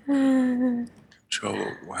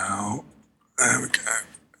 Ctrl WoW. There we go.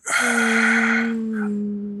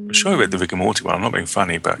 I'm sure I read the Rick and Morty one. I'm not being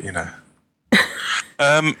funny, but it's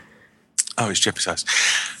Jeppy's house.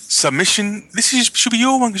 Submission. Should be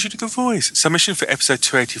your one because you did the voice. Submission for episode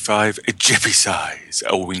 285. A Jeppy size.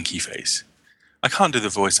 A winky face. I can't do the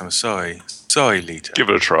voice. I'm sorry. Sorry, Lita. Give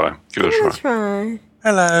it a try. Give it a try.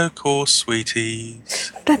 Hello, course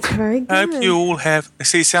sweeties. That's very good. I hope you all have...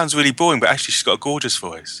 See, it sounds really boring, but actually she's got a gorgeous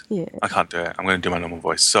voice. Yeah. I can't do it. I'm going to do my normal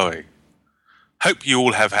voice. Sorry. Hope you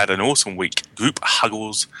all have had an awesome week. Group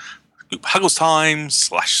huggles time /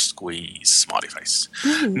 squeeze. Smiley face.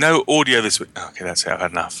 No audio this week. Okay, that's it. I've had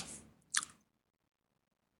enough.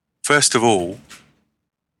 First of all,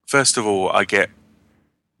 I get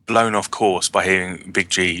blown off course by hearing Big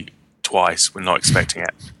G twice when not expecting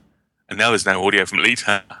it. And now there's no audio from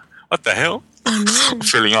Lita. What the hell? I'm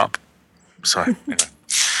filling up. Sorry. Anyway.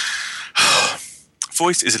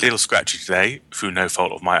 Voice is a little scratchy today, through no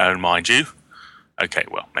fault of my own, mind you. Okay,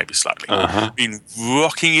 well, maybe slightly. Been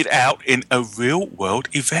rocking it out in a real-world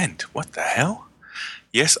event. What the hell?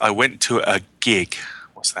 Yes, I went to a gig.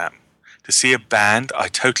 What's that? To see a band I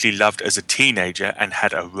totally loved as a teenager and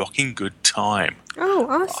had a rocking good time. Oh,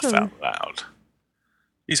 awesome. Laugh out loud.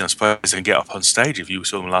 Geez, I'm surprised they can get up on stage if you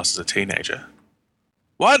saw them last as a teenager.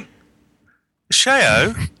 What?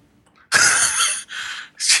 Sheo?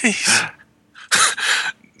 Jeez.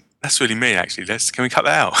 That's really mean, actually. Can we cut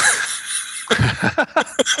that out?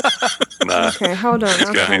 No. Okay, hold on.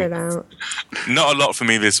 I'll cut it out. Not a lot for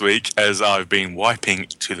me this week, as I've been wiping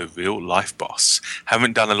to the real life boss.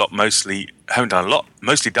 Haven't done a lot, mostly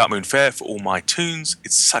Dark Moon Fair for all my tunes.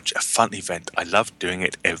 It's such a fun event. I love doing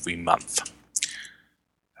it every month.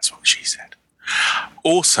 That's what she said.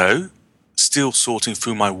 Also, still sorting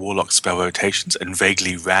through my warlock spell rotations and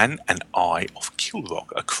vaguely ran an eye of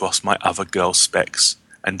Kilrock across my other girl specs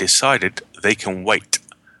and decided they can wait.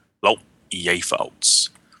 Lol, yay faults.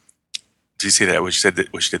 Did you see that? What she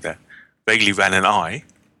did there? Vaguely ran an eye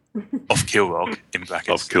of Kilrock in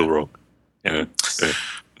brackets. Of Kilrock. Yeah.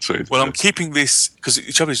 Well, I'm keeping this because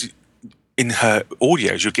the trouble is, in her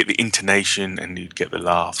audios, you'll get the intonation and you'd get the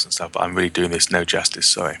laughs and stuff, but I'm really doing this no justice,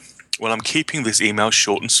 sorry. Well, I'm keeping this email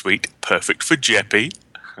short and sweet, perfect for Jeppy.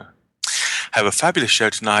 Have a fabulous show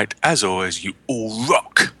tonight. As always, you all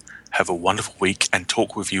rock. Have a wonderful week and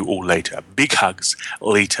talk with you all later. Big hugs,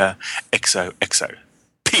 Lita, XOXO.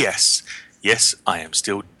 P.S. Yes, I am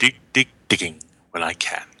still digging when I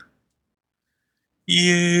can.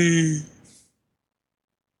 Yay.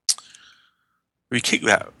 We kick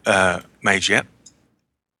that mage yet?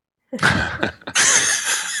 I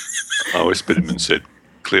wish Bitterman said,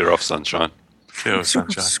 clear off, sunshine. Clear off,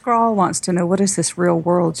 sunshine. Scrawl wants to know, what is this real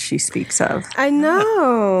world she speaks of? I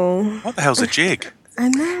know. What the hell's a jig? I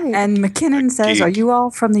know. And McKinnon says, are you all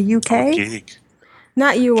from the UK? Gig.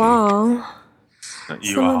 Not you all. Not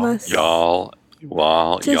you Some all. of us. Y'all.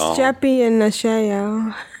 Just Jeppy and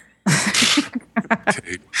Nasheo.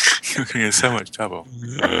 Dude, you're going to get in so much trouble.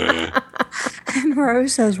 And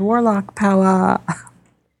Rose says, warlock power.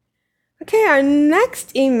 Okay, our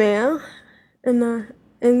next email,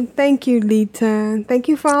 and thank you, Lita. Thank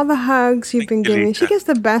you for all the hugs you've been giving. She gives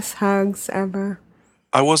the best hugs ever.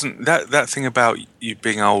 I wasn't that thing about you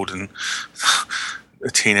being old and a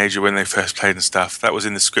teenager when they first played and stuff. That was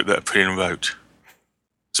in the script that Aprillian wrote.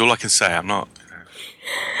 That's all I can say. I'm not.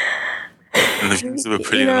 And the views of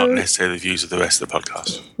Aprillian are not necessarily the views of the rest of the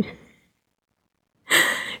podcast.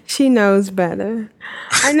 She knows better.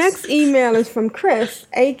 Our next email is from Chris,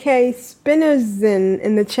 a.k.a. Spinnerzin,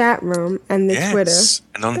 in the chat room and the Twitter.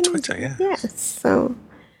 And on Twitter, yeah. Yes. So,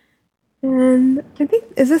 and I think,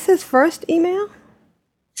 is this his first email?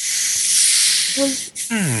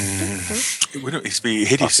 It wouldn't be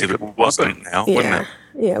hideous if it wasn't now, wouldn't it?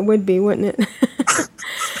 Yeah, it would be, wouldn't it?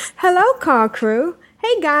 Hello, car crew.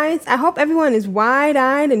 Hey guys, I hope everyone is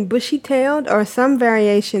wide-eyed and bushy-tailed or some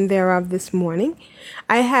variation thereof this morning.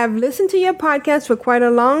 I have listened to your podcast for quite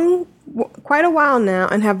a while now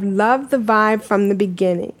and have loved the vibe from the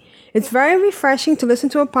beginning. It's very refreshing to listen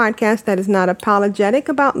to a podcast that is not apologetic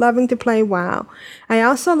about loving to play WoW. I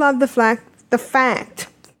also love the fact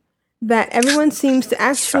that everyone seems to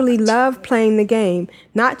actually love playing the game.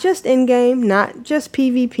 Not just in-game, not just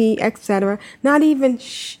PvP, etc. Not even,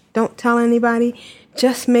 don't tell anybody.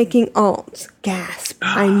 Just making alts. Gasp.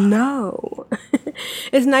 I know.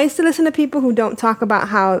 It's nice to listen to people who don't talk about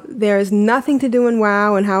how there is nothing to do in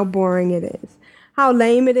WoW and how boring it is. How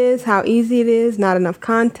lame it is, how easy it is, not enough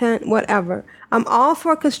content, whatever. I'm all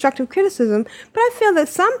for constructive criticism, but I feel that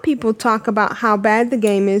some people talk about how bad the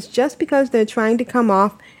game is just because they're trying to come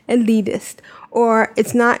off elitist, or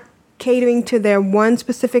it's not catering to their one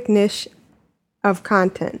specific niche of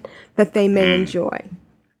content that they may enjoy.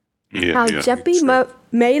 How Jeppy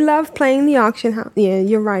may love playing the auction house. Yeah,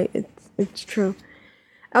 you're right. It's true.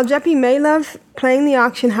 El Jeppy may love playing the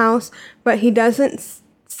auction house, but he doesn't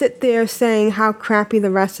sit there saying how crappy the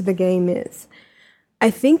rest of the game is.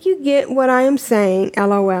 I think you get what I am saying,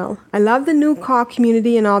 LOL. I love the new call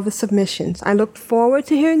community and all the submissions. I look forward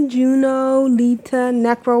to hearing Juno, Lita,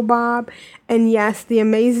 Necrobob, and yes, the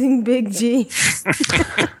amazing Big G.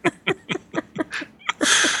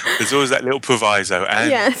 There's always that little proviso.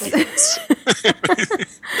 And yes.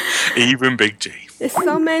 Even Big G. There's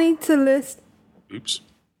so many to list. Oops.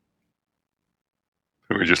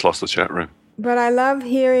 We just lost the chat room. But I love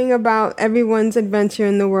hearing about everyone's adventure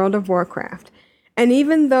in the world of Warcraft. And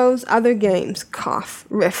even those other games. Cough.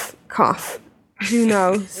 Riff. Cough.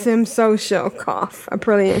 Juno. Sim Social. Cough.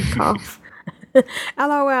 Aprillian. Cough.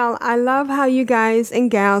 LOL, I love how you guys and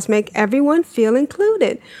gals make everyone feel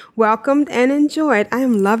included, welcomed, and enjoyed. I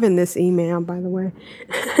am loving this email, by the way.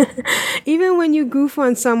 Even when you goof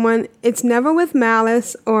on someone, it's never with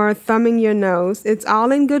malice or thumbing your nose. It's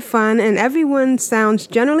all in good fun, and everyone sounds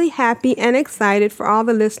generally happy and excited for all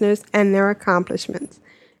the listeners and their accomplishments.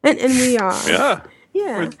 And we are. Yeah.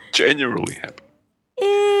 Yeah. We're genuinely happy.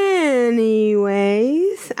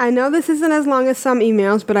 Anyways, I know this isn't as long as some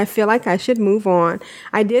emails, but I feel like I should move on.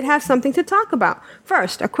 I did have something to talk about.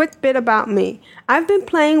 First, a quick bit about me. I've been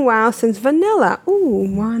playing WoW since vanilla. Ooh,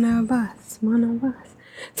 one of us.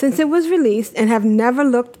 Since it was released and have never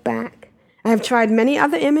looked back. I have tried many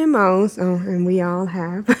other MMOs, and we all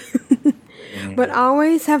have, but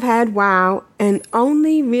always have had WoW and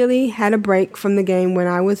only really had a break from the game when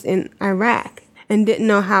I was in Iraq and didn't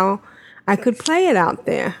know how I could play it out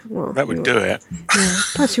there. Well, That would do it. Yeah.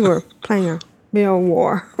 Plus, you were playing a real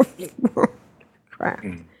war. Crap.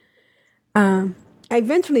 I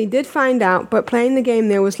eventually did find out, but playing the game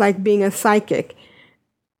there was like being a psychic.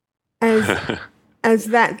 As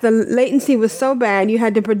that the latency was so bad, you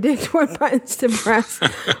had to predict what buttons to press,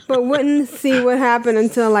 but wouldn't see what happened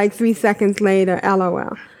until like 3 seconds later,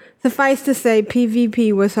 LOL. Suffice to say,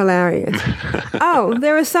 PvP was hilarious. Oh,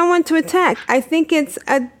 there is someone to attack. I think it's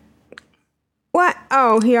a... What?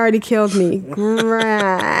 Oh, he already killed me.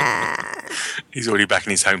 He's already back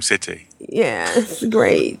in his home city. Yes,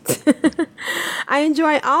 great. I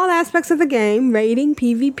enjoy all aspects of the game, raiding,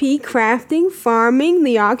 PvP, crafting, farming,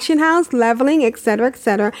 the auction house, leveling,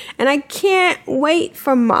 etc., and I can't wait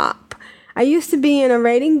for MOP. I used to be in a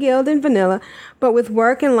raiding guild in vanilla, but with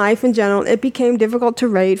work and life in general, it became difficult to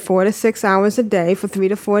raid 4 to 6 hours a day for 3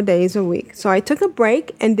 to 4 days a week. So I took a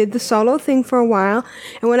break and did the solo thing for a while,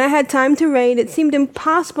 and when I had time to raid, it seemed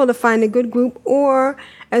impossible to find a good group or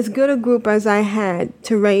as good a group as I had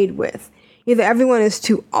to raid with. Either everyone is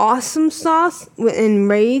too awesome sauce and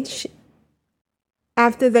rage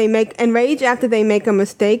after they make a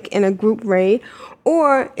mistake in a group raid,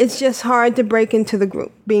 or it's just hard to break into the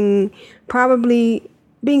group. Being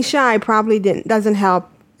shy probably doesn't help,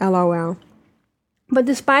 LOL. But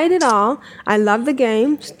despite it all, I love the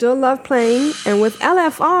game, still love playing, and with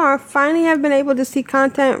LFR, finally have been able to see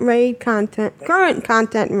current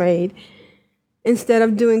content raid, instead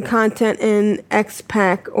of doing content in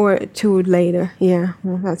X-Pack or 2 later. Yeah,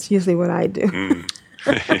 well, that's usually what I do.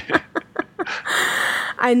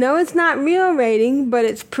 I know it's not real raiding, but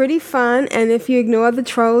it's pretty fun, and if you ignore the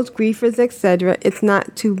trolls, griefers, etc., it's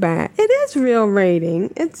not too bad. It is real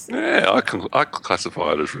raiding. Yeah, I can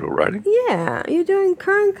classify it as real raiding. Yeah, you're doing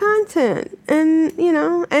current content, and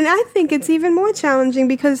and I think it's even more challenging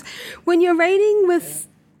because when you're raiding with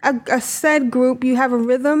a said group, you have a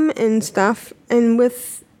rhythm and stuff, and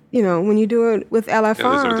with when you do it with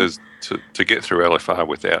LFR. To get through LFR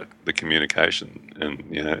without the communication and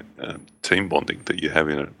team bonding that you have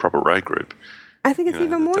in a proper raid group, I think it's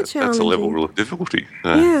even more challenging. That's a level of difficulty.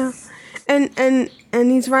 Yeah, and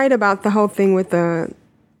he's right about the whole thing with the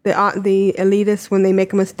elitists when they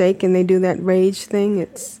make a mistake and they do that rage thing.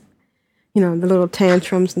 It's the little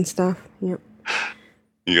tantrums and stuff. Yep.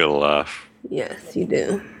 You gotta laugh. Yes, you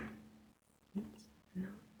do.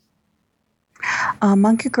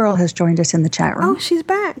 Monkey Girl has joined us in the chat room. Oh, she's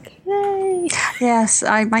back. Yay. Yes,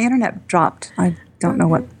 my internet dropped. I don't know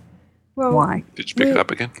why. Did you pick it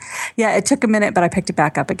up again? Yeah, it took a minute, but I picked it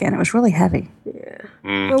back up again. It was really heavy. Yeah.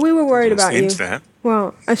 Well, we were worried about you. That.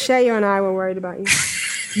 Well, Ashaya and I were worried about you.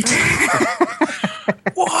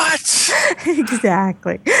 What?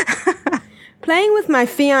 Exactly. Playing with my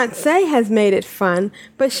fiancé has made it fun,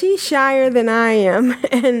 but she's shyer than I am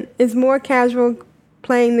and is more casual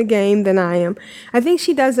playing the game than I am. I think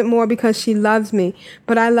she does it more because she loves me,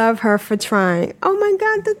 but I love her for trying. Oh my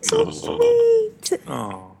God, that's so sweet.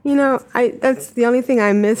 Oh. That's the only thing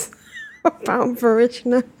I miss about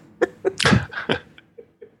Varishna.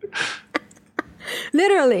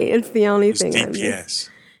 Literally, it's the only thing I miss.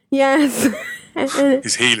 Yes.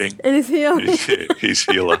 He's healing. And he's healing. He's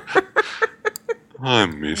healer. I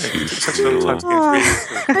miss you.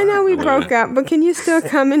 I know we broke up, but can you still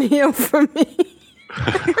come and heal for me?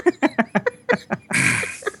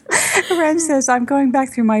 Ren says, I'm going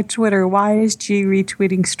back through my Twitter. Why is G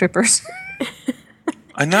retweeting strippers?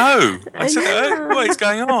 I know. I said, what is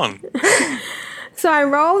going on? So I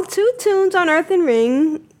rolled 2 tunes on Earth and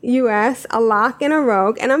Ring US, a lock and a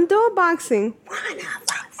rogue, and I'm dual boxing.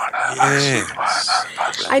 Yes.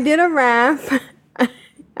 I did a raft,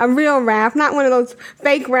 a real raft, not one of those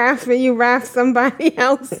fake rafts where you raft somebody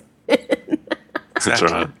else in. That's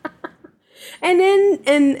right. And then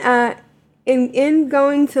in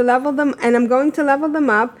going to level them, and I'm going to level them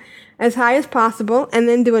up as high as possible, and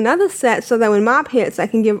then do another set so that when MOP hits, I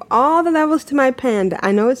can give all the levels to my panda.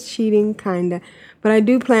 I know it's cheating, kinda, but I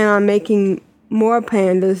do plan on making more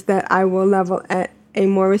pandas that I will level at a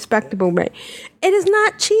more respectable rate. It is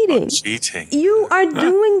not cheating. Not cheating. You are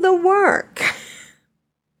doing the work.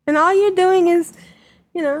 And all you're doing is,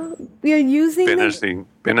 you're using...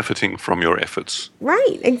 Benefiting from your efforts.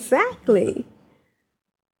 Right, exactly.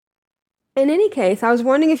 In any case, I was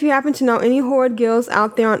wondering if you happen to know any Horde guilds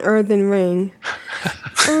out there on Earthen Ring.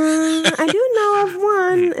 I do know of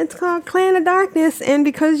one. It's called Clan of Darkness, and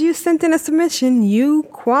because you sent in a submission, you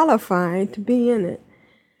qualify to be in it.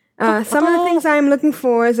 Some of the things I'm looking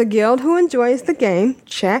for is a guild who enjoys the game,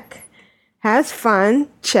 check. Has fun,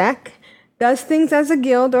 check. Does things as a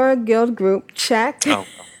guild or a guild group, check.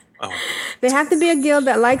 They have to be a guild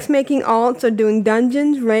that likes making alts or doing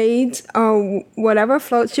dungeons, raids, or whatever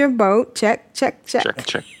floats your boat. Check, check, check. Check,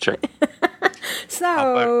 check, check.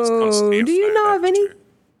 So, do you know of any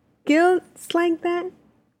guilds like that?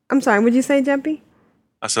 I'm sorry, would you say, Jumpy?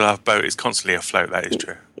 I said our boat is constantly afloat, that is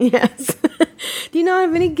true. Yes. Do you know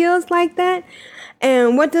of any guilds like that?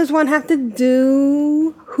 And what does one have to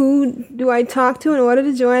do? Who do I talk to in order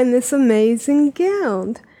to join this amazing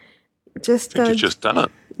guild? Just you just done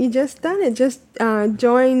it. You just done it. Just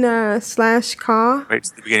join /car. Wait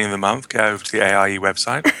till the beginning of the month, go over to the AIE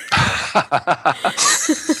website.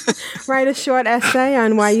 Write a short essay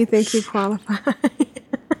on why you think you qualify.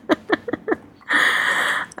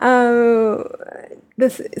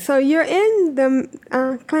 So you're in the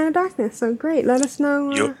Clan of Darkness, so great. Let us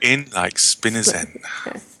know. You're in like spinners in.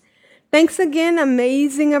 Yes. Thanks again,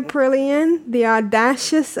 amazing Aprillian, the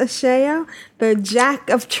audacious Asheo, the jack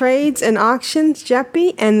of trades and auctions,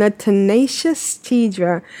 Jeppy, and the tenacious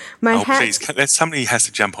Tidra. Please, somebody has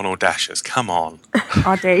to jump on Audacious. Come on.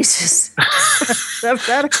 Audacious.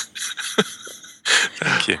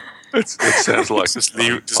 Thank you. It sounds like just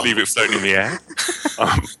leave it floating in the air.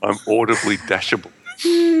 I'm audibly dashable.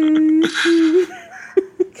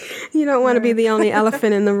 You don't want to be the only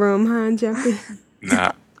elephant in the room, huh, Jeppy?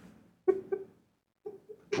 Nah.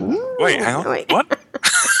 Wait, hang on. Wait. What?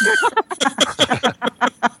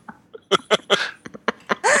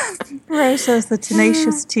 Rose says the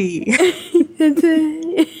tenacious T. That's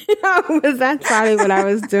probably what I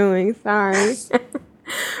was doing. Sorry.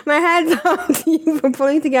 My hats off to you for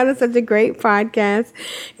putting together such a great podcast,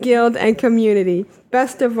 guild, and community.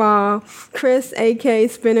 Best of all, Chris, a.k.a.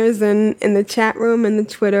 Spinners, in the chat room and the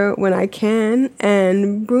Twitter when I can,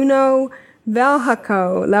 and Bruno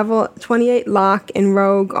Velhako, level 28 Lock and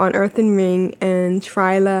Rogue on Earthen Ring, and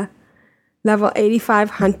Tryla, level 85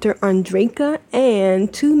 Hunter on Draka,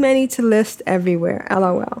 and too many to list everywhere.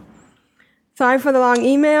 LOL. Sorry for the long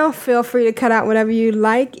email. Feel free to cut out whatever you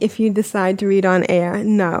like if you decide to read on air.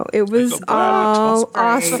 No, it was all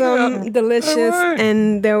awesome, delicious,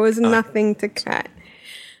 and there was nothing to cut.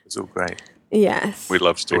 It's all great. Yes. We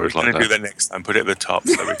love stories like that. We're going to do that next time. Put it at the top.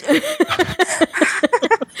 So we can...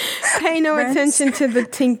 Pay no attention to the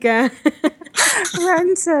tinker.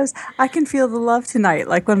 Ren says, I can feel the love tonight,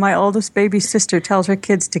 like when my oldest baby sister tells her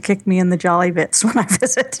kids to kick me in the jolly bits when I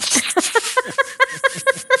visit.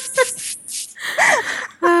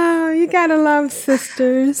 Oh, you gotta love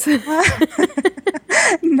sisters.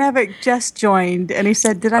 Nevik just joined, and he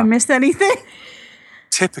said, did I miss anything?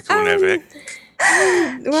 Typical Nevik.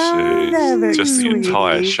 Well, just the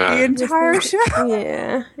entire show. The entire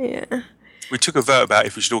show. Yeah. We took a vote about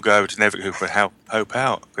if we should all go over to Nevik who could help Hope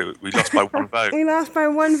out. We lost by one vote. We lost by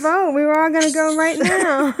one vote. We were all going to go right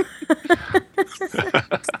now.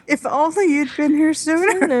 If only you'd been here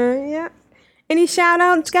sooner. Yeah. Any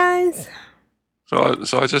shout-outs, guys?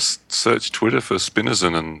 So I just searched Twitter for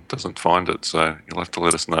Spinnerson and doesn't find it, so you'll have to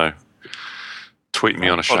let us know. Tweet me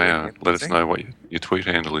on a show and let us know what your tweet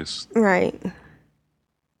handle is. Right.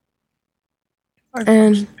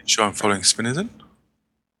 I'm sure I'm following Spinnerson.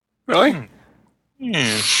 Really?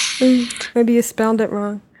 Yeah. Maybe you spelled it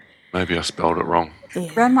wrong. Maybe I spelled it wrong.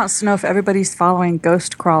 Ren wants to know if everybody's following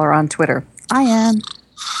Ghost Crawler on Twitter. I am.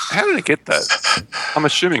 How did it get that? I'm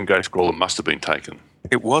assuming Ghost Crawler must have been taken.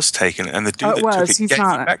 It was taken, and the dude Oh, it that was. took it He's gave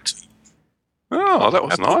not- it back to me. Oh, that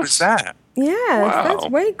was How cool nice. was that? Yes, Wow. that's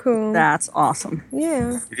way cool. That's awesome.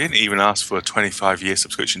 Yeah. He didn't even ask for a 25-year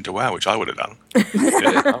subscription to WoW, which I would have done.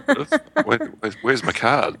 Yeah, where's my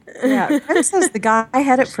card? Yeah, Ren says the guy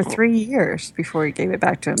had it for 3 years before he gave it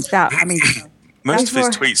back to him. Most of his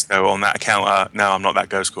tweets, though, on that account are, no, I'm not that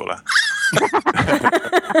ghost caller.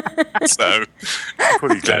 So,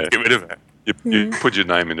 pretty glad to get rid of it. You'd put your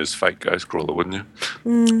name in as fake Ghost Crawler, wouldn't you?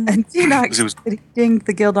 And Enoch dinged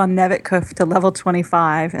the guild on Nevik Hoof to level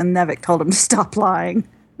 25, and Nevik told him to stop lying.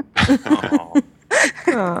 It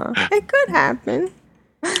could happen.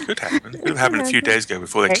 Could happen. Could have happened a few days ago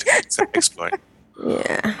before they exploit.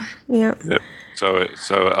 Yeah. Yep. So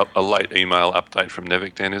a late email update from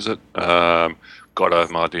Nevik then, is it? Got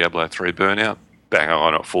over my Diablo 3 burnout. Bang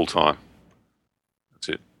on it full time. That's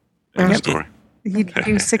it. End of story. He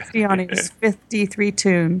do 60 on his 53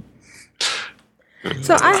 tune.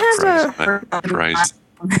 So I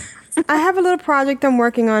have a little project I'm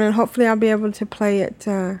working on, and hopefully I'll be able to play it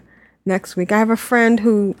next week. I have a friend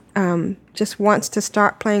who just wants to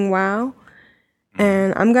start playing WoW,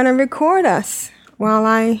 and I'm going to record us while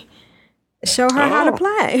I show her how to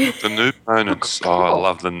play. The noob moments. Oh, I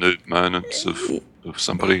love the noob moments of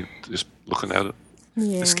somebody just looking at it.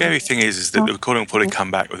 Yeah. The scary thing is that the recording will probably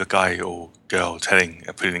come back with a guy or girl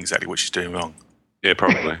putting exactly what she's doing wrong. Yeah,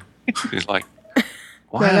 probably. He's like,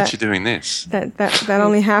 why aren't you doing this? That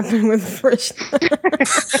only happened with Frisch.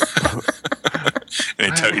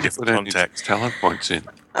 In a totally different context. Talent points in.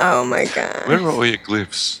 Oh my god. Where are all your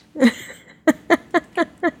glyphs?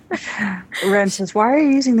 Ren says, why are you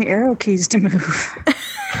using the arrow keys to move?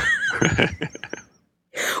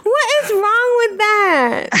 What is wrong with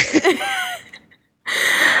that?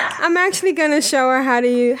 I'm actually going to show her how to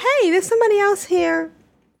use... Hey, there's somebody else here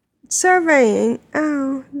surveying.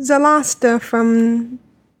 Oh, Zalasta from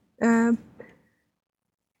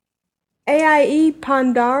AIE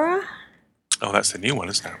Pandara. Oh, that's the new one,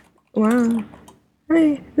 isn't it? Wow.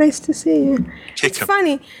 Hey, nice to see you. Kick It's 'em.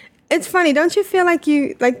 funny. It's funny. Don't you feel like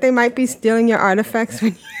they might be stealing your artifacts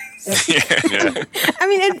when you... Yeah. I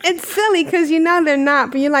mean, it's silly because you know they're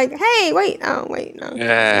not, but you're like, hey, wait, no.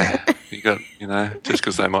 Yeah. You got, just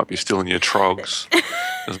because they might be stealing your trogs,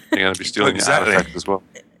 doesn't mean they're going to be stealing Exactly. your artifact as well.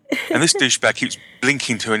 And this douchebag keeps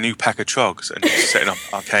blinking to a new pack of trogs and setting up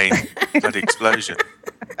arcane bloody explosion.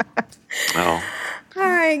 Oh, All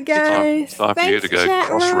right, guys. it's time for you to go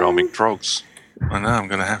cross-realming trogs. I know, I'm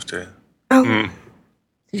going to have to. Oh.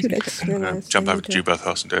 Shoot, I just I'm going to realized jump I over need to Jubel's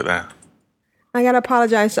house and do it there. I gotta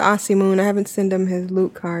apologize to Aussie Moon. I haven't sent him his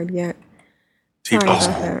loot card yet. Sorry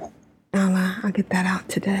about that. I'll get that out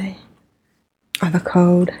today. Or the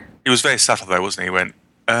code. He was very subtle though, wasn't he? He went,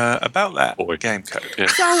 about that game code. Yeah.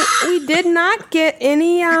 So we did not get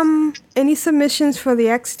any submissions for the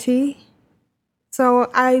XT. So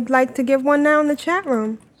I'd like to give one now in the chat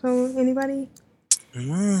room. So anybody?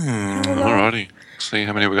 Alrighty. See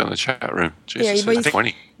how many we got in the chat room. Jesus, but it's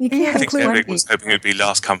 20. You can't I think include. Eric was hoping it'd be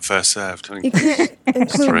last come, first served. You can't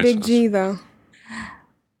include Big G though.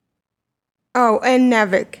 Oh, and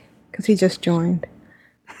Nevik, because he just joined.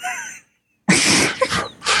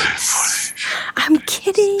 I'm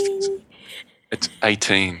kidding. It's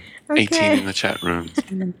 18. Okay. 18 in the chat room.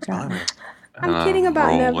 I'm kidding about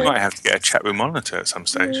rolling. We might have to get a chat room monitor at some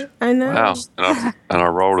stage. I know. Wow. And I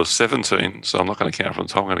rolled a 17, so I'm not going to count from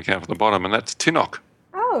the top, I'm going to count from the bottom, and that's Tinnock.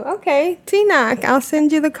 Oh, okay. T-Knock. I'll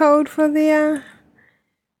send you the code for the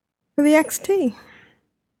XT.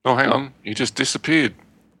 Oh, hang on. You just disappeared.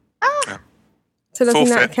 So does he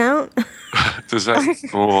not count? Does that...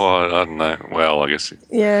 Oh, I don't know. Well, I guess...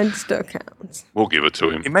 Yeah, it still counts. We'll give it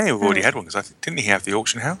to him. He may have already had one, because didn't he have the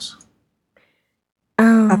auction house?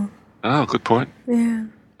 Oh. Oh, good point. Yeah.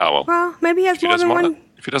 Oh, well. Well, maybe he has If he more doesn't than want one. it,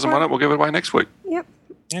 if he doesn't want it, we'll give it away next week. Yep.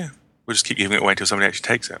 Yeah. We'll just keep giving it away until somebody actually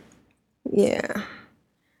takes it. Yeah.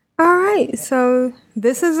 All right. So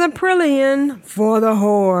this is Aprillian for the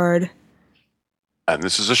Horde. And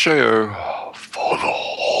this is a show for the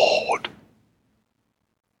Horde.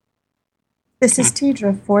 This is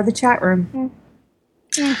Tidra for the chat room.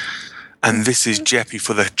 And this is Jeppy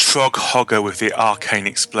for the Trog Hogger with the arcane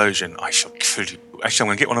explosion. I shall kill you. Actually, I'm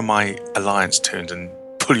going to get one of my alliance tunes and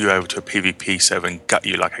pull you over to a PvP server and gut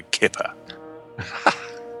you like a kipper.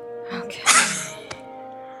 Okay.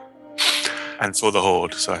 And for the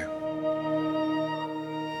Horde, so.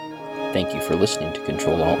 Thank you for listening to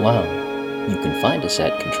Ctrl Alt WoW. You can find us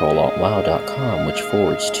at CtrlAltWow.com, which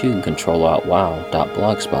forwards to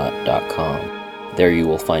CtrlAltWow.blogspot.com. There you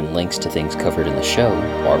will find links to things covered in the show,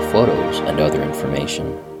 our photos, and other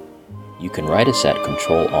information. You can write us at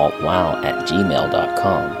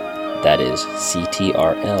CtrlAltWow@gmail.com. That is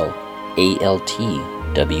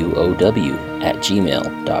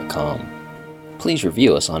CtrlAltWow@gmail.com. Please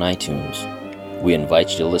review us on iTunes. We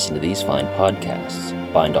invite you to listen to these fine podcasts.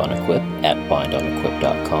 Bind on Equip at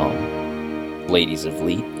bindonequip.com. Ladies of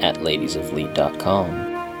Leet at ladiesofleet.com.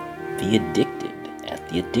 The Addicted at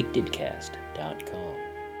theaddictedcast.com.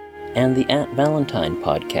 And the At Valentine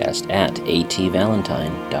podcast at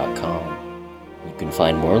atvalentine.com. You can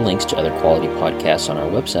find more links to other quality podcasts on our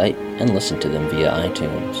website and listen to them via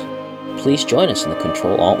iTunes. Please join us in the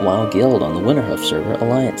Ctrl Alt WoW Guild on the Winterhoof server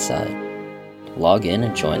Alliance side. Log in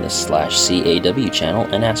and join the /CAW channel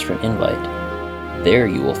and ask for an invite. There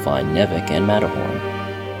you will find Nevik and Matterhorn.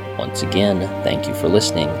 Once again, thank you for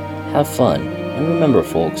listening, have fun, and remember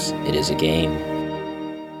folks, it is a game.